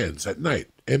 Young Bands at night,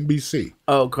 NBC.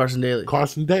 Oh, Carson Daly.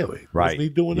 Carson Daly. Right. Wasn't he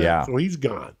doing that? Yeah. So he's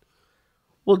gone.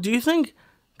 Well, do you think,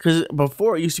 because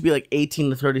before it used to be like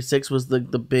 18 to 36 was the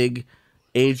big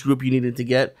age group you needed to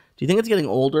get. Do you think it's getting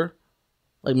older?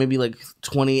 Like maybe like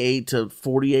 28 to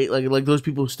 48, like those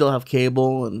people who still have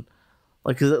cable, and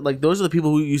cause those are the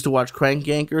people who used to watch Crank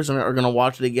Yankers and are gonna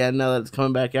watch it again now that it's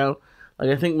coming back out.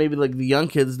 Like I think maybe like the young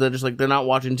kids, they're just like, they're not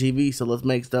watching TV, so let's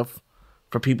make stuff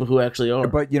for people who actually are.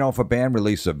 But if a band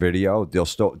releases a video,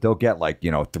 they'll get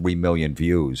 3 million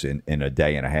views in a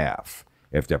day and a half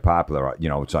if they're popular.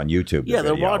 It's on YouTube. Yeah,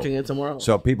 they're watching it somewhere else.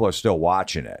 So people are still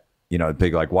watching it.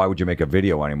 Big like, why would you make a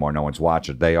video anymore? No one's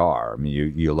watching it. They are. I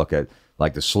mean, you look at.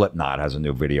 Like the Slipknot has a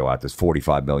new video out that's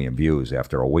 45 million views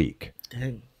after a week.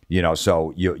 Dang.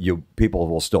 So you people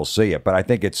will still see it, but I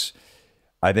think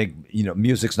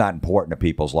music's not important to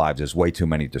people's lives. There's way too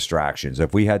many distractions.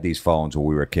 If we had these phones when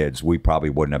we were kids, we probably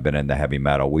wouldn't have been into heavy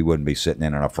metal. We wouldn't be sitting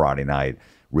in on a Friday night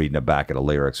reading the back of the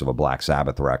lyrics of a Black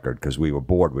Sabbath record because we were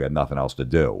bored. We had nothing else to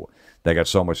do. They got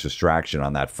so much distraction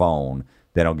on that phone.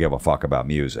 They don't give a fuck about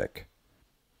music.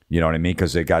 You know what I mean?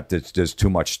 Because there's too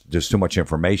much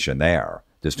information there.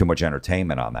 There's too much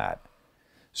entertainment on that.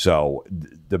 So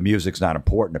the music's not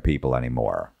important to people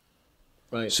anymore.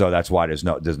 Right. So that's why there's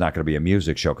not going to be a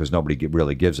music show because nobody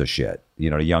really gives a shit. The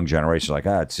young generation like,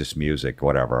 it's just music,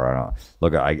 whatever. I don't know.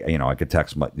 Look, I could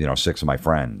text 6 of my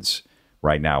friends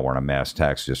right now. We're in a mass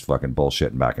text, just fucking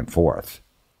bullshitting back and forth.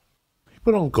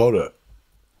 People don't go to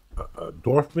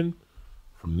Dorfman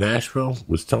from Nashville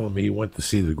was telling me he went to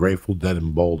see the Grateful Dead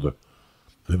in Boulder.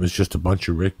 It was just a bunch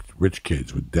of rich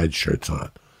kids with Dead shirts on.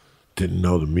 Didn't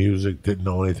know the music, didn't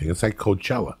know anything. It's like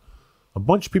Coachella. A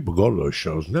bunch of people go to those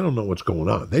shows and they don't know what's going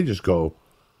on. They just go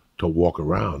to walk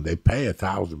around. They pay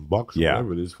 $1,000,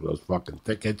 whatever it is, for those fucking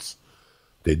tickets.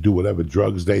 They do whatever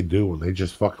drugs they do and they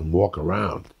just fucking walk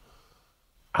around.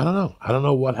 I don't know. I don't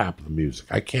know what happened to music.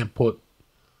 I can't put,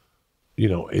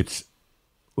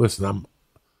 listen,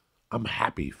 I'm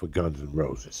happy for Guns N'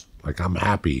 Roses. Like, I'm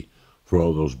happy for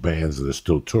all those bands that are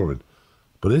still touring.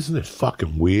 But isn't it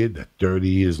fucking weird that 30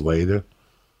 years later,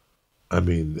 I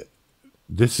mean,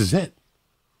 this is it.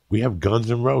 We have Guns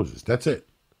N' Roses. That's it.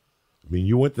 I mean,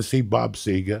 you went to see Bob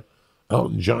Seger.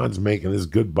 Elton John's making his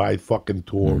goodbye fucking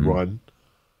tour run.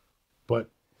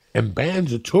 And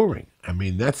bands are touring. I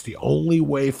mean, that's the only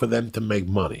way for them to make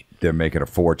money. They're making a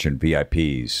fortune,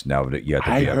 VIPs. Now that you have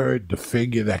I heard the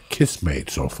figure that Kiss made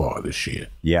so far this year.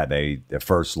 Yeah, the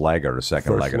first leg or the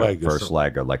second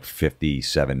leg are like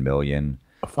 57 million.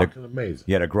 Fucking amazing.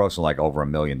 Yeah, they're grossing like over $1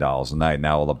 million a night.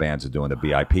 Now all the bands are doing the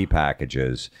VIP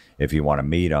packages if you want to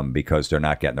meet them because they're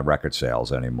not getting the record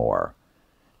sales anymore.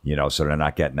 You know, so they're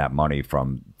not getting that money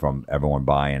from everyone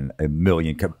buying a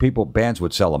million. Bands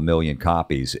would sell 1 million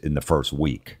copies in the first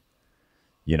week.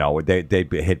 You know, they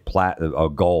hit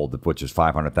gold, which is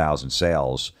 500,000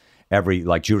 sales.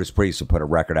 Like Judas Priest would put a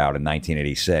record out in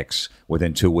 1986.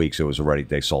 Within 2 weeks,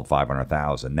 they sold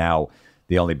 500,000. Now,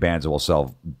 the only bands that will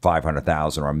sell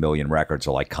 500,000 or 1 million records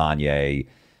are like Kanye,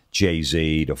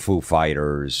 Jay-Z, the Foo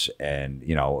Fighters, and,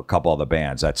 you know, a couple other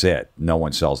bands. That's it. No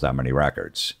one sells that many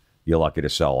records. You're lucky to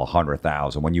sell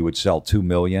 100,000. When you would sell 2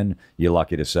 million, you're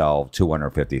lucky to sell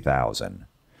 250,000.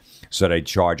 So they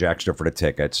charge extra for the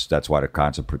tickets. That's why the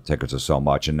concert tickets are so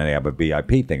much. And then they have a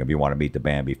VIP thing if you want to meet the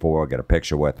band before, get a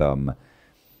picture with them.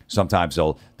 Sometimes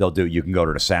they'll do. You can go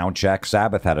to the sound check.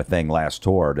 Sabbath had a thing their last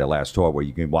tour, where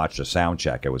you can watch the sound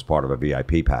check. It was part of a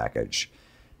VIP package,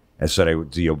 and so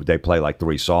they play like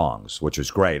 3 songs, which was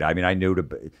great. I mean,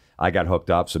 I got hooked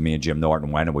up, so me and Jim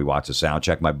Norton went and we watched the sound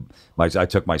check. I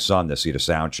took my son to see the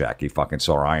sound check. He fucking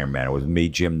saw Iron Man. It was me,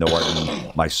 Jim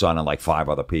Norton, my son, and like 5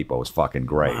 other people. It was fucking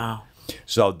great. Wow.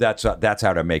 So that's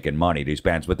how they're making money, these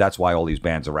bands. But that's why all these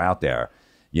bands are out there,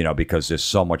 you know, because there's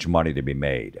so much money to be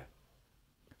made.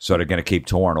 So they're going to keep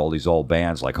touring all these old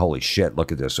bands. Like, holy shit,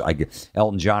 look at this.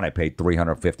 Elton John, I paid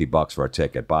 $350 for a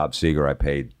ticket. Bob Seger, I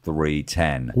paid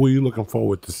 $310. Who are you looking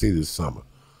forward to see this summer?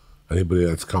 Anybody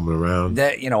that's coming around?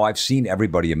 You know, I've seen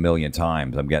everybody 1 million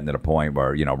times. I'm getting to the point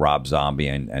where, you know, Rob Zombie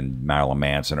and Marilyn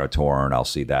Manson are touring. I'll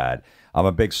see that. I'm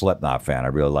a big Slipknot fan. I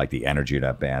really like the energy of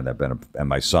that band. And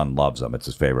my son loves them. It's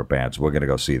his favorite band. So we're going to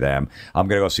go see them. I'm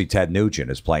going to go see Ted Nugent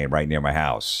is playing right near my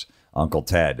house. Uncle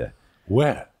Ted.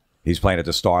 Where? He's playing at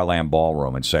the Starland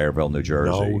Ballroom in Sayreville, New Jersey.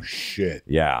 No shit.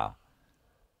 Yeah.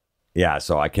 Yeah,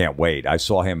 so I can't wait. I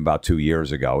saw him about 2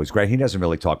 years ago. He's great. He doesn't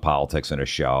really talk politics in a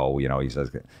show, you know. He says,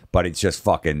 but it's just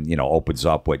fucking, you know, opens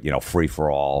up with, you know, free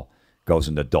for all, goes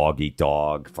into dog eat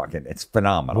dog. Fucking, it's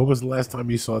phenomenal. What was the last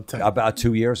time you saw Ted? About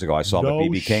 2 years ago, I saw him at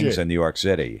BB King's in New York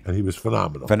City, and he was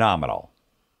phenomenal. Phenomenal.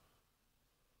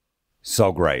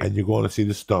 So great. And you're going to see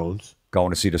the Stones.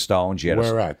 Going to see the Stones. Yeah,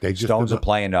 where at? They just Stones are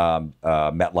playing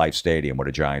MetLife Stadium where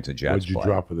the Giants and Jets. What'd you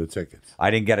drop for the tickets? I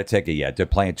didn't get a ticket yet. They're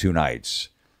playing 2 nights.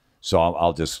 So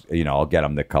I'll just, you know, I'll get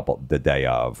them the day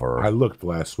of. Or I looked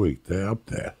last week. They're up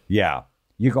there. Yeah.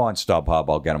 You go on StubHub,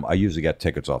 I'll get them. I usually get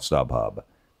tickets off StubHub.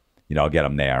 You know, I'll get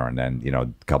them there and then, you know,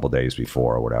 a couple days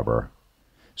before or whatever.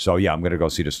 So, yeah, I'm going to go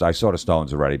see I saw the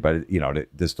Stones already, but, you know,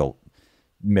 this the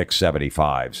mix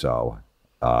 75. So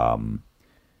I'm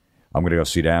going to go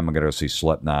see them. I'm going to go see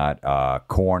Slipknot.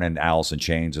 Korn and Alice in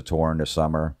Chains are touring this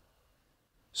summer.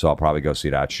 So I'll probably go see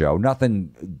that show.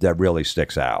 Nothing that really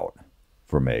sticks out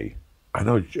for me. I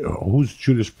know. Who's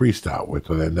Judas Priest out with,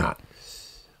 or they're not?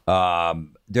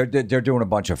 They're doing a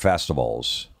bunch of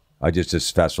festivals.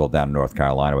 This festival down in North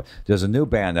Carolina. There's a new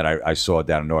band that I saw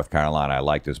down in North Carolina. I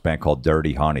like this band called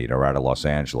Dirty Honey. They're out of Los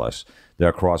Angeles. They're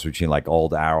a cross between like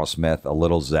old Aerosmith, a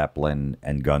little Zeppelin,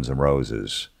 and Guns N'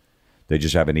 Roses. They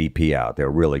just have an EP out. They're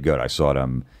really good. I saw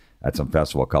them at some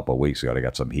festival a couple of weeks ago. They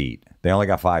got some heat. They only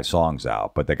got 5 songs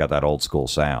out, but they got that old school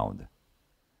sound.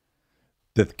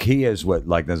 The key is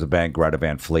there's a band, Greta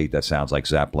Van Fleet, that sounds like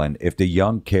Zeppelin. If the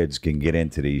young kids can get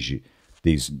into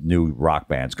these new rock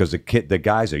bands, because the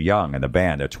guys are young in the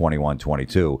band, they're 21,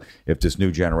 22. If this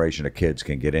new generation of kids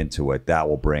can get into it, that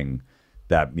will bring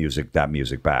that music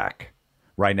back.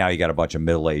 Right now, you got a bunch of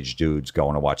middle-aged dudes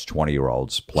going to watch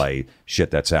 20-year-olds play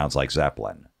shit that sounds like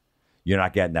Zeppelin. You're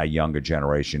not getting that younger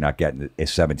generation. You're not getting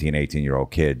 17, 18-year-old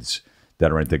kids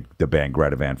that are into the band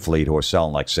Greta Van Fleet, who are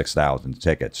selling like 6,000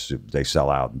 tickets. They sell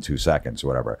out in 2 seconds or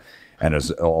whatever. And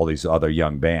there's all these other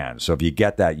young bands. So if you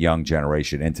get that young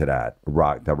generation into that,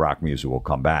 the rock music will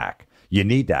come back. You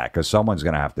need that because someone's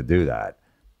going to have to do that.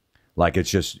 Like,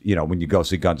 it's just, you know, when you go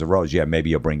see Guns N' Roses, yeah, maybe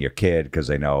you'll bring your kid because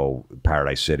they know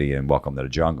Paradise City and Welcome to the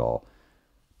Jungle.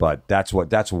 But that's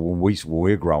when we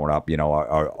were growing up, you know,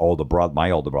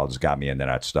 my older brothers got me into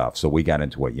that stuff. So we got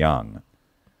into it young.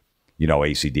 You know,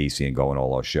 AC/DC and going to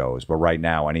all those shows. But right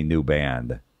now, any new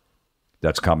band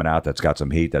that's coming out that's got some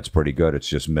heat that's pretty good, it's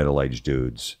just middle-aged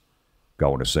dudes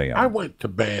going to see them. I went to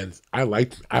bands.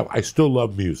 I still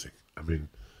love music. I mean,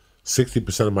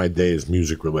 60% of my day is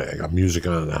music related. I got music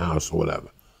on in the house or whatever.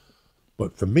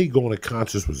 But for me, going to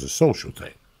concerts was a social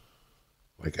thing.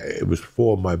 Like, it was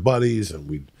for my buddies, and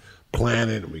we'd plan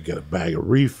it, and we'd get a bag of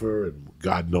reefer, and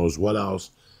God knows what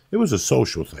else. It was a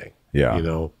social thing. Yeah. You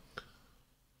know?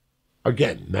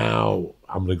 Again, now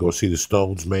I'm going to go see the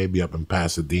Stones maybe up in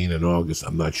Pasadena in August.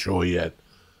 I'm not sure yet.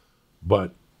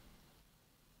 But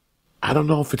I don't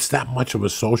know if it's that much of a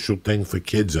social thing for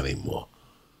kids anymore.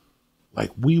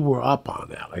 Like, we were up on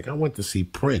that. Like, I went to see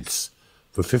Prince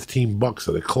for $15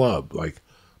 at a club. Like,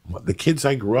 the kids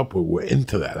I grew up with were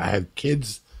into that. I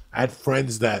had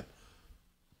friends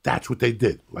that's what they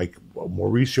did. Like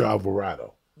Mauricio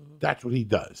Alvarado. That's what he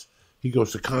does. He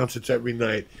goes to concerts every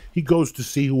night. He goes to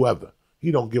see whoever.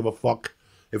 He don't give a fuck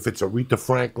if it's Aretha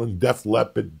Franklin, Def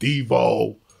Leppard,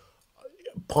 Devo,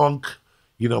 punk.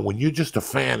 You know, when you're just a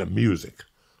fan of music.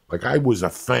 Like, I was a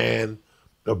fan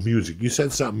of music. You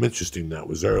said something interesting that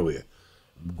was earlier.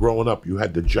 Growing up, you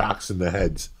had the jocks and the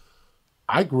heads.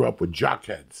 I grew up with jock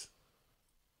heads.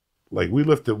 Like, we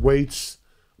lifted weights,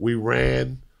 we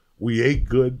ran, we ate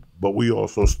good, but we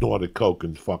also snorted coke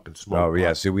and fucking smoked. Oh,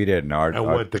 yeah, see, we didn't. And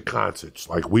went to concerts.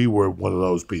 Like, we were one of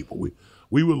those people.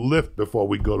 We would lift before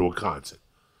we go to a concert.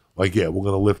 Like, yeah, we're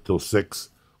going to lift till 6,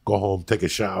 go home, take a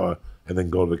shower, and then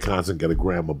go to the concert and get a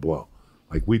gram of blow.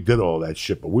 Like, we did all that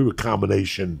shit, but we were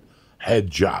combination head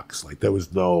jocks. Like, there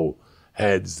was no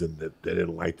heads and they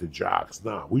didn't like the jocks.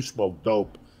 Nah, we smoked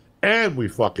dope and we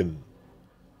fucking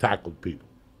tackled people.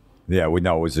 Yeah, we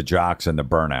know it was the jocks and the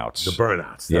burnouts. The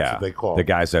burnouts, that's what they call the them.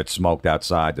 guys that smoked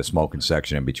outside the smoking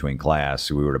section in between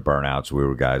class. We were the burnouts. We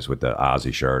were guys with the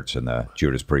Ozzy shirts and the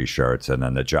Judas Priest shirts, and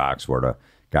then the jocks were the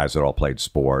guys that all played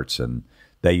sports, and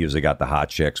they usually got the hot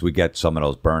chicks. We get some of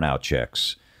those burnout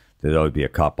chicks. There'd always be a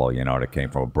couple, you know, that came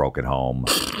from a broken home.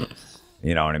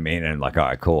 You know what I mean? And like, all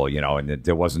right, cool, you know, and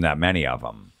there wasn't that many of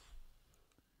them.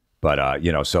 But,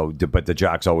 you know, but the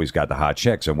jocks always got the hot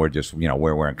chicks, and we're just, you know,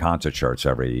 we're wearing concert shirts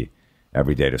every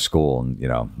day to school, and, you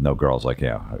know, no girls like,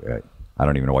 yeah, I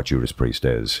don't even know what Judas Priest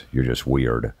is. You're just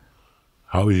weird.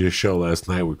 How was your show last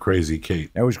night with Crazy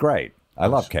Kate? It was great. I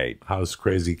love Kate. How's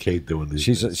Crazy Kate doing these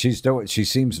days? She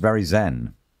seems very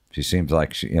zen. She seems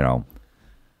like, you know.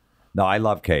 No, I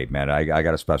love Kate, man. I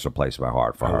got a special place in my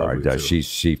heart for her.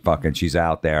 She's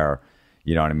out there,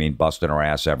 you know what I mean, busting her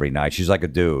ass every night. She's like a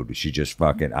dude. She just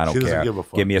fucking, I don't care.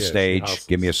 Give me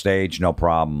a stage, no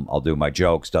problem. I'll do my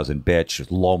jokes. Doesn't bitch.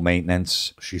 Low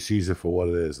maintenance. She sees it for what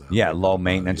it is. Yeah, low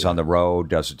maintenance on the road.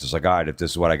 Does it just like, all right, if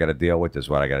this is what I got to deal with, this is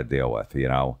what I got to deal with. You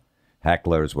know,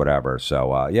 hecklers, whatever.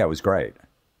 So yeah, it was great.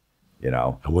 You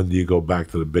know. And when do you go back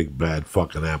to the big bad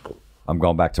fucking apple? I'm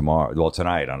going back tomorrow. Well,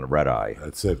 tonight on the Red Eye.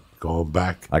 That's it. Going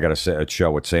back. I got a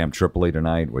show with Sam Tripoli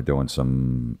tonight. We're doing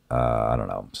some, I don't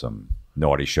know, some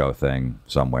naughty show thing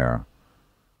somewhere.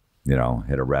 You know,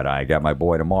 hit a Red Eye. I got my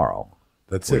boy tomorrow.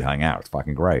 That's it. We hang out. It's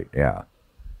fucking great. Yeah.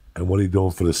 And what are you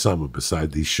doing for the summer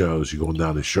besides these shows? You going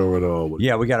down the shore at all?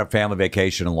 Yeah, we got a family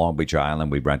vacation in Long Beach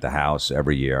Island. We rent a house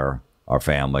every year. Our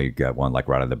family got one like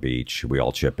right on the beach. We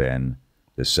all chip in.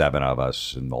 There's 7 of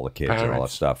us and all the kids and all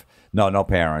that stuff. No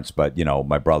parents, but, you know,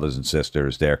 my brothers and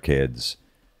sisters, their kids.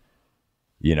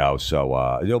 You know,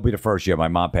 so it'll be the first year. My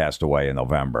mom passed away in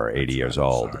November, 80 years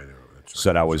old.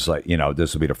 So that was like, you know,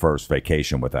 this will be the first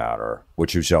vacation without her,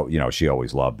 which was, you know, she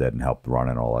always loved it and helped run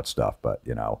and all that stuff. But,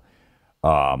 you know,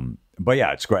 but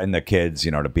yeah, it's great. And the kids,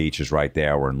 you know, the beach is right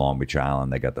there. We're in Long Beach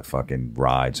Island. They got the fucking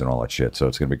rides and all that shit. So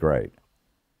it's going to be great.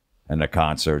 And the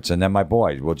concerts. And then my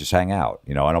boys, we'll just hang out.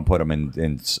 You know, I don't put them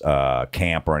in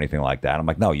camp or anything like that. I'm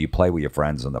like, no, you play with your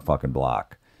friends on the fucking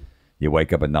block. You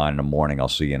wake up at 9 in the morning, I'll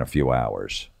see you in a few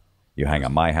hours. You hang at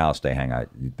my house, they hang at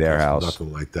their house.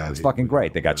 Nothing like that. It's fucking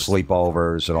great. They got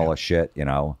sleepovers and all that shit, you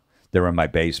know. They're in my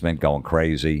basement going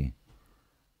crazy.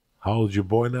 How old's your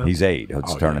boy now? He's 8.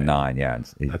 He's turning 9, yeah.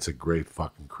 That's a great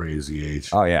fucking crazy age.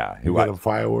 Oh, yeah. You got him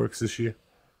fireworks this year?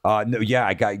 No, yeah,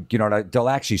 I got, you know, they'll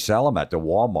actually sell them at the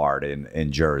Walmart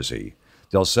in Jersey.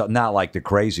 They'll sell, not like the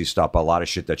crazy stuff, but a lot of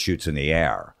shit that shoots in the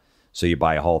air. So you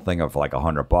buy a whole thing of like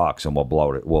 $100 and we'll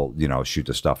blow it. We'll, you know, shoot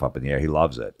the stuff up in the air. He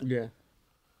loves it. Yeah.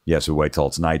 Yes, we wait till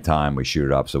it's nighttime. We shoot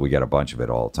it up, so we get a bunch of it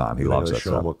all the time. He loves it.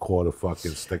 Show him a quarter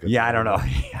fucking stick. Yeah, I don't know.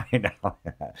 I know.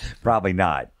 Probably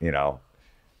not, you know.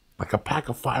 Like a pack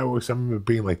of fireworks, I remember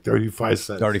being like 35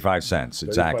 cents. 35 cents,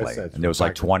 exactly. 35 cents and there was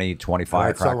like 20,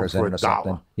 25 crackers in it or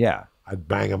something. Yeah. I'd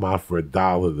bang them out for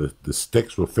 $1. The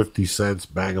sticks were 50 cents.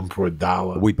 Bang them for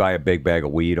 $1. We'd buy a big bag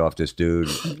of weed off this dude.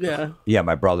 Yeah. Yeah,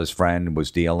 my brother's friend was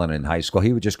dealing in high school.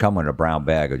 He would just come in a brown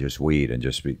bag of just weed and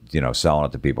just be, you know, selling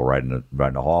it to people right in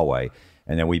the hallway.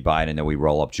 And then we buy it, and then we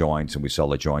roll up joints, and we sell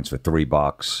the joints for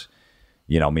 $3.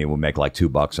 You know, we make like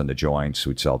 $2 on the joints.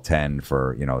 We'd sell 10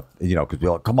 for, because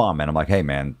we're like, come on, man. I'm like, hey,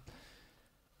 man,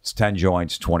 it's 10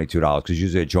 joints, $22. Because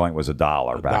usually a joint was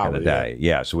 $1 back in the day.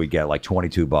 Yeah, so we get like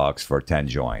 $22 for 10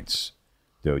 joints.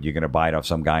 Dude, you're going to buy it off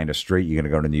some guy in the street? You're going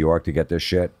to go to New York to get this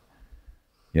shit?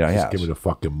 Just give me the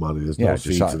fucking money. There's no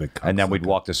seeds in it. And then we'd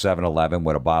walk to 7-Eleven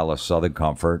with a bottle of Southern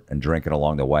Comfort and drink it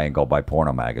along the way and go buy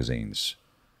porno magazines.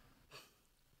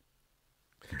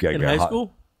 In high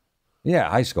school? Yeah,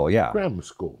 high school, yeah. Grammar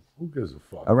school. Who gives a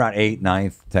fuck? Around 8th,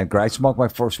 9th, 10th grade. I smoked my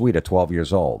first weed at 12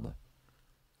 years old.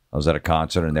 I was at a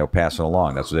concert, and they were passing it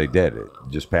along. That's what they did.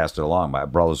 Just passed it along. My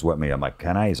brother's with me. I'm like,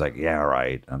 can I? He's like, yeah, all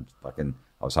right. I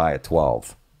was high at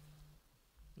 12.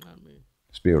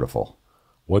 It's beautiful.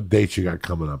 What dates you got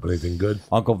coming up? Anything good?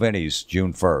 Uncle Vinny's,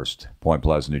 June 1st, Point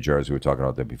Pleasant, New Jersey. We were talking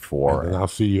about that before. And I'll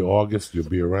see you August. You'll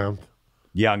be around?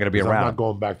 Yeah, I'm going to be around. I'm not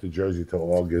going back to Jersey till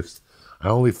August. I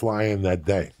only fly in that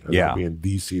day. I'll be in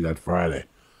D.C. that Friday.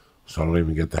 So I don't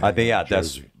even get that.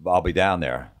 I'll be down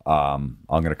there. I'm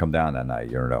going to come down that night.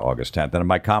 You're August 10th. And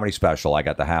my comedy special, I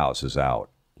Got the House, is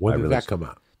out. When did that come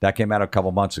out? That came out a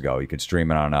couple months ago. You can stream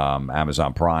it on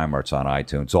Amazon Prime, or it's on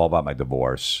iTunes. It's all about my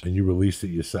divorce. And you released it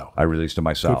yourself? I released it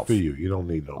myself. Good for you. You don't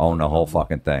need no own the whole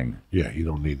fucking thing. Yeah, you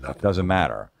don't need nothing. Doesn't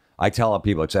matter. I tell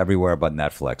people it's everywhere but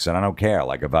Netflix, and I don't care.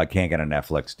 Like, if I can't get a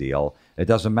Netflix deal, it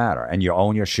doesn't matter. And you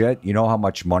own your shit. You know how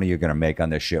much money you're going to make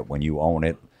on this shit when you own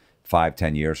it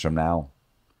 5-10 years from now?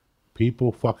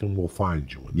 People fucking will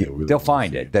find you. They'll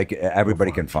find it.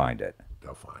 Everybody can find it.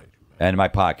 They'll find you, man. And my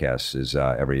podcast is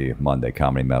every Monday,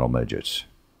 Comedy Metal Midgets.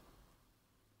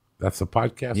 That's a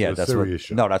podcast? Yeah, that's serious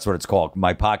show? No, that's what it's called.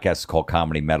 My podcast is called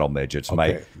Comedy Metal Midgets.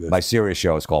 Okay, my serious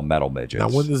show is called Metal Midgets. Now,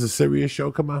 when does the serious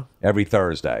show come out? Every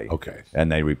Thursday. Okay.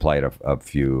 And they replay it a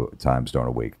few times during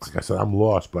a week. Like I said, I'm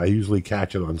lost, but I usually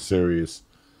catch it on Sirius.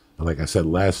 And like I said,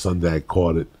 last Sunday I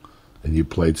caught it, and you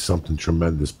played Something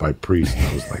Tremendous by Priest. And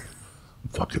I was like,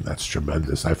 fucking, that's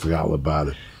tremendous. I forgot all about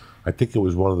it. I think it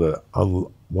was one of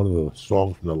the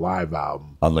songs from the live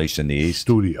album. Unleashed in the East?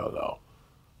 Studio, though.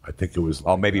 I think it was.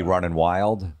 Like, maybe Running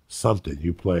Wild? Something.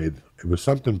 You played. It was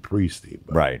something Priesty.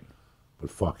 Right. But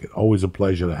fuck it. Always a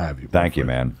pleasure to have you. Thank you,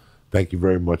 man. Thank you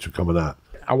very much for coming out.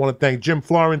 I want to thank Jim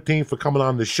Florentine for coming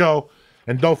on the show.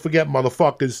 And don't forget,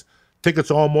 motherfuckers,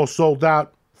 tickets are almost sold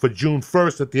out for June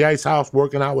 1st at the Ice House,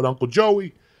 working out with Uncle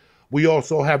Joey. We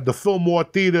also have the Fillmore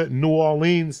Theater in New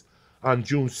Orleans on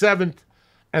June 7th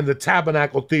and the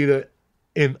Tabernacle Theater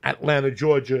in Atlanta,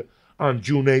 Georgia on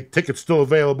June 8th. Tickets still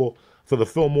available for the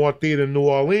Fillmore Theater in New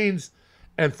Orleans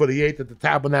and for the 8th at the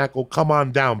Tabernacle. Come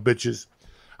on down, bitches.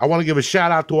 I want to give a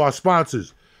shout out to our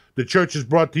sponsors. The church is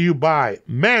brought to you by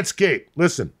Manscaped.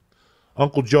 Listen,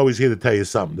 Uncle Joey's here to tell you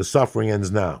something. The suffering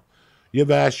ends now. You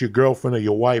ever ask your girlfriend or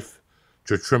your wife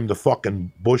to trim the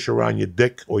fucking bush around your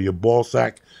dick or your ball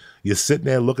sack? You're sitting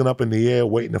there looking up in the air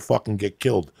waiting to fucking get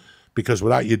killed. Because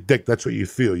without your dick, that's what you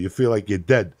feel. You feel like you're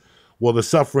dead. Well, the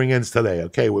suffering ends today,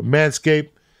 okay? With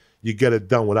Manscaped, you get it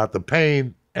done without the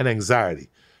pain and anxiety.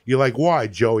 You're like, why,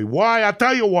 Joey? Why? I'll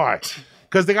tell you why.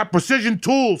 Because they got precision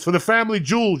tools for the family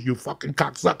jewels, you fucking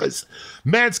cocksuckers.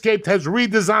 Manscaped has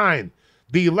redesigned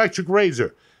the electric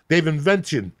razor. They've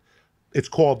invented, it's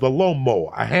called the Lawn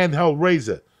Mower, a handheld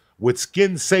razor with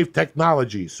skin-safe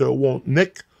technology so it won't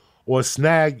nick or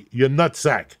snag your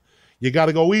nutsack. You got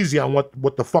to go easy on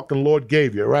what the fucking Lord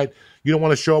gave you, right? You don't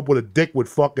want to show up with a dick with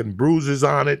fucking bruises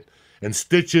on it and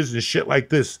stitches and shit like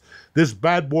this. This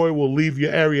bad boy will leave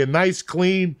your area nice,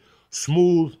 clean,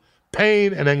 smooth,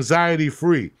 pain and anxiety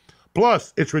free.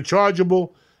 Plus, it's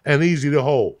rechargeable and easy to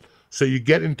hold. So you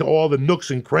get into all the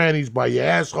nooks and crannies by your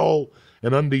asshole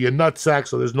and under your nutsack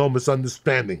so there's no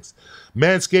misunderstandings.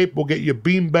 Manscaped will get your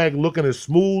beanbag looking as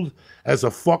smooth as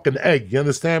a fucking egg. You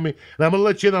understand me? And I'm going to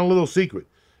let you in on a little secret.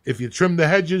 If you trim the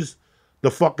hedges, the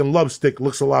fucking love stick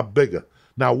looks a lot bigger.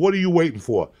 Now, what are you waiting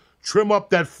for? Trim up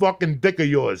that fucking dick of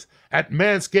yours at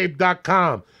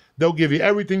manscaped.com. They'll give you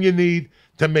everything you need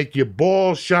to make your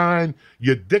balls shine,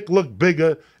 your dick look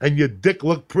bigger, and your dick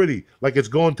look pretty, like it's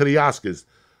going to the Oscars.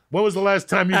 When was the last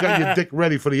time you got your dick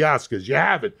ready for the Oscars? You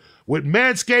haven't. With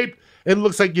Manscaped, it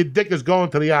looks like your dick is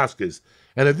going to the Oscars.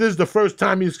 And if this is the first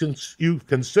time you've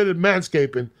considered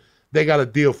manscaping, they got a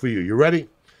deal for you. You ready?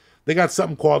 They got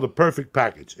something called the Perfect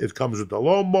Package. It comes with the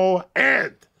lawnmower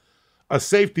and a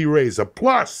safety razor,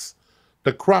 plus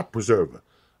the crop preserver,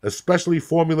 a specially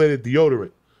formulated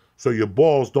deodorant so your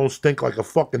balls don't stink like a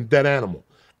fucking dead animal,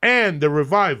 and the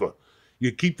reviver.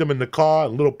 You keep them in the car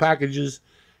in little packages.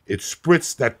 It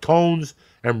spritz that tones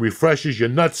and refreshes your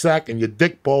nutsack and your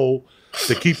dick bowl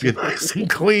to keep you nice and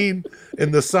clean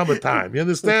in the summertime. You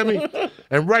understand me?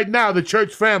 And right now, the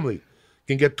church family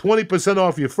can get 20%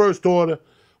 off your first order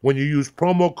when you use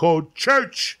promo code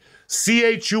CHURCH,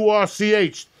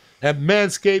 CHURCH, at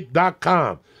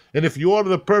manscaped.com. And if you order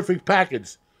the perfect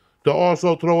package, they'll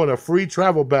also throw in a free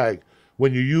travel bag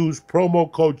when you use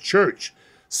promo code CHURCH,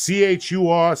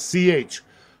 CHURCH.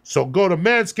 So go to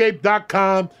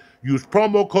manscaped.com, use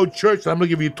promo code CHURCH, and I'm going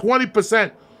to give you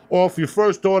 20% off your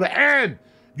first order, and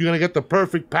you're going to get the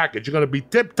perfect package. You're going to be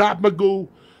tip-top Magoo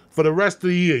for the rest of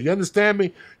the year. You understand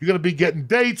me? You're going to be getting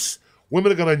dates.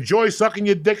 Women are going to enjoy sucking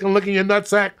your dick and licking your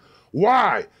nutsack.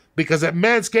 Why? Because at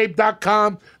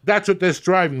manscaped.com, that's what they're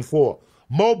striving for.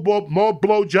 More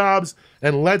blowjobs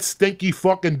and less stinky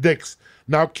fucking dicks.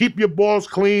 Now keep your balls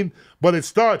clean, but it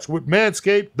starts with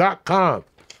manscaped.com.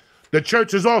 The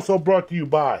church is also brought to you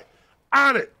by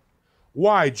Onnit.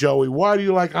 Why, Joey? Why do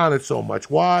you like Onnit so much?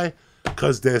 Why?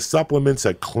 Because their supplements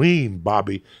are clean,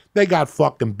 Bobby. They got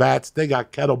fucking bats. They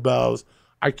got kettlebells.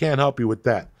 I can't help you with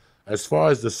that. As far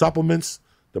as the supplements,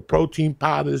 the protein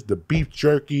powders, the beef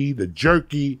jerky,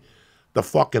 the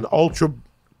fucking ultra,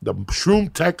 the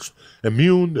Shroom Tech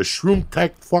Immune, the Shroom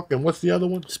Tech fucking, what's the other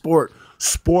one? Sport,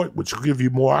 which will give you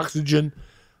more oxygen.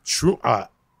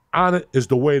 Onnit is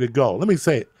the way to go. Let me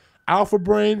say it. Alpha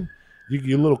Brain,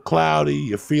 you're a little cloudy,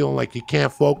 you're feeling like you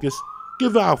can't focus.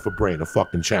 Give Alpha Brain a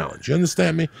fucking challenge. You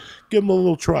understand me? Give them a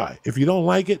little try. If you don't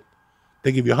like it,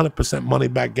 they give you 100% money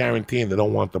back guarantee and they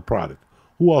don't want the product.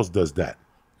 Who else does that?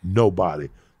 Nobody.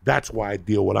 That's why I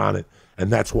deal with Onnit,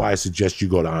 and that's why I suggest you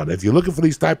go to Onnit. If you're looking for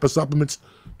these type of supplements,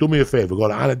 do me a favor. Go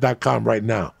to Onnit.com right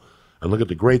now and look at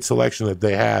the great selection that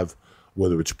they have,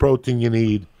 whether it's protein you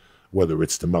need, whether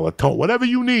it's the melatonin, whatever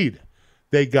you need,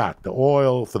 they got. The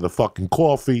oil for the fucking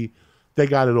coffee, they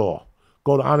got it all.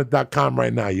 Go to Onnit.com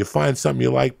right now. You find something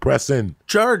you like, press in.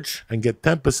 Charge. And get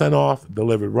 10% off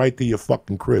delivered right to your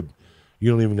fucking crib.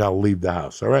 You don't even got to leave the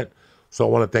house, all right? So I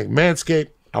want to thank Manscaped.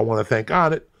 I want to thank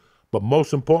Onnit. But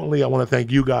most importantly, I want to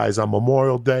thank you guys on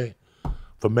Memorial Day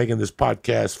for making this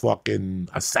podcast fucking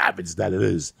a savage that it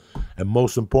is. And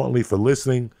most importantly, for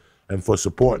listening and for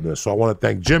supporting us. So I want to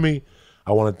thank Jimmy.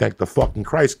 I want to thank the fucking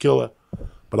Christ Killer.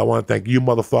 But I want to thank you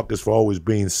motherfuckers for always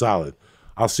being solid.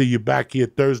 I'll see you back here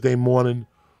Thursday morning,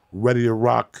 ready to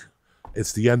rock.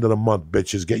 It's the end of the month,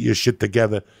 bitches. Get your shit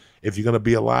together. If you're going to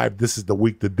be alive, this is the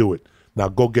week to do it. Now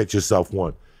go get yourself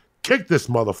one. Kick this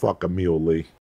motherfucker, Mule Lee.